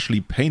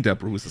 especially Painter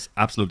Bruce, is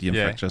absolutely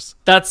infectious.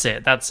 That's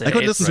it. I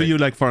could listen to you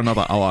like for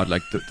another hour,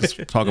 like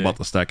to talk about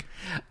this deck.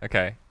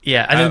 Okay.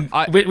 Yeah, and then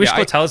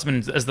Wishclaw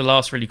Talisman as the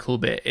last really cool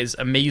bit is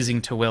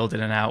amazing to weld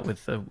in and out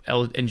with the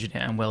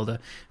Engineer and Welder.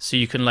 So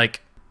you can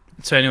like,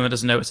 so anyone that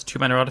doesn't know, it's a 2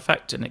 mana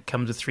artifact and it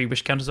comes with 3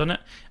 wish counters on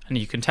it. And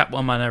you can tap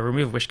 1 mana,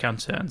 remove a wish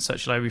counter, and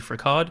search your library for a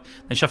card.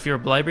 Then shuffle your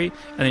library,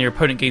 and then your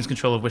opponent gains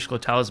control of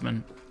Wishclaw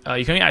Talisman.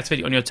 You can only activate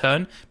it on your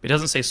turn, but it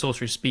doesn't say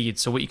sorcery speed.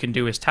 So what you can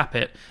do is tap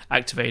it,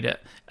 activate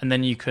it, and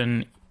then you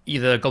can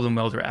either Goblin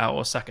Welder it out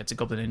or sack it to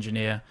Goblin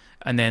Engineer.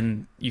 And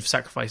then you've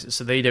sacrificed it,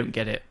 so they don't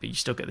get it, but you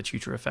still get the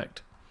tutor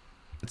effect.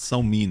 It's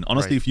so mean.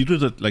 Honestly, if you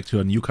did it like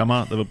to a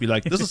newcomer, they would be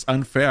like, "This is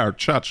unfair.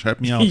 Judge,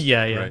 help me out."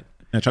 Yeah. Right.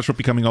 Yeah, Judge would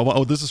be coming over.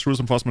 Oh, this is Rules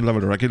Enforcement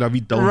level regular. We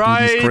don't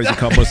do these crazy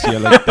combos here.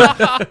 Like,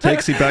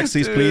 takesy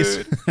backsies,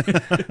 please.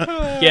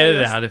 Get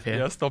it out of here.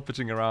 Yeah, stop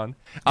bitching around.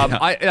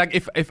 I like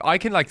if I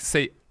can like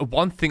say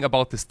one thing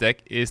about this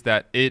deck is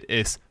that it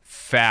is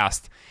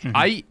fast. Mm-hmm.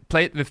 I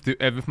played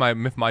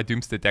with my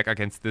Doomsday deck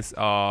against this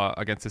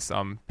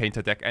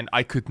Painter deck, and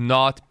I could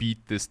not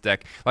beat this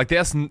deck. Like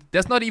there's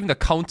not even a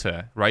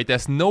counter, right?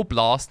 There's no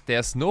blast,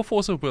 there's no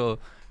force of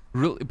will,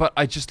 but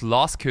I just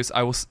lost because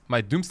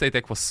my Doomsday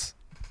deck was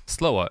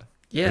slower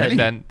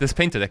than this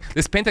Painter deck.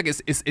 This Painter deck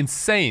is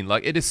insane.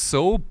 Like it is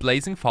so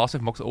blazing fast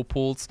with Mox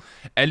Opals,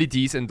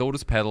 LEDs, and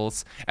Lotus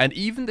Petals. And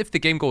even if the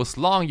game goes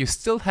long, you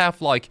still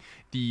have like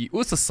the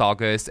Ursa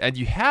Sagas, and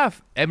you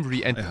have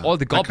Emery and all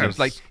the goblins.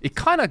 Like it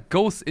kind of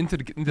goes into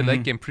the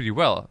late game pretty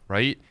well,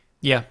 right?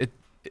 Yeah.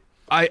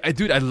 I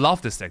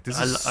love this deck. This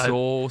is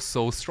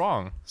so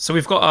strong. So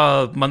we've got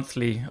our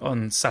monthly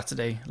on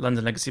Saturday,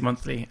 London Legacy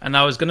Monthly, and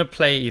I was going to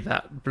play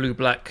that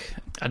blue-black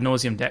Ad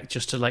Nauseam deck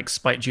just to like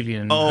spite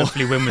Julian and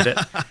hopefully win with it.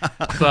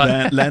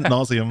 But Land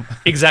Nauseam.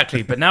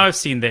 Exactly. But now I've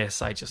seen this,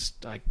 I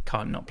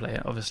can't not play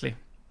it, obviously.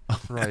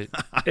 Right.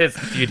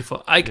 It's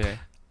beautiful.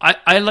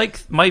 I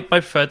like my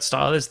preferred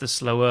style is the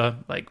slower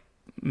like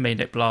main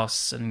deck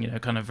blasts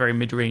and kind of very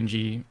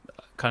mid-rangey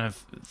kind of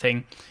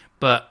thing.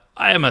 But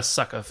I am a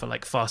sucker for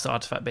like fast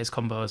artifact based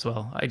combo as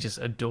well. I just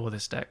adore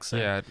this deck. So.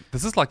 Yeah,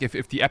 this is like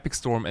if the Epic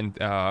Storm and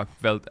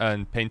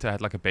Painter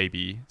had like a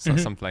baby,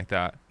 something like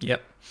that.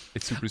 Yep,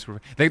 it's super.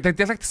 Like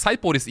the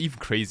sideboard is even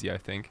crazy, I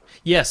think.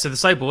 Yeah, so the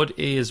sideboard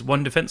is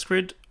 1 Defense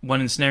Grid,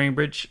 1 Ensnaring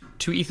Bridge,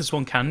 2 Aethers,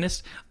 1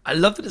 Canonist. I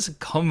love that it's a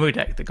combo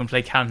deck that can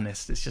play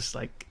Canonist. It's just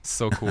like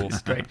so cool.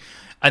 It's great.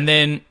 And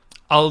then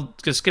I'll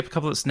just skip a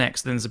couple that's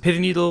next. Then there's a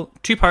Pithing Needle,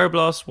 2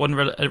 Pyroblast, 1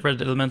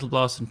 Red Elemental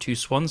Blast, and 2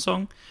 Swan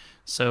Song.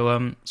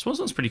 So Swan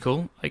Song's pretty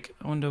cool. Like,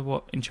 I wonder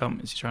what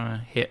enchantments you're trying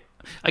to hit.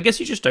 I guess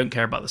you just don't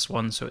care about the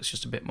Swan, so it's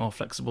just a bit more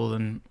flexible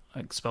than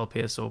like Spell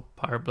Pierce or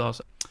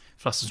Pyroblast,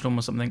 Flusterstorm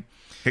or something.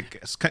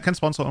 Can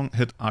Swan Song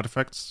hit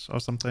artifacts or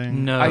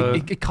something? No,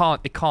 it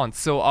can't.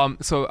 So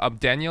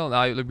Daniel and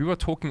I, we were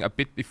talking a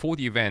bit before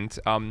the event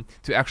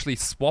to actually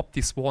swap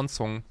the Swan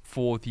Song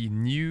for the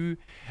new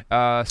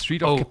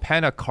Street of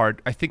Capenna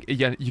card. I think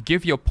you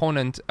give your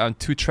opponent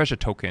 2 treasure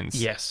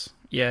tokens. Yes.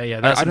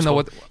 Yeah. I don't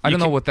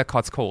know what that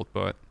card's called,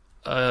 but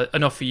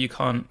an offer you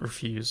can't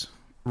refuse.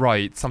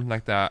 Right, something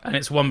like that. And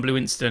it's 1 blue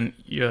instant.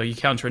 You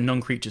counter a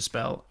non-creature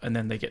spell, and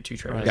then they get 2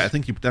 treasures. Yeah, I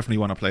think you definitely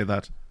want to play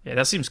that. Yeah,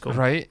 that seems cool.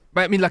 Right,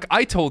 but I mean, like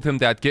I told him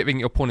that giving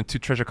your opponent 2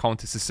 treasure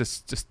counters is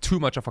just too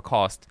much of a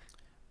cost,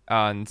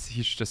 and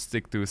he should just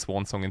stick to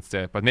Swan Song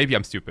instead. But maybe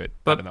I'm stupid.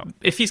 But I don't know.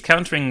 If he's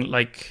countering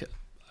like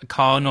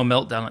Karn or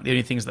Meltdown, like the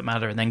only things that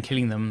matter, and then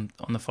killing them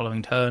on the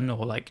following turn,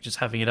 or like just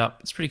having it up,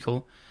 it's pretty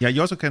cool. Yeah,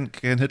 you also can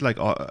hit like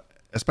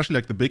especially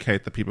like the big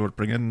hate that people would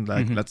bring in,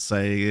 like let's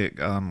say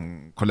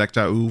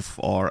Collector Oof,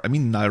 or I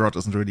mean Nyrod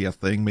isn't really a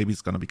thing. Maybe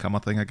it's gonna become a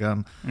thing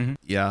again.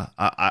 Yeah,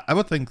 I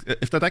would think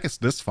if the deck is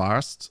this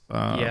fast.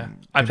 I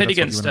played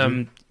against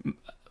Martin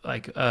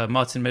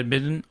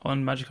Medmidden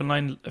on Magic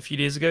Online a few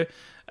days ago,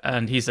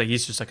 and he's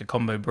just like a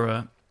combo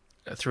brewer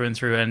through and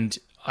through, and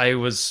I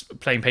was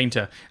playing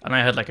Painter, and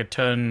I had like a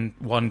turn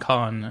 1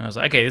 Karn, and I was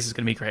like, okay, this is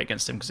going to be great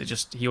against him,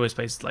 because he always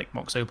plays like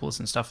Mox Opals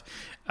and stuff.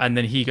 And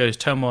then he goes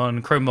turn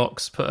 1, Chrome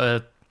Mox,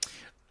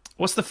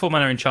 what's the 4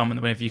 mana enchantment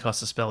that whenever you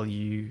cast a spell,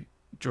 you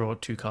draw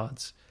 2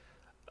 cards?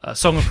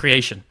 Song of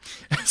Creation.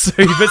 So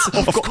he puts,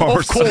 Of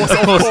course.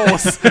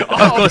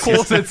 Of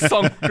course, it's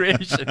song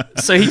creation.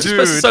 so he just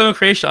puts Song of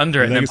Creation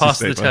under it and then Legacy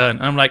passes the staple. turn.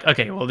 And I'm like,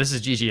 okay, well, this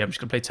is GG. I'm just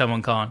going to play turn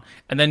 1 Khan.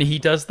 And then he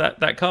does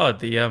that card,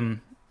 the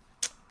An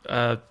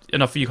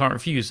Offer You Can't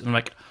Refuse. And I'm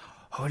like,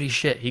 holy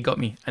shit, he got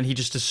me. And he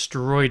just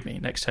destroyed me.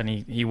 Next turn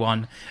he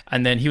won.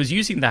 And then he was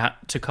using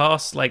that to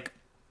cast, like,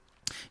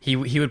 he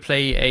would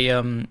play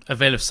a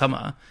Veil of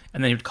Summer,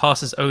 and then he would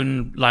cast his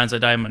own Lion's Eye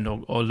Diamond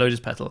or Lotus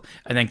Petal,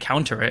 and then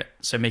counter it,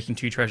 so making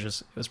 2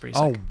 treasures. It was pretty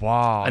sick. Oh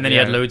wow! And then he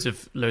had loads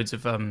of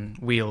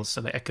wheels,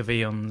 so like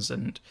Echovions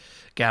and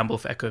Gamble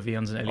for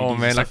Echovions and LEDs. Oh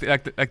man,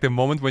 and like the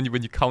moment when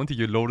you counter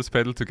your Lotus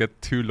Petal to get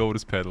 2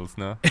 Lotus Petals,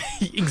 no?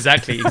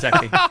 exactly.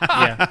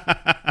 Yeah.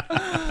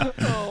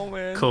 Oh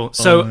man. Cool.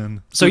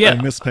 I Yeah.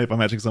 miss Paper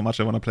Magic so much.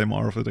 I want to play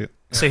more of it.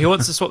 So he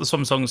wants to swap the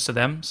Swamp Songs to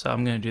them, so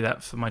I'm going to do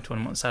that for my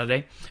tournament on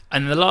Saturday.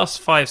 And the last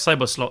 5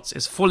 Cyber slots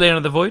is 4 Lane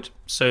of the Void,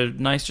 so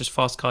nice, just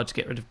fast card to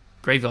get rid of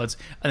graveyards,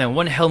 and then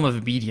 1 Helm of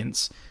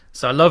Obedience.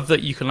 So I love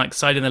that you can like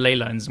side in the ley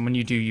lines, and when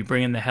you do, you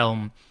bring in the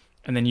Helm,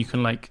 and then you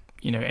can like,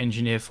 you know,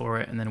 engineer for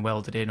it, and then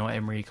weld it in or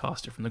Emery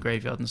cast it from the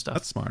graveyard and stuff.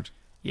 That's smart.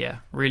 Yeah,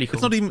 really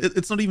cool.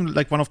 It's not even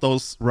like one of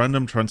those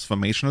random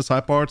transformational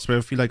sideboards where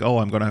I feel like, oh,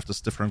 I'm gonna have this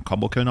different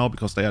combo kill now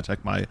because they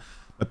attack my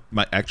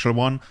actual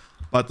one.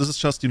 But this is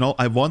just, you know,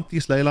 I want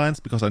these ley lines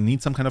because I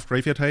need some kind of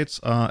graveyard hate,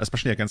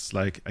 especially against,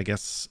 like, I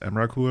guess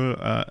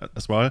Emrakul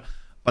as well.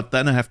 But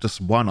then I have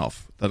this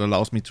one-off that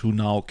allows me to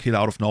now kill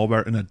out of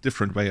nowhere in a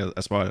different way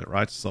as well,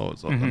 right? So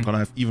I'm gonna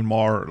have even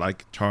more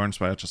like turns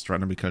where I just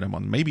randomly kill them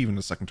on maybe even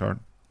the second turn.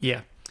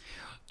 Yeah,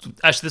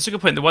 actually, that's a good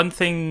point. The one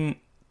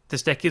thing,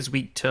 this deck is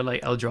weak to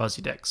like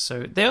Eldrazi decks,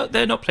 so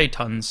they're not played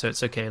tons, so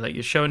it's okay. Like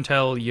your Show and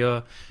Tell,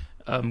 your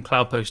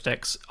Cloud Post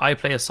decks. I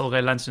play a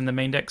Soulguide Lantern in the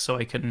main deck, so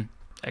I can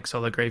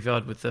exile the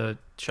graveyard with the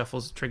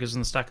shuffles, triggers,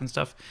 and the stack and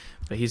stuff.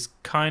 But he's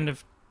kind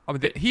of. I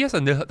mean, he has a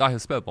Nihil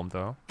Spell Bomb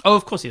though. Oh,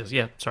 of course he does.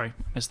 Yeah, sorry,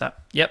 missed that.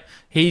 Yep,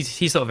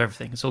 he's thought of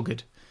everything. It's all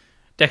good.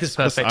 Deck is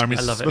perfect. I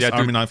love it. Swiss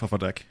Army knife of a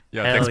deck.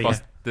 Yeah,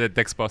 the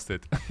deck's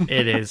busted.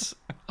 It is.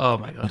 Oh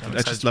my god,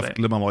 I just love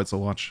Glimmer Void so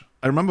much.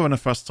 I remember when I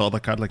first saw the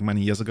card like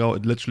many years ago,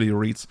 it literally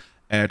reads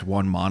add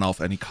 1 mana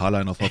of any color,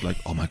 and I thought like,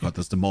 oh my god,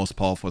 this is the most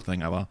powerful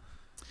thing ever.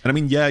 And I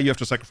mean, yeah, you have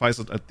to sacrifice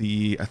it at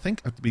the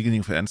beginning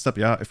of your end step,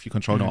 yeah, if you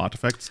control no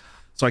artifacts.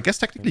 So I guess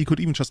technically you could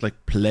even just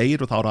like play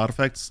it without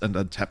artifacts and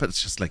then tap it.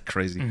 It's just like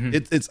crazy.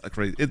 It's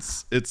crazy.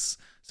 It's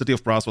City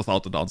of Brass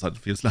without the downside, it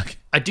feels like.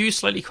 I do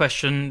slightly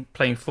question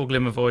playing 4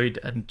 Glimmer Void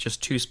and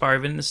just 2 Spire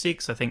of Innistree,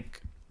 because I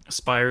think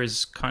Spire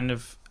is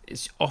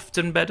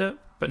often better,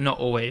 but not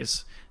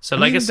always. So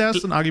I guess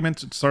there's an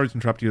argument. Sorry to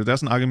interrupt you.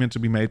 There's an argument to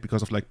be made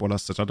because of like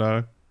Bolas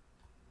Citadel.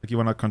 Like you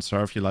want to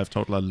conserve your life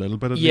total a little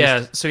bit at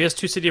least. So he has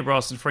 2 City of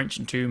Brass and 4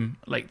 Ancient Tomb.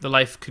 Like the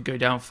life could go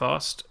down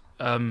fast.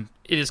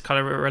 It is kind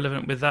of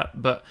irrelevant with that,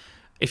 but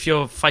if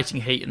you're fighting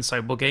hate in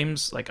sideboard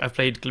games, like I've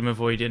played Glimmer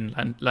Void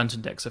in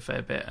Lantern decks a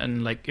fair bit,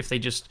 and like if they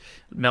just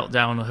melt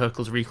down or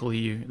Hercules recall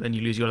you, then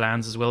you lose your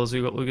lands as well as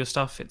all your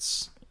stuff.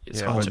 It's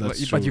hard to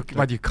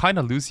but you kind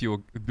of lose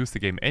the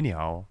game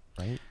anyhow,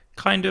 right?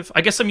 Kind of.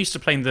 I guess I'm used to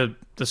playing the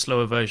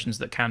slower versions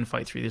that can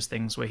fight through these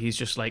things where he's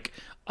just like,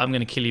 I'm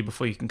going to kill you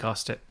before you can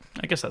cast it.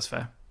 I guess that's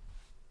fair.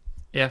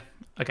 Yeah.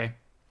 Okay.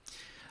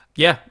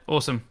 Yeah.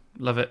 Awesome.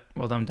 Love it.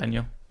 Well done,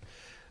 Daniel.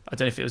 I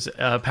don't know if it was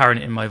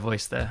apparent in my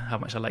voice there how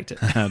much I liked it.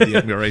 The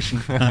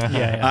admiration.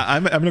 Yeah.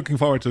 I'm looking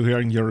forward to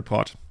hearing your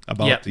report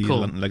about the cool.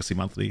 Legacy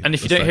Monthly. And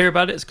if you don't hear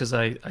about it, it's because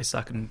I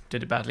suck and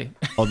did it badly.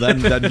 Oh,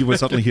 then you will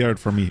certainly hear it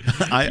from me.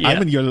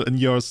 I'm in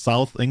your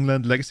South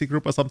England Legacy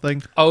group or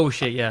something. Oh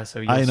shit, yeah.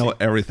 So I know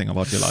everything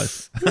about your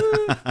life.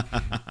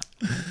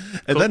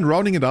 And then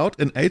rounding it out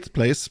in 8th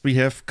place, we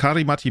have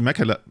Karimati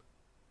Mekele.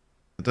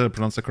 Did I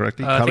pronounce that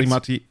correctly?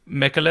 Karimati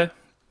Mekele.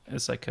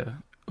 It's like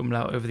a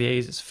umlaut over the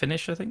A's. It's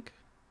Finnish, I think.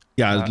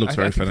 Yeah, it looks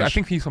very Finnish. I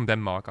think he's from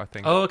Denmark, I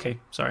think. Oh, okay.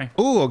 Sorry.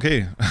 Oh,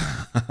 okay.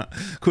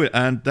 Cool.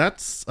 And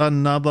that's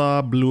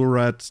another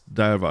blue-red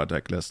Delver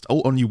deck list.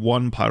 Oh, only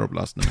 1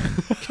 Pyroblast in the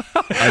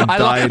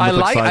main.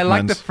 I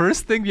like the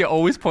first thing we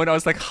always point out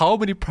is like how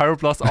many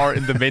Pyroblasts are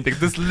in the main deck.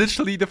 This is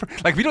literally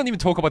different. Like we don't even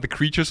talk about the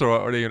creatures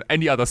or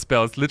any other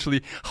spells.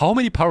 Literally, how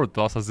many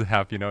Pyroblasts does it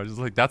have? You know, just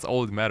like that's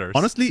all that matters.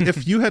 Honestly,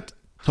 if you had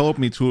told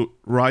me to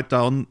write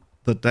down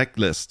the deck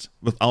list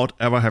without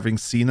ever having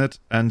seen it,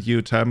 and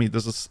you tell me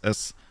this is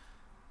as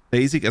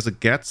basic as it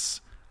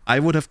gets, I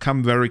would have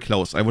come very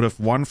close. I would have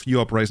 1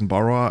 fewer Brazen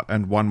Borrower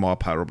and 1 more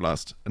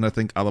Pyroblast. And I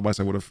think otherwise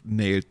I would have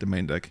nailed the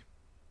main deck.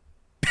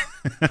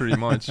 Pretty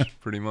much.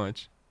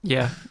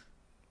 Yeah.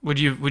 Would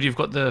you've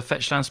got the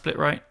fetch land split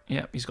right?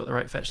 Yeah, he's got the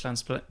right fetch land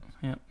split.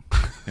 Yeah.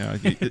 Yeah,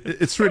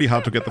 it's really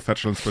hard to get the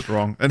fetch land split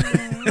wrong. And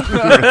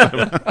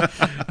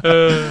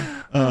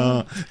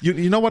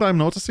you know what I'm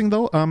noticing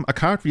though? A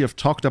card we have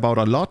talked about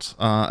a lot,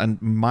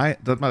 and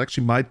might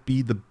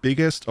be the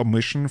biggest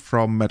omission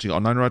from Magic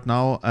Online right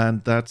now,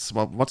 and that's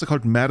what's it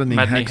called? Maddening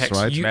Hex,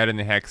 right?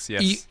 Maddening Hex,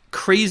 yes. You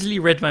crazily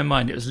read my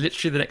mind. It was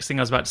literally the next thing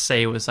I was about to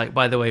say was like,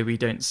 by the way, we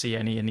don't see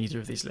any in either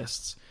of these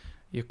lists.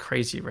 You're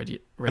crazy, Reddit.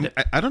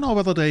 I don't know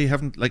whether they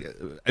haven't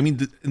in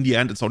the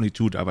end it's only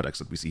 2 Delver decks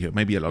that we see here.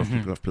 Maybe a lot of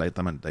people have played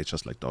them and they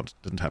just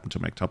didn't happen to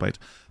make top 8.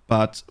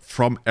 But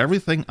from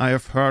everything I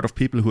have heard of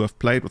people who have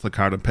played with the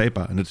card and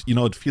paper, and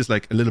it feels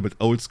like a little bit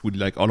old school,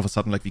 like all of a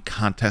sudden like we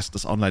can't test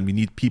this online. We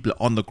need people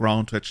on the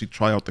ground to actually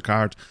try out the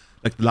card.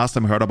 Like the last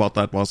time I heard about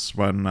that was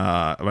when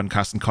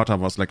Carsten Cotter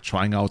was like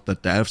trying out the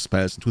Delve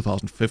spells in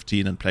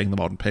 2015 and playing them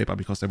out on paper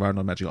because they weren't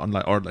on Magic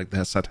Online or like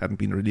their set hadn't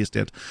been released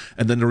yet.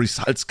 And then the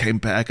results came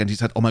back and he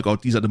said, "Oh my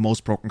god, these are the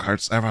most broken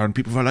cards ever." And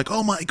people were like,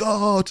 "Oh my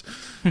god!"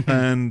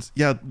 And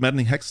yeah,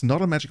 Maddening Hex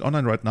not on Magic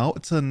Online right now.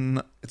 It's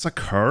a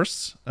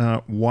curse,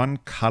 1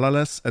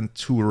 colorless and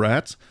 2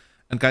 red.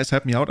 And guys,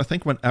 help me out. I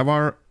think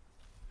whenever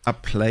a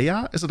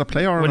player? Is it a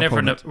player or whenever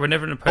an opponent?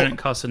 Whenever an opponent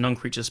casts a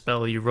non-creature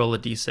spell, you roll a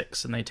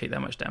d6 and they take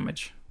that much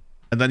damage.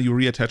 And then you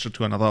reattach it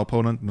to another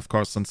opponent. And of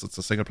course, since it's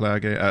a single-player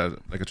game,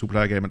 like a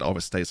 2-player game, it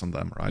always stays on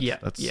them, right? Yeah,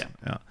 yeah.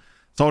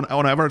 So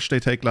on average, they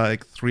take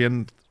like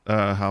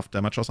 3.5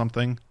 damage or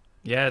something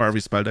for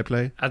every spell they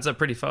play. Adds up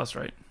pretty fast,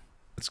 right?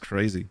 It's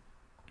crazy.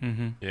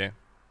 Mm-hmm. Yeah.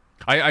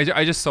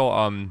 I just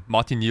saw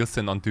Martin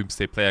Nielsen on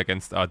Doomsday play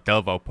against a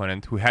Delver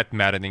opponent who had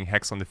Maddening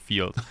Hex on the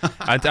field,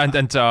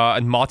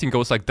 and Martin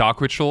goes like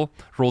Dark Ritual,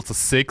 rolls a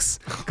 6,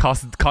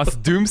 casts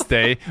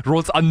Doomsday,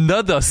 rolls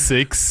another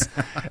 6,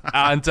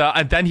 and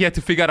then he had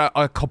to figure out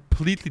a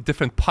completely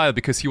different pile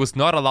because he was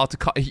not allowed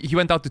to. He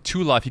went down to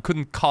 2 life. He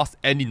couldn't cast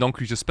any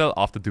non-creature spell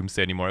after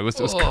Doomsday anymore. It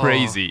was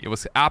crazy. It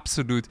was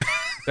absolute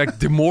like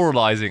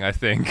demoralizing. I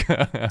think.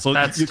 So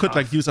you could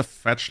like use a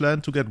fetch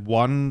land to get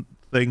one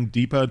thing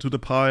deeper into the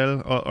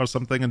pile or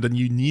something, and then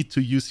you need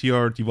to use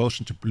your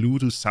devotion to blue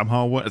to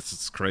somehow.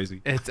 It's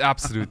crazy. It's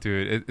absolute,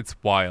 dude. It's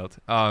wild.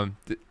 I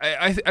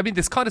mean,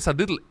 this card is a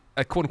little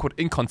quote unquote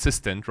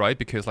inconsistent, right?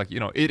 Because like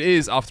it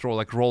is after all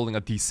like rolling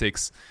a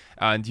d6,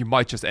 and you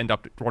might just end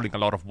up rolling a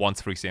lot of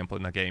 1s, for example,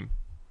 in a game,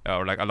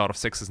 or like a lot of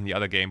 6s in the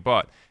other game.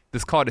 But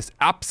this card is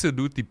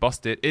absolutely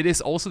busted. It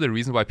is also the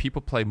reason why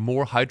people play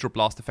more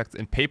Hydroblast effects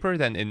in paper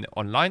than in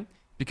online.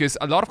 Because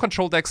a lot of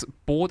control decks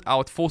board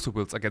out Force of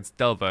Wills against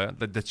Delver.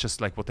 That's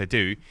just like what they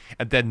do.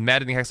 And then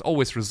Maddening Hex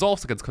always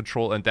resolves against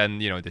control, and then,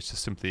 they just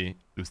simply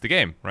lose the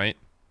game, right?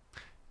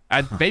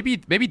 And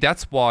maybe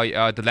that's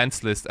why the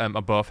lands list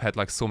above had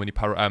like so many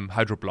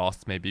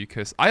Hydroblasts, maybe.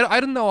 Because I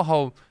don't know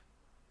how...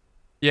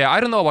 Yeah, I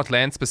don't know about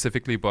lands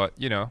specifically, but,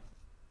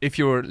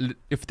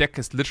 if deck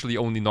is literally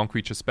only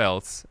non-creature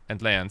spells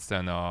and lands,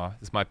 then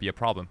this might be a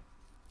problem.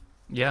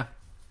 Yeah.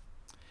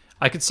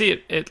 I could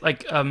see it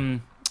like...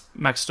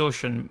 Max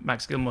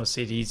Gilmore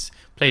said he's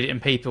played it in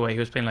paper where he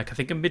was playing like I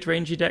think a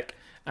mid-rangey deck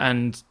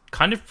and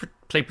kind of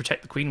play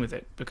Protect the Queen with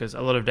it because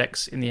a lot of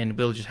decks in the end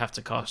will just have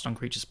to cast on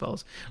creature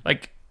spells,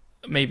 like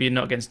maybe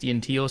not against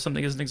D&T or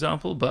something as an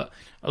example, but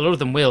a lot of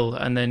them will,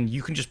 and then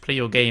you can just play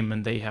your game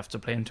and they have to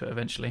play into it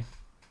eventually.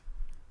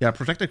 Yeah,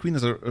 Protect the Queen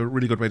is a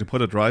really good way to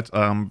put it, right?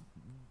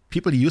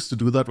 People used to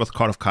do that with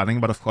Court of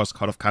Cunning, but of course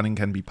Court of Cunning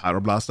can be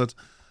pyroblasted,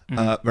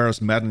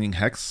 whereas Maddening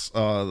Hex,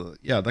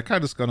 that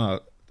card's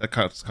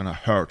gonna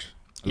hurt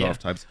a lot of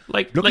times.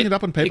 Looking it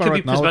up on paper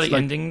right now, it's like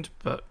ending,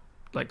 but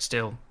like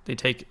still, they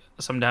take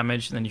some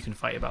damage, and then you can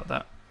fight about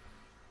that.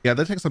 Yeah,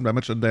 they take some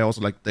damage, and they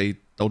also they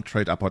don't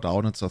trade up or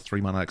down. It's a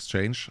 3-mana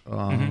exchange.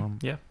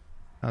 Yeah,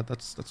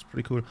 that's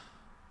pretty cool.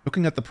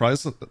 Looking at the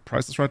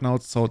prices right now,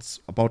 it's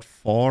about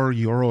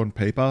 €4 on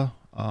paper.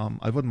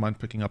 I wouldn't mind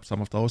picking up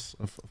some of those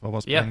if I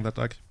was playing that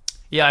deck.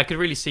 Yeah, I could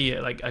really see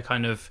it. Like I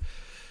don't know if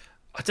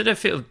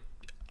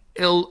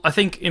I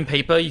think in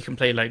paper you can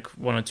play like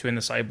 1 or 2 in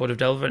the sideboard of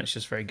Delver and it's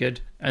just very good.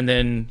 And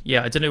then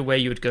I don't know where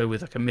you would go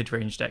with like a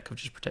mid-range deck of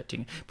just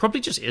protecting. Probably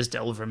just is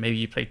Delver. Maybe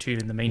you play 2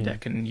 in the main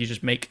deck and you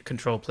just make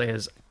control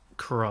players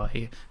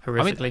cry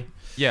horrifically.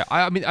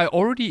 I mean, I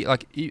already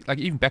like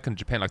even back in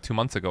Japan like 2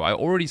 months ago, I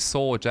already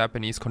saw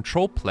Japanese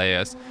control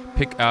players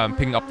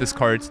picking up this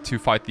card to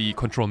fight the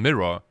control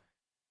mirror.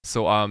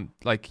 So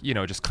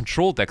just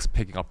control decks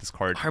picking up this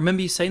card. I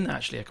remember you saying that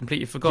actually. I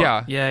completely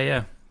forgot.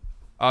 Yeah.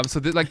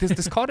 So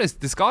this card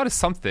is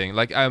something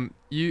like I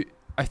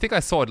think I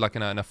saw it like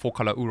in a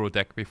 4-color Uro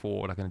deck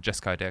before, like in a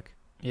Jeskai deck.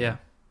 Yeah,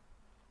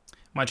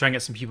 might try and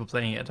get some people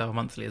playing it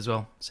monthly as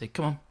well. Say,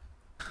 come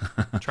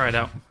on, try it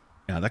out.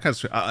 Yeah, that kind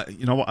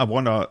of. What I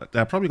wonder,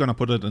 they're probably gonna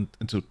put it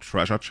into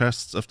treasure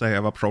chests if they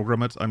ever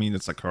program it. I mean,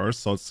 it's a curse,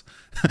 so it's.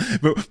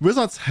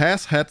 Wizards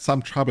has had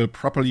some trouble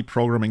properly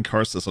programming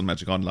curses on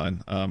Magic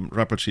Online.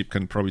 Rebel Sheep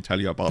can probably tell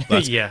you about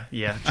that.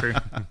 yeah, true.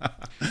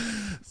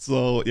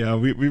 So yeah,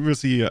 we will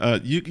see.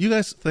 You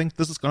guys think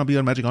this is gonna be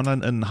on Magic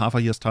Online in half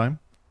a year's time?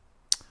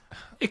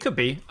 It could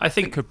be. I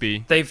think it could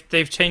be.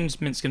 They've changed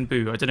Minsk and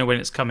Boo. I don't know when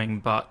it's coming,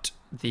 but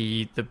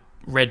the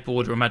red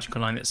border on Magic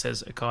Online that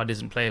says a card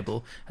isn't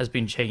playable has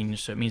been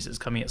changed, so it means it's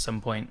coming at some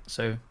point.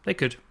 So they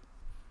could.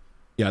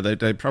 Yeah,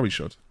 they probably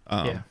should.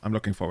 I'm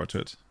looking forward to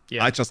it.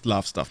 Yeah. I just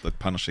love stuff that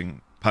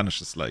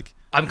punishes like.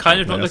 I'm kind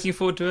of not looking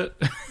forward to it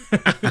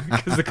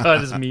because the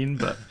card is mean,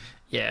 but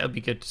yeah, it'll be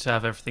good to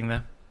have everything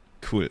there.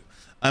 Cool.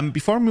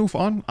 Before we move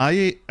on,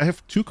 I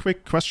have two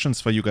quick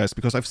questions for you guys,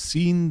 because I've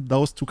seen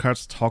those two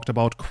cards talked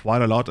about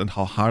quite a lot and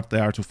how hard they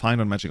are to find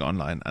on Magic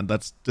Online, and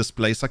that's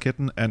Displacer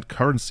Kitten and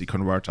Currency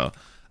Converter.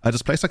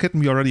 Displacer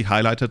Kitten we already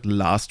highlighted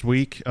last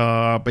week,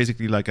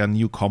 basically like a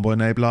new combo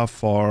enabler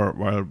for,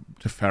 well,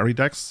 Teferi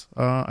decks,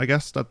 I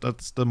guess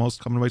that's the most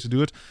common way to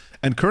do it.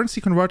 And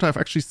Currency Converter I've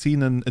actually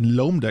seen in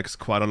Loam decks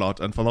quite a lot,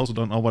 and for those who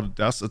don't know what it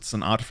does, it's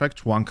an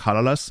artifact, one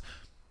colorless.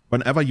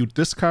 Whenever you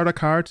discard a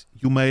card,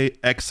 you may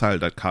exile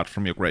that card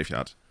from your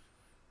graveyard.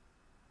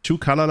 2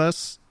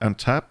 colorless and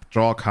tap,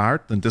 draw a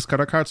card, then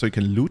discard a card so you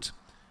can loot.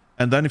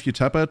 And then if you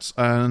tap it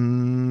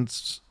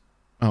and...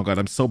 Oh god,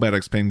 I'm so bad at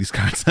explaining these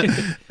cards.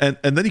 and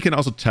then you can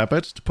also tap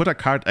it to put a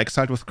card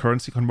exiled with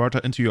Currency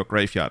Converter into your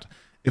graveyard.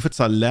 If it's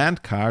a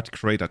land card,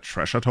 create a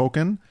treasure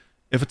token.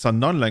 If it's a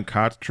non-land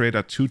card, create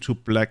a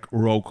 2/2 black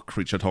rogue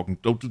creature token.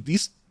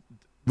 These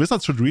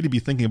Wizards should really be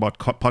thinking about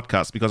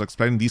podcasts, because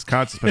explaining these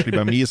cards, especially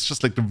by me, is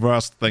just like the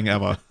worst thing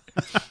ever.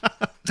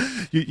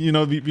 you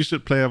know, we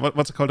should play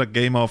what's it called, a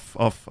game of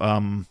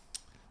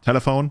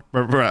telephone,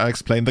 where I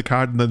explain the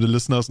card and then the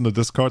listeners in the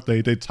Discord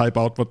they type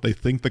out what they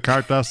think the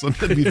card does, and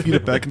then we feed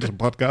it back into the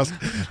podcast,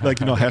 like,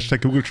 you know,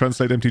 hashtag Google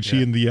Translate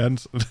MTG in the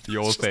end. The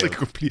old it's like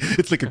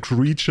it's like a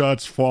creature,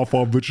 it's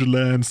 4/4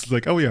 vigilance. It's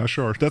like, oh yeah,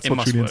 sure, that's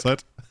what Julian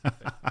said.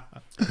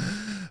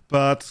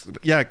 But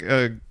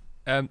yeah.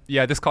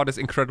 This card is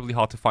incredibly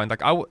hard to find.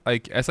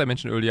 Like as I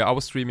mentioned earlier, I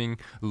was streaming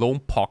Lone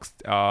Pox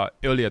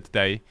earlier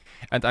today,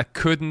 and I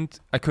could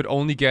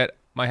only get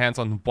my hands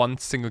on one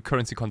single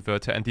Currency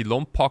Converter, and the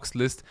Lone Pox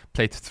list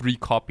played 3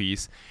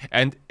 copies,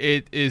 and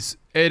it is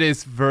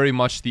very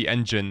much the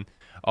engine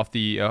of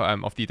the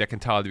deck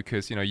entirely,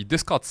 because you know you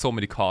discard so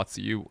many cards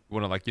you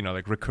want to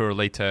like recur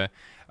later.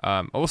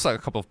 Also a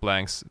couple of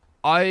blanks.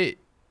 One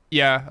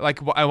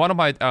of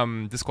my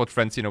Discord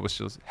friends, you know,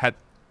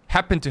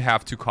 happened to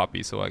have 2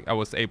 copies, so I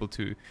was able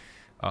to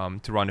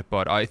run it.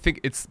 But I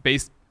think it's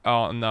based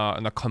on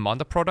a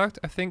commander product,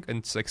 I think, and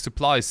it's like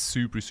supply is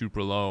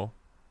super low,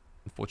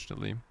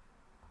 unfortunately.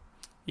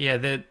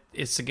 Yeah,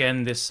 it's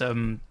again this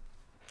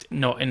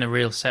not in a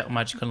real set on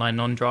Magic Online,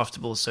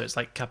 non-draftable, so it's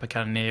like Kappa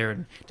Cannoneer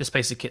and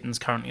Displacer Kitten's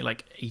currently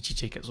like 80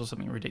 tickets or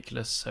something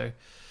ridiculous. So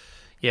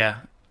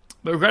yeah,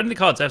 but regarding the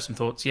cards, I have some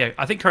thoughts. Yeah,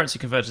 I think Currency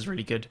Converter is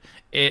really good.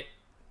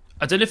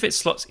 I don't know if it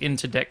slots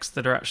into decks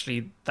that are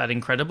actually that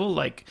incredible,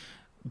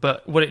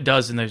 but what it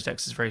does in those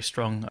decks is very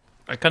strong.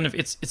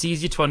 It's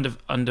easy to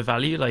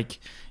undervalue. Like,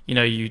 you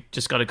know, you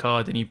just got a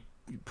card and you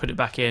put it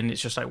back in. It's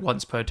just like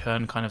once per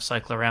turn, kind of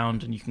cycle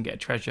around, and you can get a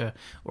treasure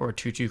or a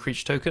 2/2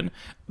 creature token.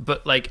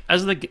 But like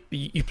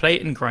you play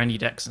it in grindy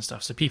decks and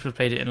stuff. So people have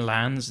played it in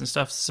lands and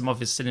stuff. Some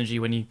of its synergy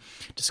when you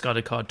discard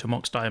a card to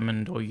Mox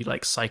Diamond, or you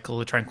like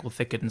cycle a Tranquil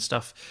Thicket and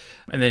stuff.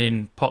 And then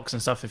in Pox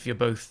and stuff, if you're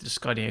both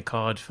discarding a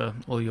card for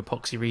all your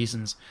poxy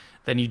reasons,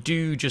 then you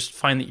do just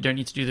find that you don't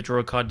need to do the draw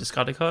a card,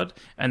 discard a card.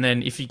 And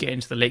then if you get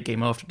into the late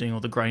game after doing all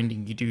the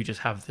grinding, you do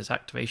just have this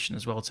activation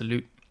as well to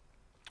loot.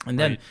 And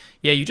then,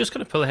 you just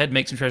kind of pull ahead,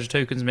 make some treasure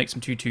tokens, make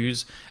some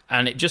 2/2s,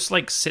 and it just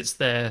like sits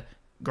there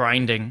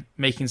grinding,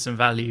 making some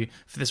value.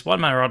 For this 1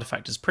 mana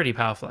artifact is pretty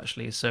powerful,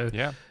 actually. So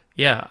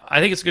yeah,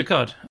 I think it's a good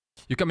card.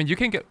 You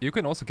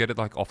can also get it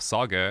like off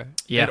Saga.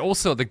 Yeah. And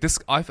also like this,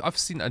 I've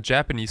seen a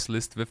Japanese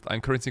list with a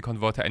Currency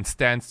Converter and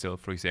Standstill,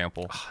 for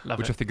example,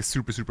 which I think is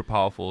super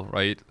powerful,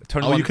 right?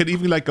 You can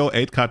even like go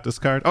 8-card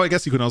discard. Oh, I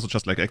guess you can also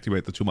just like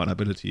activate the 2-mana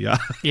ability. Yeah,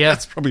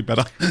 that's probably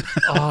better.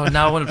 Oh,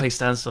 now I want to play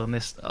Standstill on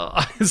this.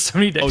 Oh, there's so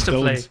many decks to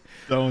play.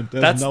 Don't.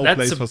 That's no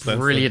place for Standstill.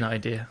 Brilliant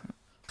idea.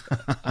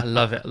 I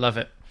love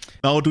it.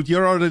 No, dude,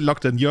 you're already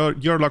locked in.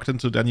 You're locked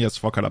into Daniel's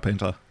 4-color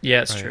Painter.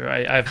 Yeah, it's true.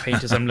 I have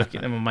Painters. I'm looking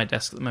at them on my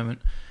desk at the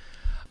moment.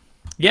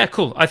 Yeah,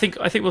 cool. I think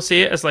we'll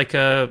see it as like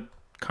a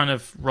kind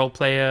of role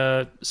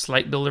player,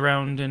 slight build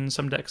around in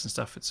some decks and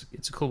stuff.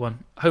 It's a cool one.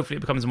 Hopefully, it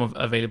becomes more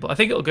available. I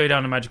think it'll go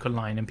down a Magic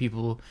Online and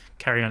people will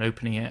carry on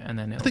opening it, and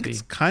then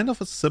it's kind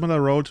of a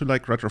similar role to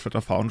like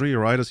Retrofitter Foundry,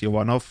 right? As your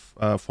one-off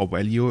for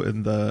value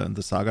in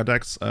the Saga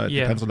decks. It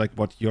depends on like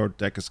what your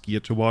deck is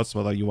geared towards,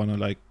 whether you want to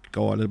like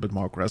go a little bit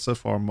more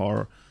aggressive or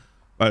more,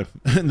 well,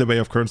 in the way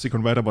of Currency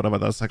Converter, whatever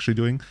that's actually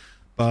doing.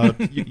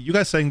 But you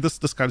guys saying this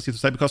card is here to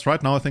stay, because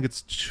right now I think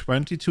it's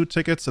 22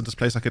 tickets and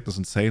Displacer Kitten is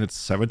insane. It's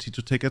 72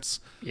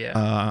 tickets.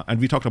 Yeah. And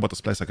we talked about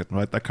Displacer Kitten,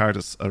 right? That card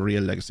is a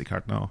real legacy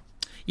card now.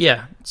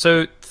 Yeah.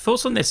 So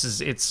thoughts on this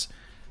is it's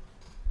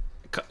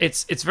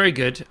very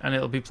good, and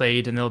it'll be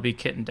played, and there'll be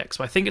kitten decks.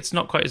 So I think it's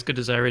not quite as good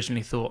as I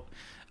originally thought.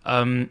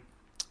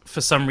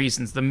 For some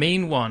reasons, the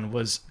main one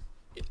was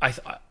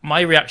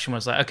my reaction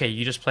was like, okay,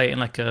 you just play it in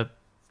like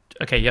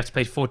you have to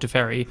pay 4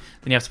 Teferi,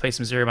 then you have to pay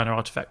some 0-mana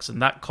artifacts,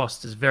 and that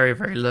cost is very,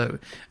 very low.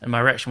 And my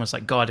reaction was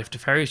like, God, if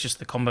Teferi is just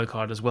the combo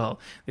card as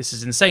well, this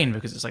is insane,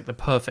 because it's like the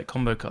perfect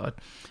combo card.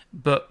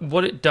 But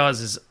what it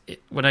does is,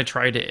 when I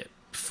tried it, it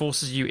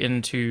forces you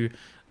into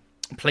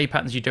play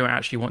patterns you don't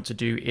actually want to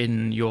do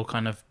in your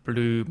kind of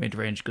blue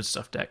mid-range good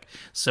stuff deck.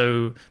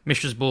 So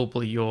Mishra's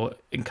Bauble, you're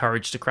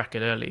encouraged to crack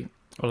it early,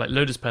 or like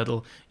Lotus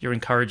Pedal, you're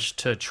encouraged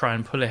to try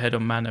and pull ahead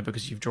on mana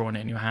because you've drawn it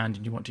in your hand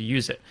and you want to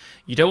use it.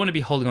 You don't want to be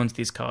holding on to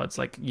these cards,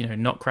 like,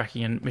 not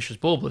cracking and Mishra's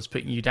Bauble is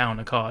putting you down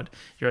a card.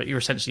 You're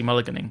essentially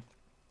mulliganing.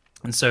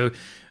 And so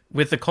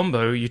with the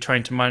combo, you're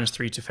trying to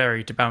 -3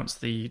 Teferi to bounce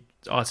the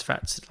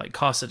artifacts, like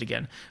cast it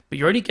again. But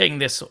you're only getting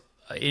this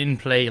in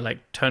play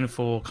like turn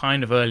 4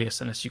 kind of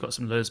earliest, unless you've got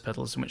some Lotus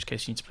Petals, in which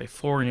case you need to play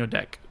 4 in your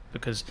deck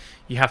because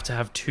you have to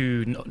have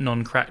 2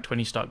 non-cracked when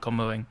you start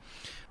comboing.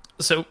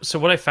 So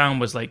what I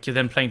found was like you're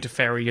then playing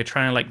Teferi, you're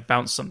trying to like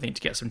bounce something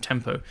to get some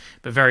tempo,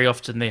 but very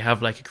often they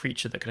have like a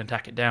creature that can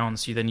attack it down,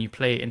 so then you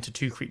play it into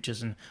 2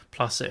 creatures and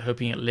plus it,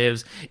 hoping it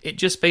lives. It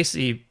just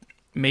basically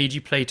made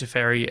you play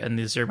Teferi and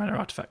the 0 mana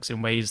artifacts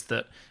in ways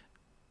that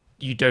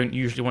you don't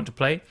usually want to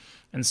play.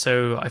 And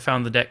so I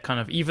found the deck kind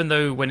of, even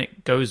though when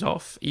it goes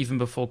off, even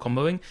before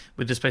comboing,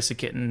 with Displacer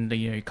Kitten,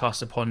 you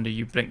cast a Ponder,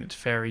 you blink the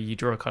Teferi, you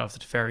draw a card off the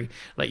Teferi,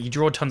 like you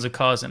draw tons of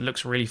cards and it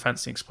looks really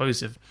fancy and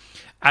explosive.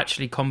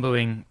 Actually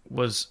comboing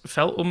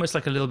felt almost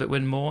like a little bit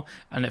win more,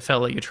 and it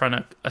felt like you're trying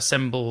to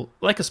assemble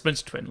like a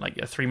Splinter Twin, like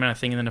a 3 mana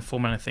thing and then a 4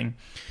 mana thing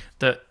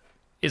that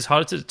is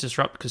harder to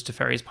disrupt because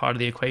Teferi is part of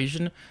the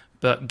equation,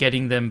 but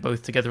getting them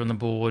both together on the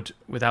board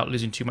without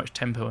losing too much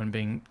tempo and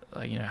being,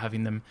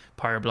 having them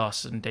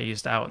Pyroblast and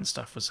dazed out and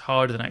stuff was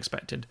harder than I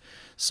expected.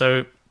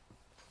 So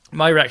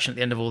my reaction at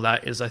the end of all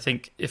that is I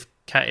think if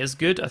Cat is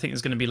good, I think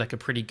there's going to be like a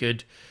pretty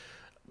good,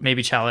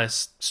 maybe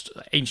Chalice,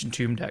 Ancient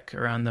Tomb deck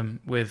around them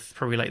with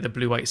probably like the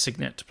blue-white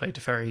Signet to play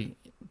Teferi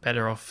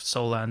better off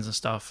Soul Lands and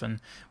stuff.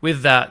 And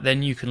with that,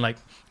 then you can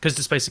because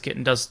Displacer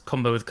Kitten does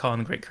combo with Khan,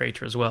 the Great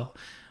Creator as well.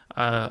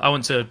 I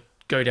want to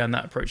go down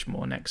that approach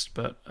more next,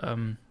 but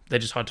they're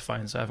just hard to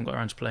find, so I haven't got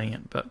around to playing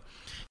it. But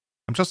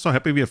I'm just so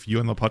happy we have you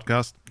on the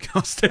podcast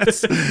because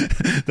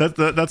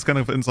that's kind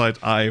of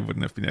insight I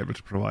wouldn't have been able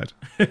to provide.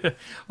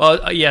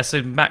 Well, yeah.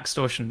 So Max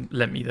Distortion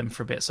lent me them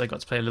for a bit, so I got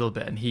to play a little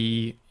bit, and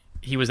he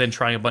was then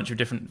trying a bunch of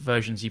different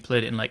versions. He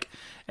played it in like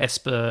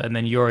Esper, and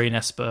then Yori and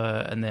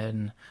Esper, and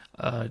then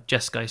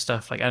Jeskai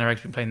stuff. Like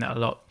Anurag's been playing that a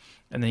lot,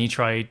 and then he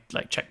tried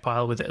like Check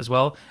Pile with it as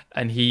well.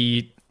 And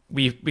we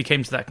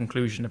came to that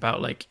conclusion about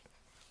like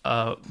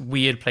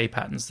weird play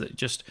patterns that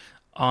just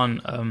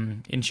aren't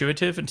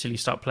intuitive until you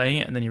start playing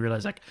it, and then you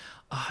realize like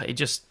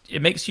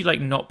it makes you like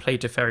not play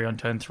Teferi on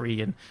turn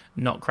 3 and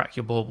not crack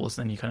your baubles,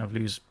 and then you kind of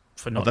lose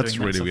for not doing that. That's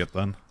really weird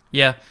then.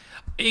 Yeah,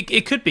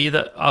 it could be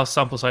that our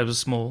sample size was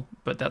small,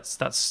 but that's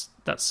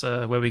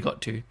where we got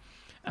to.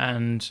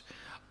 And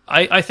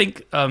I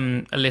think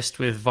a list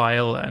with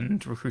Vile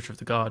and Recruiter of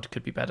the Guard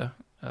could be better.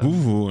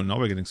 Ooh, now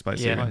we're getting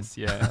spicy. Yeah. Nice.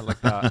 Yeah, I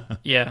like that.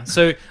 Yeah,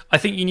 so I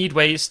think you need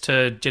ways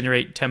to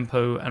generate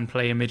tempo and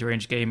play a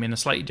mid-range game in a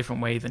slightly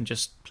different way than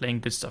just playing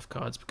good stuff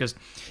cards. Because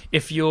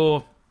if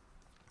you're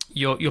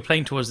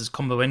playing towards this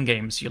combo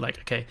endgame, so you're like,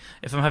 okay,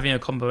 if I'm having a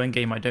combo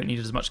endgame, I don't need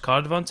as much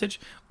card advantage.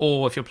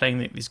 Or if you're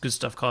playing these good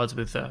stuff cards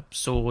with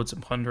Swords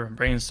and Ponder and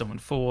Brainstorm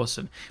and Force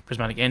and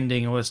Prismatic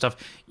Ending and all this stuff,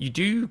 you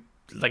do,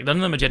 like, none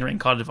of them are generating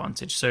card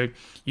advantage. So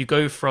you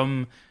go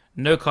from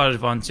no card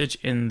advantage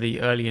in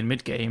the early and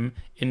mid game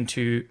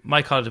into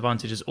my card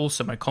advantage is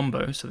also my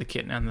combo, so the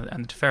Kitten and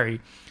the Teferi.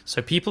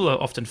 So people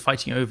are often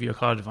fighting over your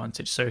card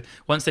advantage. So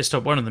once they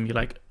stop one of them, you're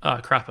like,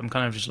 crap, I'm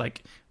kind of just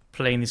like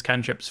playing these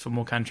cantrips for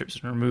more cantrips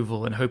and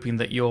removal and hoping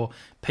that your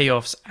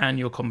payoffs and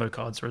your combo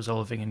cards are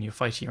resolving, and you're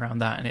fighting around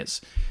that, and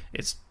it's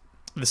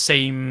the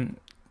same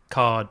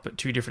card but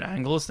 2 different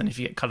angles. Then if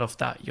you get cut off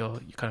that, you're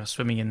kind of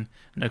swimming in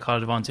no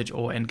card advantage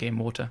or endgame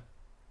water.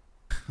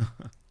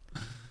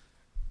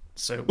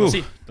 So we'll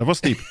see. That was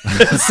deep.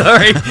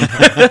 Sorry.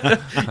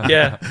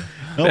 Yeah.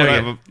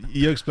 No,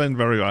 you explained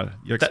very well.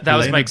 That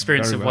was my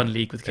experience of one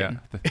league with Kitten.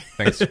 Yeah.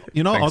 Thanks.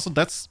 Thanks. Also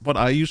that's what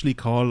I usually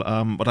call,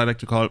 what I like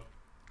to call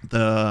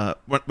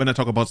when I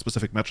talk about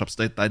specific matchups,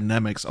 the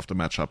dynamics of the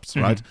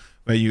matchups, right?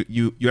 Where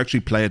you actually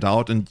play it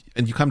out and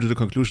you come to the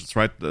conclusions,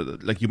 right?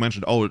 Like you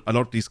mentioned, a lot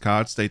of these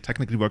cards, they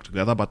technically work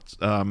together, but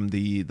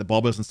the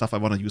baubles and stuff I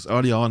want to use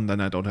early on,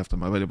 then I don't have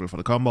them available for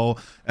the combo,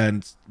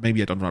 and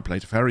maybe I don't want to play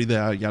Teferi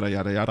there, yada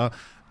yada yada.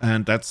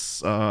 And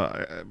that's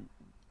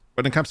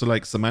when it comes to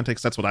like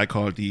semantics, that's what I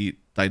call the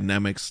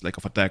dynamics like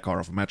of a deck or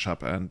of a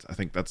matchup, and I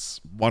think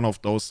that's one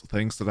of those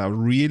things that are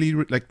really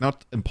like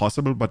not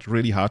impossible but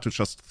really hard to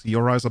just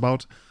theorize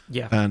about.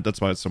 Yeah, and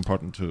that's why it's so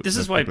important to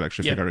people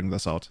actually figuring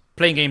this out.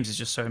 Playing games is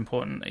just so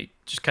important. It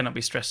just cannot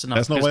be stressed enough.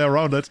 There's no way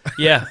around it.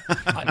 Yeah,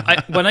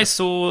 when I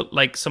saw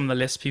like some of the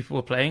lists people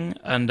were playing,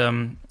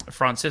 and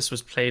Francis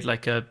was played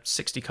like a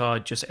 60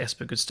 card just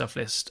Esper good stuff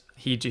list.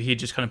 He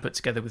just kind of put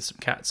together with some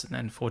cats and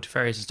then 4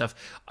 Teferis and stuff.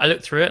 I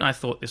looked through it and I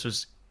thought this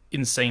was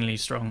insanely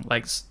strong,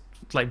 like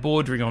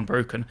bordering on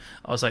broken.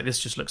 I was like, this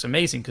just looks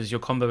amazing because your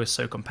combo is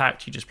so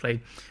compact. You just play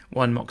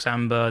 1 Mox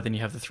Amber, then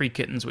you have the 3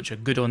 Kittens, which are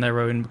good on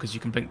their own because you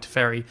can blink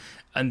Teferi.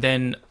 And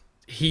then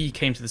he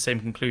came to the same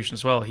conclusion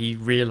as well. He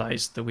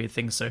realized the weird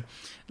thing. So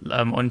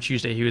on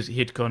Tuesday he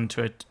had gone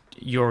to a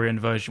Yorian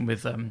version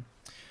with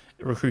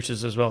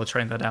recruiters as well,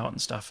 trying that out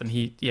and stuff. And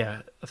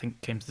I think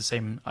came to the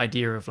same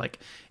idea of like,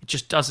 it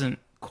just doesn't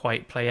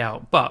quite play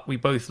out. But we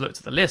both looked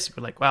at the list,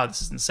 we're like, wow,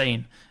 this is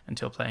insane,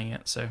 until playing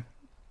it. So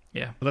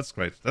Yeah. Well, that's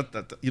great.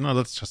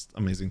 That's just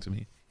amazing to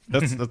me.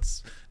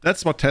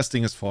 That's what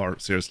testing is for.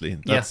 Seriously,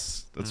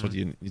 that's what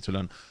you need to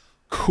learn.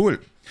 Cool.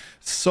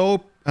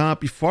 So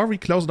before we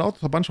close it out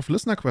with a bunch of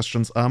listener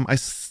questions, I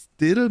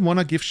still want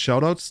to give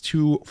shoutouts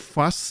to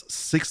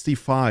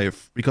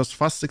Fuss65 because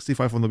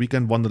Fuss65 on the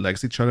weekend won the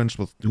Legacy Challenge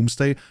with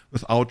Doomsday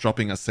without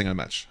dropping a single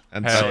match.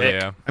 And Hell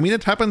yeah. I mean,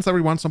 it happens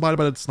every once in a while,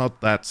 but it's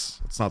not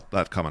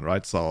that common,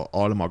 right? So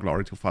all the more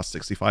glory to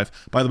Fuss65.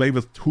 By the way,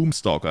 with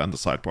Tombstalker on the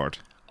sideboard.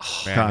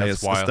 Man, Guys,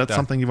 is that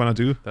something you want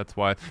to do? That's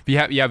wild. We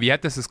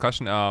had this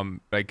discussion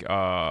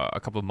a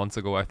couple of months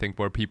ago, I think,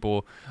 where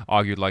people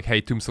argued like,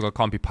 hey, Tombstalker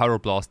can't be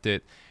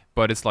pyroblasted,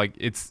 but it's like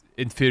it's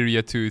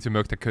inferior to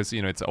Murktide because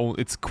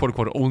it's quote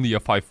unquote only a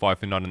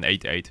 5/5 and not an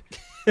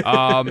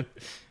 8/8.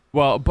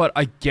 Well, but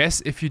I guess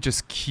if you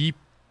just keep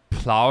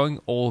plowing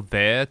all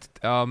their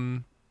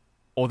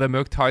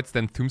Murktides,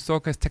 then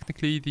Tombstalker is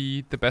technically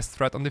the best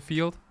threat on the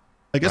field.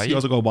 I guess you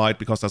also go wide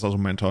because there's also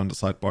Mentor on the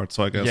sideboard,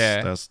 so I guess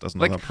there's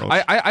another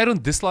approach. I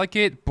don't dislike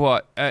it,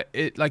 but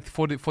it like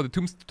for the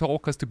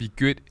Tombstalkers to be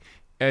good,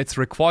 it's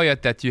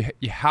required that you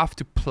have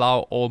to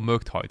plow all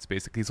Murktides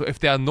basically. So if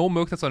there are no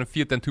Murktides on the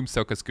field, then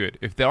Tombstalker is good.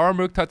 If there are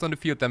Murktides on the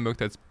field, then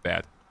Murktide's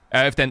bad.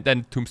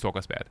 Then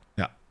Tombstalker's bad.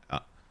 Yeah.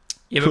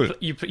 Yeah, Cool.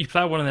 but you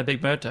plow one of their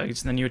big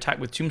Murktides, and then you attack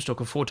with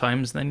Tombstalker 4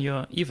 times, then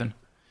you're even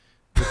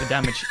with the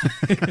damage.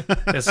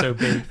 They're so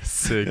big.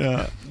 Sick.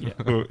 Yeah.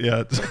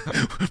 Yeah.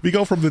 We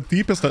go from the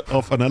deepest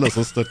of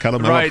analysis that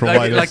Callum ever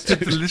provided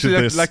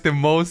literally like the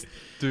most,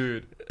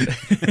 dude.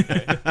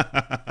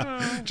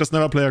 Just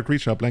never play a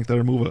creature, blank the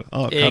removal.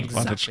 Oh, card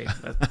advantage.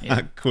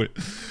 Yeah. Cool.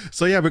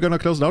 So yeah, we're gonna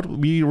close it out.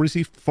 We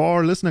received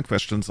 4 listener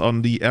questions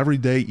on the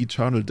Everyday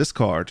Eternal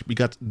Discord. We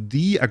got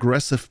The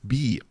Aggressive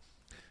B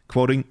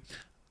quoting,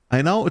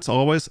 I know it's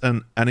always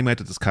an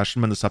animated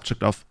discussion when the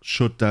subject of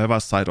should Delver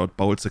side out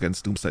bolts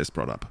against Doomsday is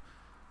brought up.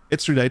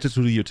 It's related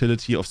to the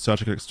utility of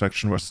surgical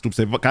extraction versus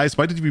Doomsday. Guys,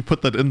 why did we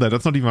put that in there?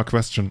 That's not even a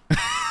question.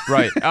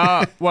 Right.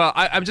 Well,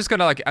 I'm just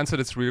gonna answer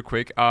this real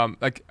quick.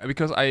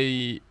 Because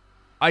I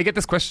get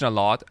this question a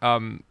lot.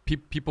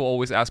 People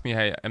always ask me,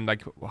 hey, I'm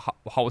like,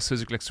 how is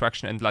surgical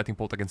extraction and lightning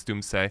bolt against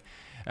Doomsday?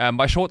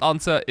 My short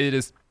answer, it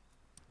is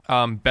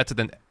better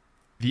than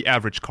the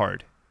average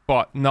card,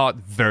 but not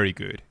very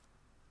good.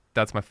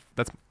 That's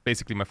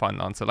basically my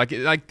final answer.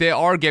 Like there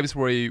are games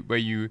where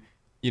you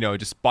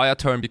just buy a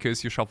turn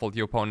because you shuffled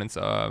your opponent's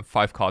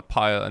 5-card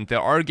pile, and there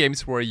are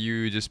games where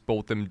you just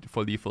bolt them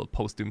for lethal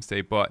post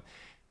Doomsday. But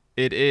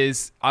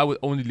I would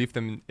only leave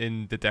them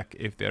in the deck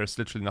if there's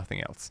literally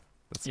nothing else.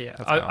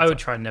 I would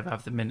try and never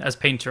have them in. As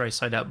Painter, I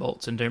side out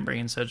bolts and don't bring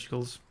in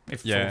surgicals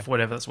for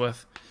whatever that's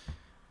worth.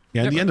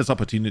 Yeah, in the end, it's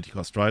opportunity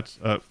cost, right?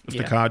 If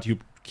the card you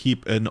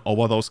keep in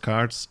over those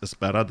cards is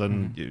better,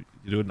 then you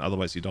do it, and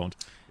otherwise you don't.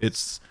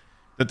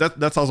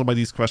 That's also by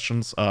these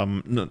questions,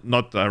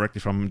 not directly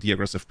from the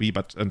Aggressive B,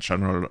 but in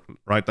general,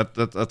 right?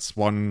 That's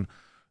one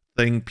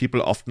thing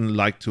people often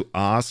like to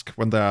ask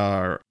when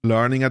they're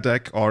learning a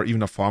deck or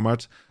even a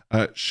format.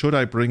 Should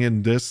I bring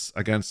in this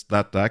against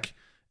that deck?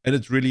 And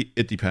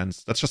it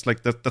depends. That's just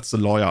like that's the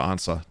lawyer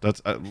answer.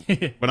 That's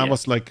when I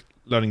was like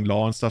learning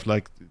law and stuff,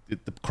 like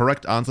the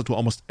correct answer to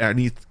almost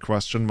any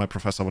question my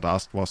professor would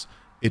ask was,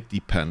 it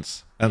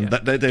depends. And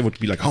they would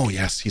be like, oh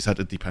yes, he said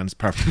it depends.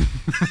 Perfect.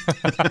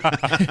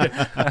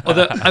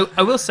 Although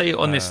I will say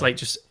on this, like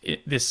just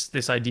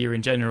this idea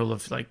in general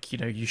of like,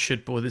 you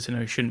should board this in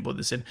or you shouldn't board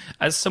this in.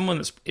 As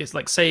someone it's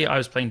like, say I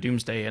was playing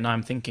Doomsday and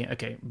I'm thinking,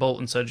 okay, Bolt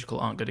and Surgical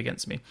aren't good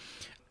against me.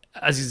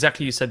 As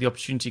exactly you said, the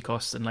opportunity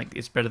cost and like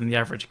it's better than the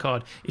average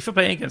card. If you're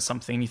playing against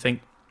something and you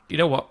think, you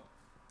know what?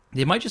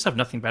 They might just have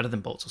nothing better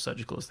than bolts or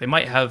surgicals. They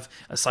might have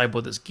a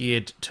sideboard that's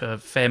geared to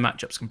fair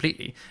matchups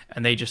completely,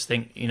 and they just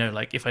think,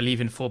 like if I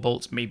leave in 4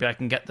 bolts, maybe I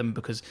can get them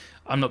because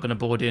I'm not going to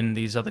board in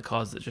these other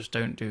cards that just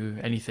don't do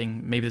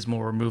anything. Maybe there's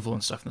more removal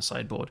and stuff in the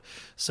sideboard.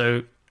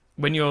 So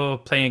when you're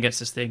playing against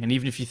this thing, and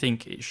even if you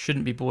think it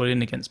shouldn't be boarded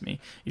in against me,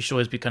 you should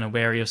always be kind of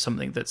wary of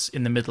something that's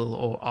in the middle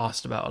or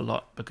asked about a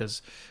lot,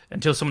 because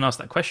until someone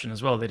asks that question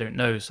as well, they don't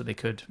know, so they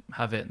could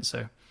have it. And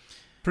so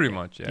pretty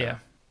much, yeah.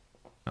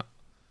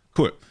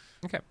 Cool.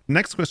 Okay.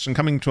 Next question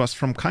coming to us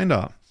from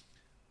Kinda.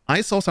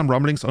 I saw some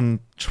rumblings on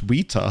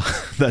Twitter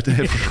that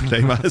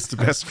Flamer is the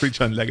best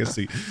creature in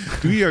Legacy.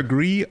 Do you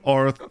agree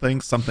or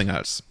think something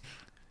else?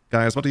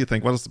 Guys, what do you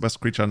think? What is the best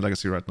creature in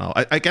Legacy right now?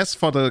 I guess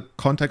for the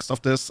context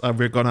of this,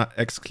 we're going to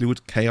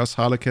exclude Chaos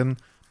Harlequin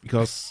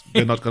because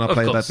we're not going to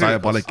play that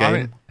diabolic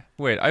game.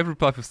 I've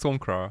replied with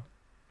Stormcrow.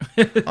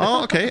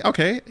 Oh,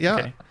 okay. Yeah.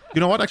 Okay. You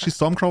know what? Actually,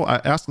 Stormcrow,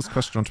 I asked this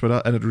question on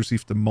Twitter and it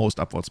received the most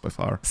upvotes by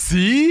far.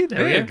 See?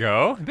 There you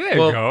go. There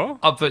you go.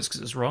 Upvotes because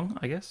it's wrong,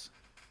 I guess.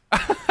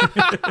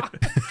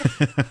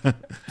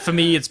 For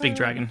me, it's Big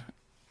Dragon.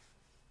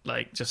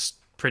 Like, just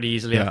pretty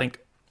easily, I think.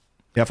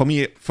 Yeah, for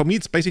me,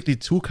 it's basically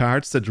 2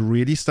 cards that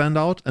really stand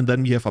out, and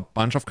then we have a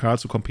bunch of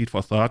cards who compete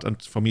for third,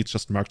 and for me, it's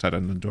just Murktide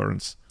and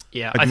Endurance.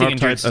 Yeah, like I think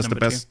Endurance is the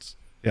best.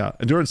 2. Yeah,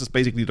 Endurance is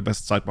basically the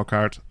best sideboard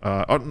card.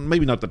 Or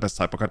maybe not the best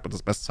sideboard card, but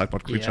the best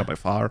sideboard creature by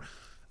far.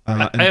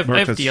 I have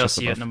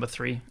DLC at number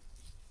 3.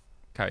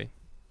 Okay.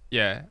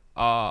 Yeah.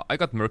 I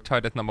got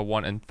Murktide at number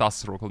 1 and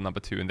Thasrokel number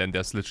 2, and then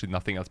there's literally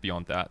nothing else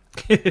beyond that.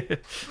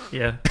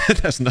 Yeah.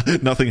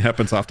 Nothing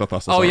happens after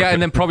Thassa's Oh yeah, Oracle.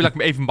 and then probably like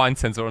even Mind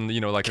Sensor on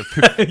like a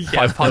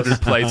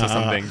 500 place or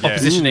something. Yeah.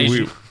 Opposition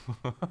Asian.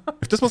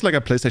 If this was like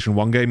a PlayStation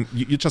 1 game,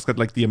 you just get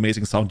like the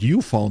amazing sound.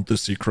 You found the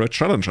secret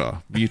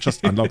challenger. We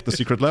just unlocked the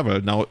secret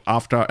level. Now,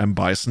 after M.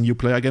 Bison, you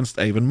play against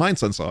Avon Mind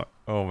Sensor.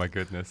 Oh my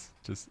goodness!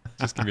 Just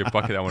give me a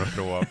bucket. I want to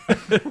throw up.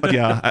 But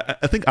yeah,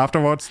 I think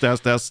afterwards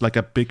there's like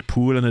a big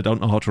pool, and I don't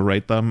know how to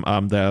rate them.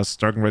 There's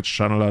Dragonrage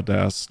Channeler.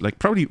 There's like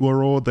probably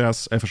Uro.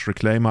 There's Elfish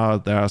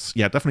Reclaimer. There's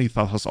definitely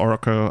Thassa's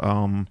Oracle.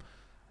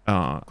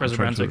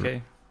 Grizzlebrand's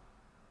okay.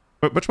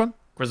 Which one?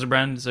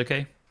 Grizzlebrand is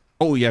okay.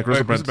 Oh yeah,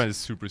 Grizzlebrand is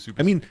super.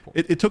 I mean,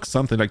 it took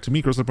something. Like, to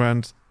me,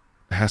 Grizzlebrand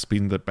has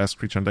been the best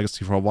creature in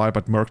Legacy for a while,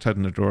 but Murktide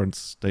and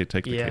Endurance, they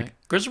take the cake.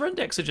 Grizzlebrand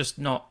decks are just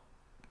not...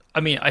 I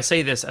mean, I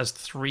say this as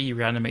 3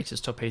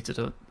 Reanimators top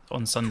 8'd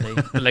on Sunday,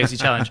 the Legacy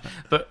Challenge,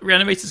 but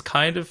Reanimators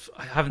kind of...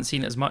 I haven't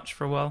seen it as much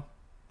for a while.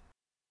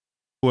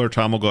 Or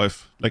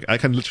Tarmogoyf. Like, I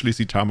can literally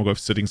see Tarmogoyf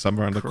sitting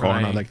somewhere in the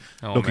corner, like,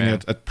 looking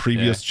at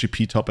previous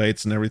GP top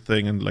 8s and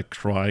everything, and like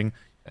crying.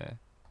 Yeah.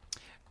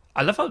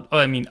 I love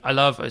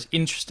how... it's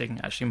interesting,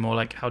 actually, more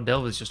like how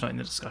Delver's just not in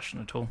the discussion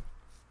at all.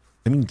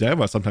 I mean,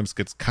 Delver sometimes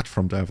gets cut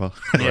from Delver.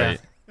 Yeah.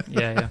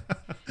 Yeah.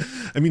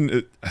 I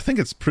mean, I think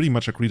it's pretty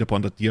much agreed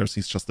upon that DRC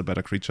is just a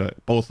better creature,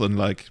 both in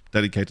like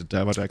dedicated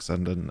Delver decks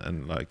and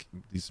in like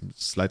these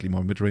slightly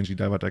more mid-rangey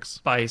Delver decks.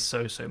 By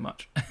so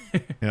much.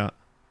 Yeah.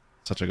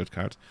 Such a good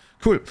card.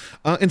 Cool.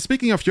 And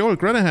speaking of Joel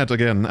Granahead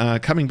again,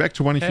 coming back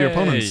to one of your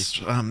opponents.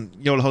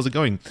 Joel, how's it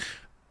going?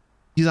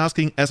 He's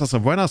asking, as a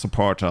Savannah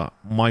supporter,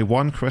 my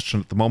one question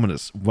at the moment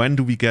is, when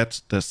do we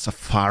get the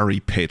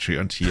Safari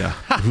Patreon tier?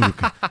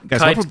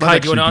 Guys, Kai,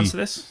 do you want to answer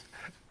this?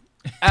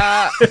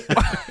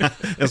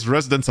 As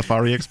resident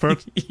Safari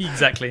expert?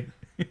 Exactly.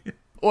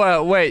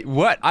 Well, wait,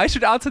 what? I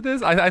should answer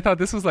this? I thought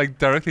this was like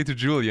directly to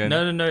Julian.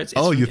 No. It's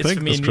you it's think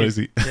for me that's and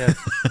crazy?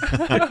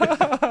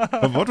 Yeah.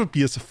 But what would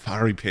be a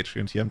Safari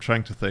Patreon tier? I'm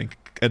trying to think.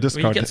 A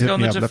Discord, Well, you get to go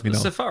on let me know.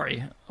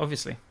 Safari,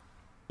 obviously.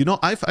 You know,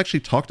 I've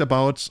actually talked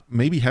about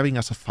maybe having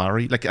a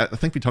Safari. Like, I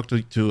think we talked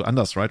to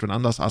Anders, right? When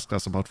Anders asked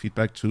us about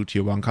feedback to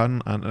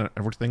Tier1Con and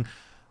everything.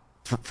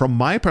 From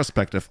my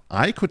perspective,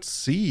 I could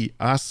see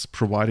us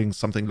providing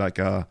something like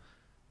well,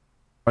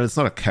 it's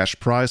not a cash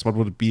prize. What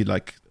would it be?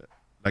 Like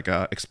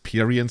a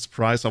experience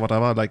prize or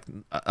whatever? Like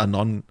a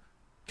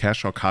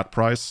non-cash or card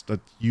prize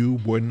that you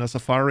win a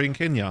Safari in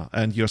Kenya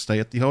and you stay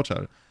at the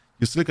hotel.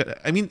 You still get,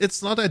 I mean,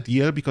 it's not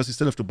ideal because you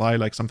still have to buy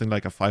like something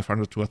like a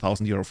 500 to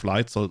 1,000 euro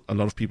flight. So a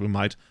lot of people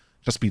might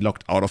just be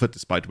locked out of it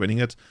despite winning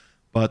it.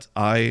 But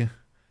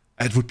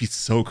it would be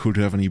so cool to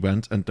have an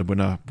event and the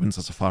winner wins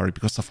a Safari,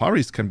 because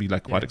Safaris can be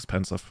like quite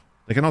expensive.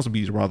 They can also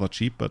be rather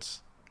cheap, but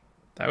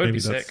that would be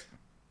sick.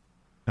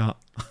 Yeah.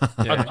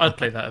 I'd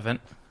play that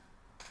event.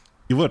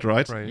 You would,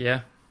 right?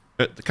 Yeah.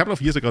 A couple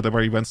of years ago, there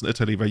were events in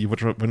Italy where you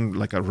would win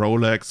like a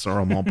Rolex or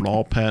a Mont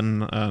Blanc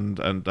pen, and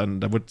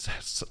then there would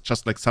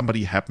just like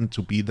somebody happen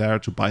to be there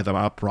to buy them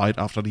up right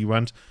after the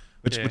event,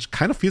 which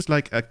kind of feels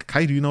like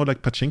Kai. Do you know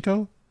like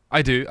pachinko?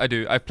 I do.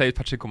 I've played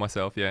pachinko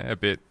myself. Yeah, a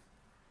bit.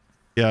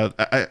 Yeah,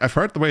 I've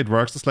heard the way it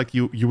works is like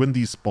you win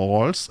these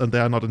balls and they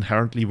are not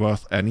inherently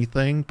worth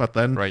anything, but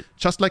then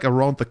just like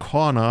around the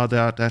corner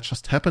there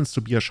just happens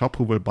to be a shop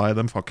who will buy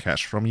them for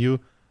cash from you.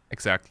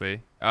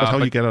 Exactly. That's how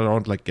you get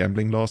around like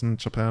gambling laws in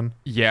Japan.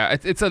 Yeah,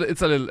 it's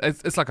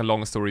like a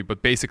long story,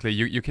 but basically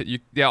you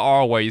there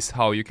are ways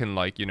how you can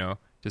like, you know,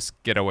 just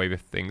get away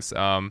with things.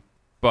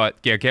 But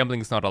yeah,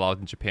 gambling is not allowed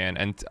in Japan,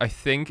 and I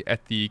think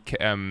at the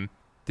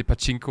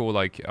pachinko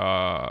like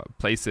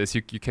places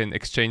you can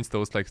exchange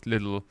those like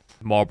little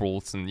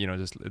marbles and, you know,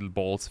 just little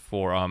balls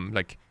for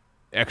like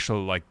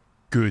actual like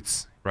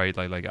goods, right?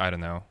 Like I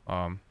don't know,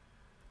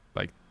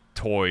 like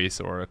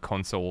toys or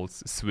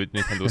consoles,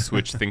 Nintendo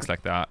Switch, things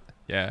like that.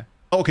 Yeah.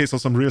 Okay, so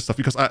some real stuff,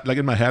 because like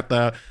in my head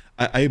there,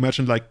 I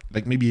imagine like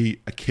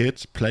maybe a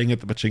kid playing at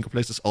the pachinko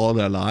places all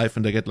their life,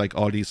 and they get like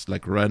all these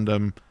like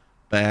random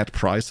bad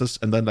prices,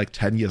 and then like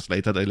 10 years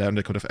later they learn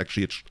they could have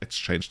actually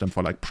exchanged them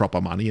for like proper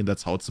money, and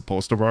that's how it's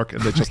supposed to work,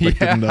 and they just like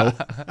didn't know.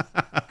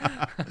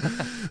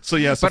 So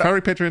yeah,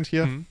 Safari Patreon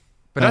here.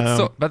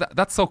 But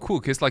that's so cool,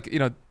 because like, you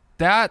know,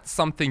 that's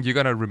something you're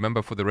gonna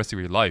remember for the rest of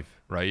your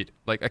life, right?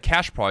 Like a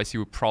cash prize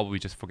you would probably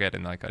just forget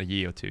in like a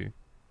year or two.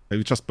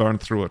 You just burn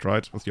through it,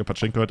 right, with your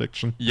pachinko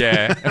addiction.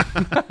 Yeah.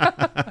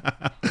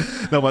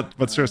 No,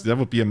 but seriously, that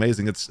would be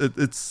amazing.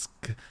 It's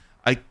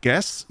I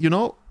guess, you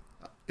know,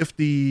 if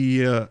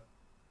the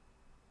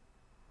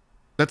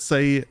let's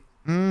say,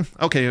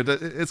 okay,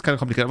 it's kind of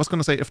complicated. I was going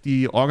to say if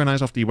the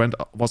organizer of the event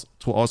was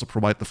to also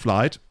provide the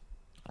flight,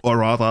 or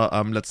rather,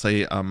 let's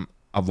say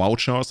a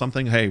voucher or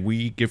something. Hey,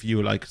 we give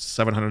you like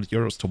 700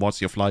 euros towards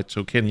your flight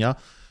to Kenya,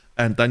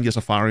 and then your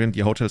safari and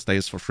your hotel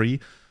stays for free.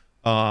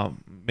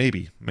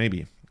 Maybe.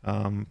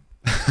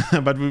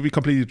 But we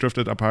completely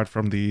drifted apart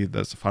from the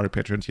Safari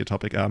Patreon tier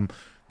topic.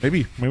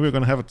 Maybe we're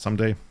gonna have it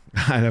someday.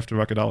 I'll have to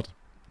work it out.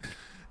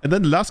 And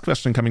then the last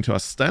question coming to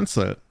us,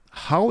 Stencil.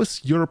 How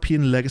is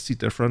European Legacy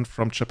different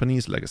from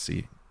Japanese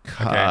Legacy?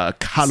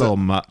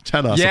 Callum,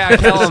 tell us. Yeah,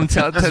 Callum,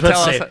 tell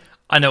us.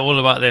 I know all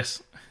about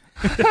this.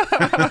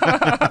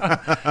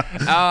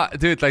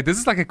 Dude, like this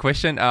is like a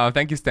question.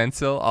 Thank you,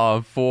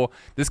 Stencil. For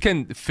this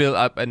can fill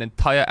up an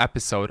entire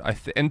episode.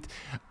 And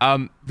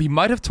we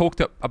might have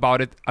talked about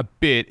it a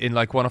bit in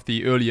like one of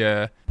the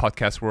earlier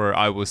podcasts where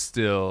I was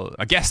still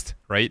a guest,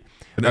 right?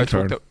 An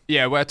intern.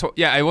 I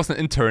was an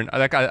intern,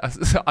 like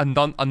a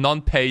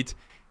non-paid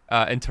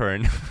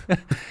intern.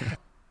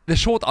 The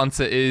short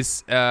answer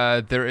is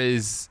there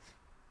is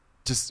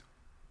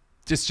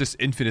just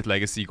infinite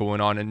legacy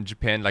going on in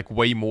Japan, like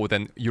way more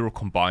than Euro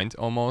combined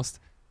almost.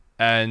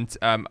 And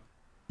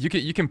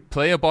you can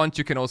play a bunch.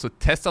 You can also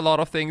test a lot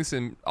of things,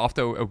 and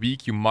after a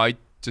week, you might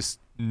just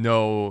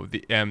know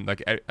the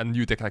like a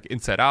new deck like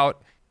inside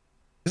out.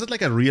 Is it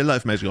like a real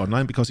life Magic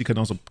Online? Because you can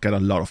also get a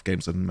lot of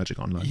games in Magic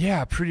Online.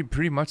 Yeah,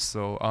 pretty much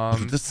so.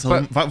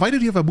 Why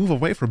did you ever move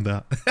away from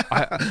that?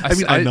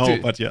 I know,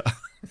 but yeah.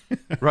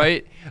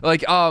 Right,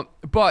 like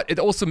but it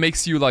also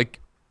makes you like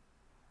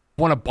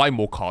want to buy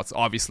more cards,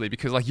 obviously,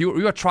 because like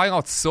you are trying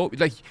out so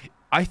like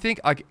I think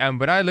like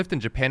when I lived in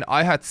Japan,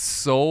 I had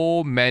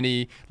so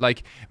many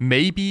like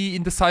maybe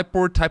in the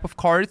sideboard type of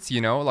cards,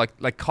 you know,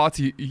 like cards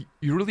you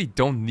really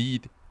don't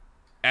need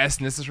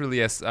as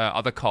necessarily as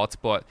other cards,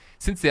 but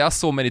since there are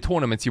so many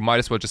tournaments, you might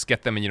as well just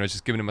get them and, you know,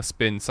 just give them a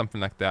spin, something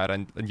like that,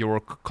 and your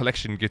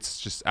collection gets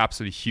just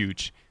absolutely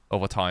huge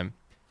over time.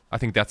 I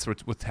think that's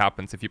what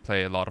happens if you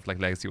play a lot of like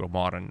Legacy or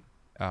Modern.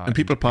 And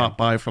people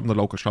buy from the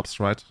local shops,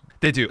 right?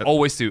 They do,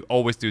 always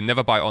do.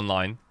 Never buy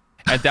online.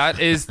 And that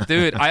is,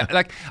 dude.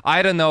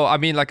 I don't know. I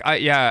mean, like,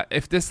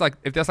 if there's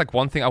like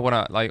one thing I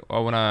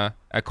wanna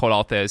call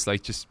out there is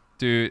like, just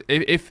do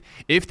if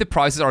the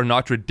prices are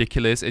not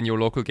ridiculous in your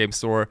local game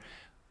store,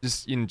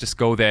 just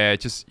go there.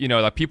 Just, you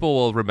know, like people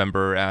will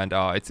remember, and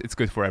it's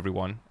good for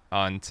everyone.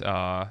 And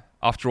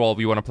after all,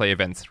 we want to play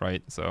events,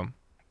 right? So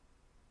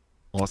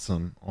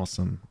awesome.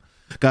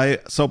 Guy,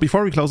 so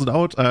before we close it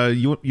out,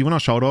 you want to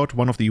shout out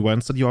one of the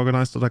events that you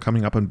organized that are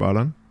coming up in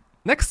Berlin?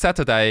 Next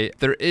Saturday,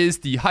 there is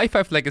the High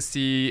Five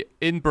Legacy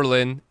in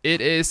Berlin.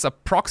 It is a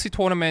proxy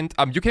tournament.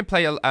 You can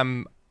play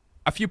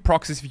a few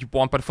proxies if you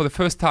want, but for the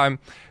first time,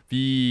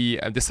 we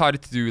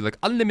decided to do like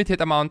unlimited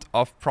amount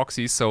of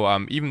proxies. So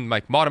even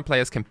like modern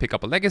players can pick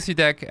up a Legacy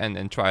deck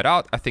and try it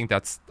out. I think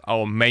that's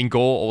our main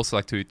goal. Also,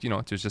 like to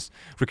just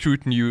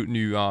recruit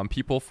new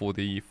people for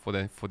the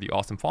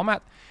awesome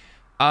format.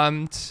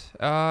 And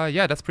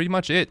that's pretty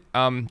much it.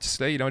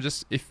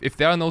 Just if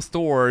there are no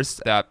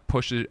stores that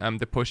push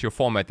your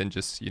format, then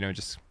just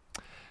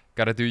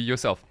gotta do it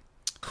yourself.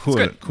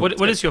 Cool.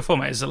 What is your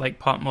format? Is it like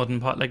part modern,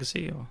 part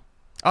legacy, or?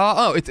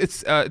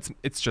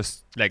 It's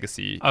just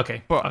legacy.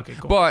 Okay. Okay.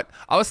 Cool. But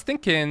I was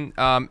thinking,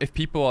 if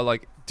people are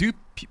like, do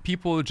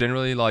people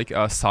generally like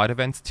side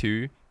events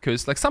too?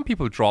 Because like some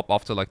people drop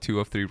after like 2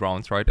 or 3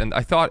 rounds, right? And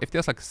I thought if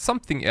there's like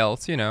something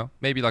else,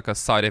 maybe like a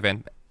side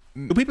event.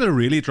 Do people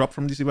really drop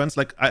from these events?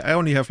 Like, I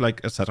only have like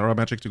a Cetera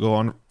Magic to go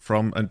on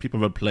from, and people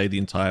will play the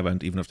entire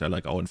event even if they're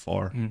like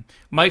 0-4.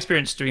 My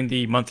experience doing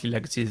the monthly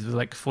legacies with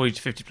like 40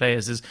 to 50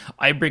 players is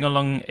I bring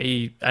along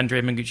a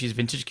Andrea Mengucci's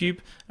vintage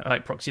cube,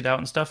 like proxied out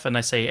and stuff, and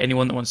I say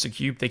anyone that wants a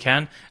cube, they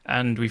can,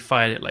 and we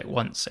fired it like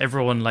once.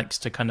 Everyone likes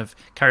to kind of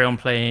carry on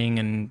playing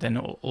and then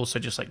also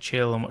just like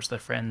chill and watch their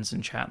friends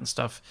and chat and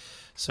stuff.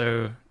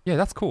 So yeah,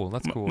 that's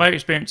cool. My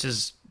experience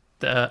is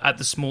at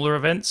the smaller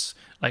events,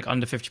 like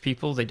under 50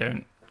 people, they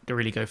don't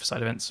really go for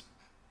side events.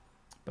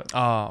 But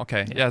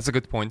okay. Yeah, that's a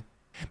good point.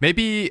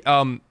 Maybe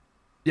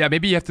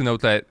maybe you have to note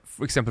that,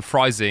 for example,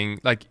 Freising,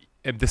 like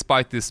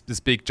despite this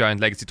big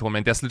giant legacy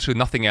tournament, there's literally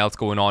nothing else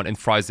going on in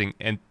Freising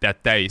in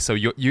that day, so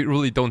you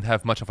really don't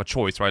have much of a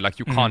choice, right? Like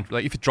you can't,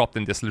 like if you drop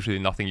in, there's literally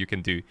nothing you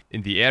can do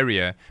in the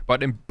area.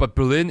 But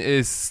Berlin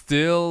is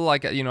still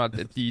like,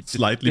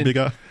 slightly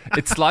bigger.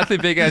 It's slightly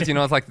bigger.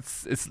 It's like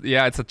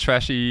it's a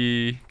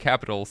trashy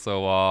capital.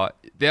 So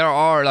there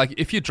are like,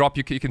 if you drop,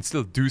 you can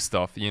still do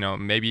stuff.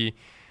 Maybe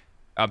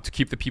to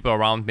keep the people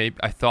around. Maybe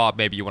I thought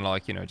maybe you want to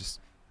like just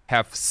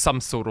have some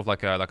sort of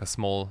like a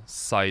small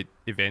side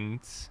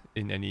event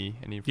in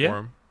any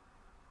form.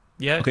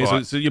 Yeah.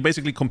 Okay, so you're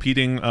basically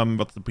competing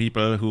with the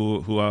people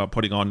who are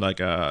putting on like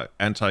a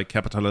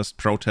anti-capitalist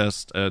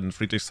protest in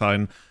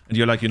Friedrichshain, and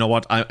you're like, you know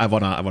what? I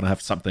wanna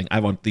have something.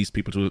 I want these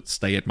people to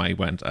stay at my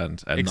event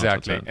and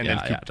exactly, not and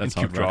that's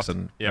how it works.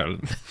 And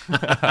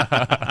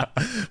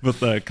with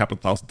the couple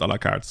 $1,000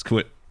 cards.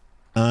 Cool.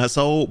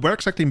 So where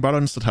exactly in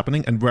Berlin is that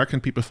happening, and where can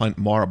people find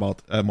more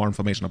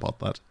information about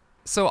that?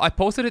 So I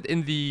posted it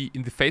in the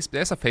Facebook.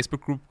 There's a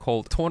Facebook group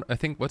called I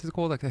think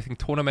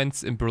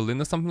Tournaments in Berlin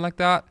or something like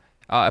that.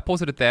 I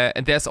posted it there,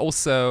 and there's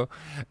also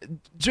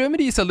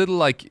Germany is a little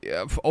like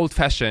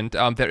old-fashioned.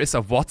 There is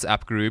a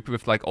WhatsApp group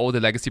with like all the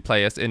legacy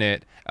players in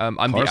it. I'm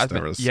the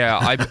admin.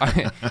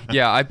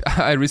 Yeah,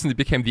 I recently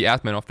became the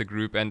admin of the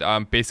group,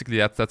 and basically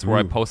that's where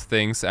I post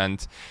things,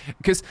 and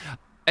because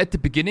at the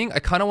beginning, I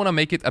kind of want to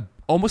make it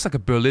almost like a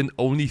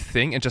Berlin-only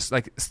thing, and just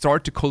like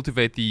start to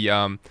cultivate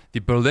the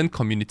Berlin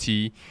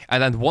community.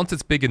 And then once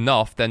it's big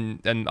enough, then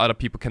other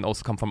people can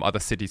also come from other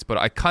cities. But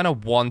I kind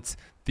of want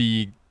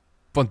the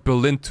want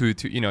Berlin to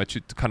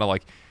kind of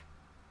like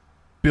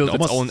build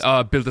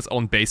its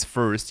own base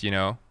first, you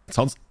know.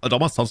 It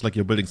almost sounds like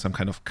you're building some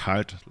kind of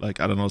cult, like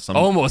I don't know, some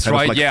almost kind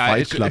right, of like yeah,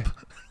 fight club.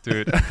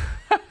 Dude.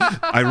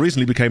 I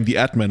recently became the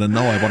admin, and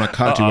now I want to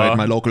cultivate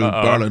my local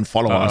Berlin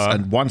followers.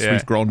 And once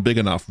we've grown big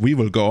enough, we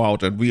will go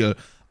out and we'll,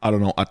 I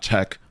don't know,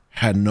 attack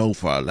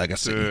Hanover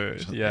Legacy.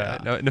 Dude, yeah.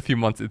 No, in a few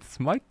months, it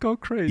might go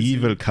crazy.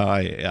 Evil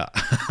Kai, yeah.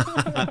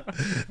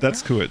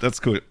 That's cool.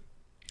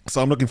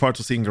 So I'm looking forward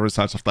to seeing the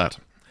results of that.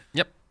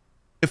 Yep.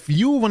 If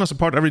you want to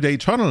support Everyday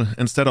Eternal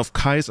instead of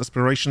Kai's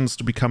aspirations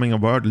to becoming a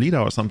world leader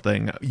or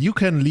something, you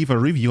can leave a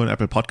review on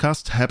Apple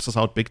Podcasts. Helps us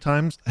out big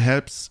time.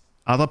 Helps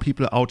other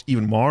people out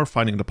even more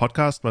finding the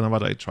podcast whenever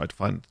they try to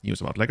find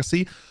news about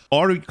Legacy.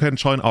 Or you can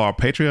join our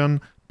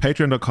Patreon,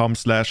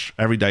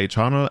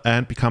 patreon.com/everydayeternal,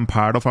 and become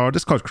part of our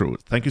Discord crew.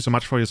 Thank you so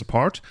much for your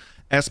support,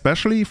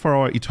 especially for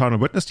our Eternal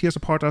Witness tier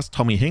supporters,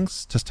 Tommy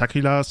Hinks,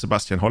 Testacular,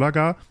 Sebastian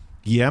Hollager,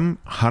 Guillaume,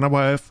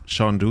 Hannawolf,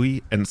 Sean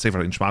Dewey, and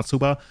Severin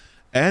Schwarzhuber,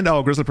 and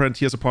our Grizzlebrand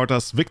tier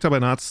supporters, Victor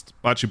Bernatz,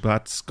 Bachi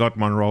Butt, Scott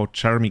Monroe,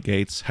 Jeremy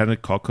Gates,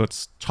 Henrik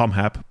Korkutz, Tom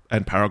Happ,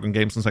 and Paragon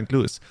Games in St.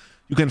 Louis.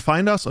 You can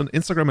find us on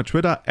Instagram and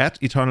Twitter at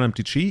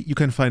EternalMTG. You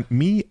can find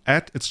me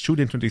at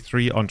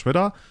It'sJulian23 on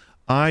Twitter.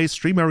 I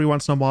stream every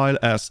once in a while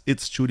as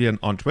It's Julian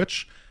on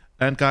Twitch.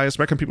 And guys,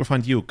 where can people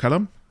find you,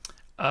 Callum?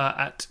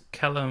 At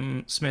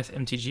Callum Smith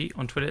MTG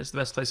on Twitter is the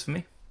best place for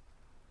me.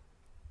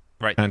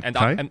 Right. And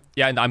I'm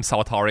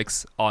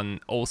Sawatarix on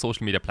all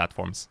social media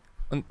platforms.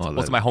 And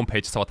also my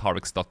homepage,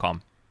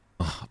 sawatarix.com.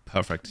 Oh,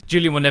 perfect.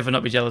 Julian will never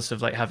not be jealous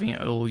of like having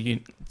it all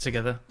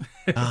together.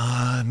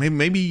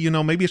 Maybe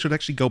I should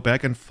actually go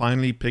back and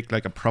finally pick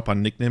like a proper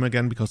nickname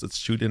again, because It's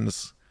Julian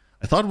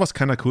I thought it was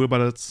kind of cool,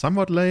 but it's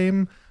somewhat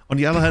lame. On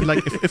the other hand,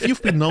 like if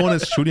you've been known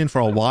as Julian for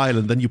a while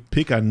and then you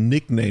pick a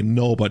nickname,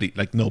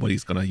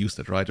 nobody's gonna use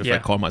it, right? If I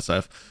call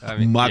myself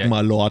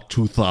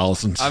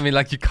MAGMALORD2000. I mean,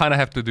 like you kind of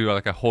have to do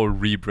like a whole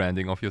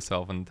rebranding of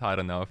yourself, and I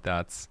don't know if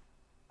that's.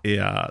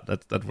 Yeah,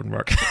 that wouldn't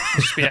work.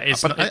 Yeah,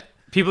 it's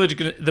people are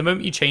gonna, the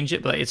moment you change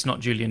it, but it's not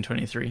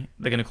Julian23,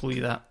 they're gonna call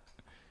you that.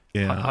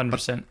 Yeah,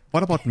 100%.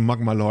 What about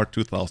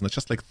MAGMALORD2000? I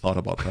just like thought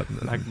about that.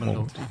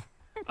 MAGMALORD.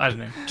 I don't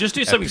know. Just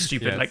do something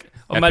stupid. Yes. Like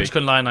on Magic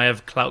Online, I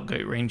have Clout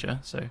Goat Ranger.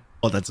 So.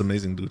 Oh, that's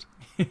amazing, dude.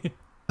 I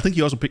think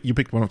you also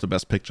picked one of the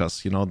best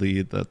pictures. You know,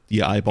 the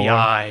eyeball. The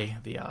eye.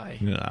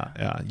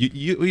 Yeah.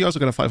 You also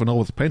got a 5-0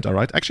 with Painter,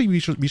 right? Actually, we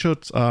should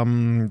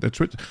the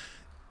Twitch.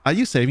 Are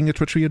you saving the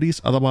Twitch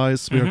release?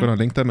 Otherwise, we are going to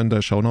link them in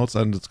the show notes,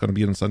 and it's going to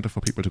be an incentive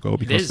for people to go,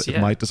 because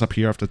it might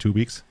disappear after 2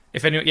 weeks.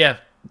 If anyone,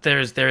 there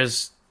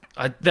is.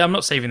 I'm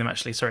not saving them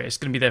actually. Sorry, it's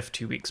going to be there for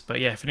 2 weeks. But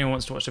yeah, if anyone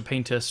wants to watch a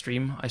Painter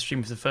stream, I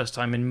streamed for the first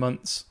time in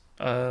months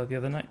the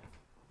other night.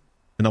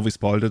 And now we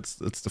spoiled it.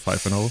 It's the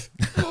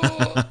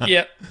 5-0.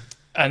 Yeah,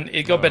 and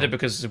it got better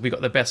because we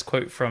got the best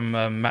quote from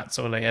Matt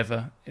Zole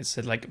ever. It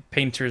said like,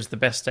 "Painter is the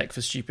best deck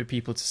for stupid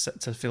people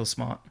to feel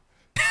smart."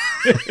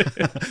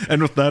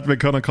 And with that, we're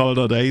gonna call it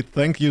a day.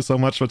 Thank you so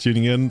much for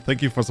tuning in.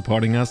 Thank you for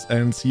supporting us,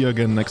 and see you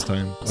again next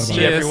time. Bye-bye.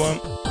 See you,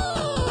 everyone.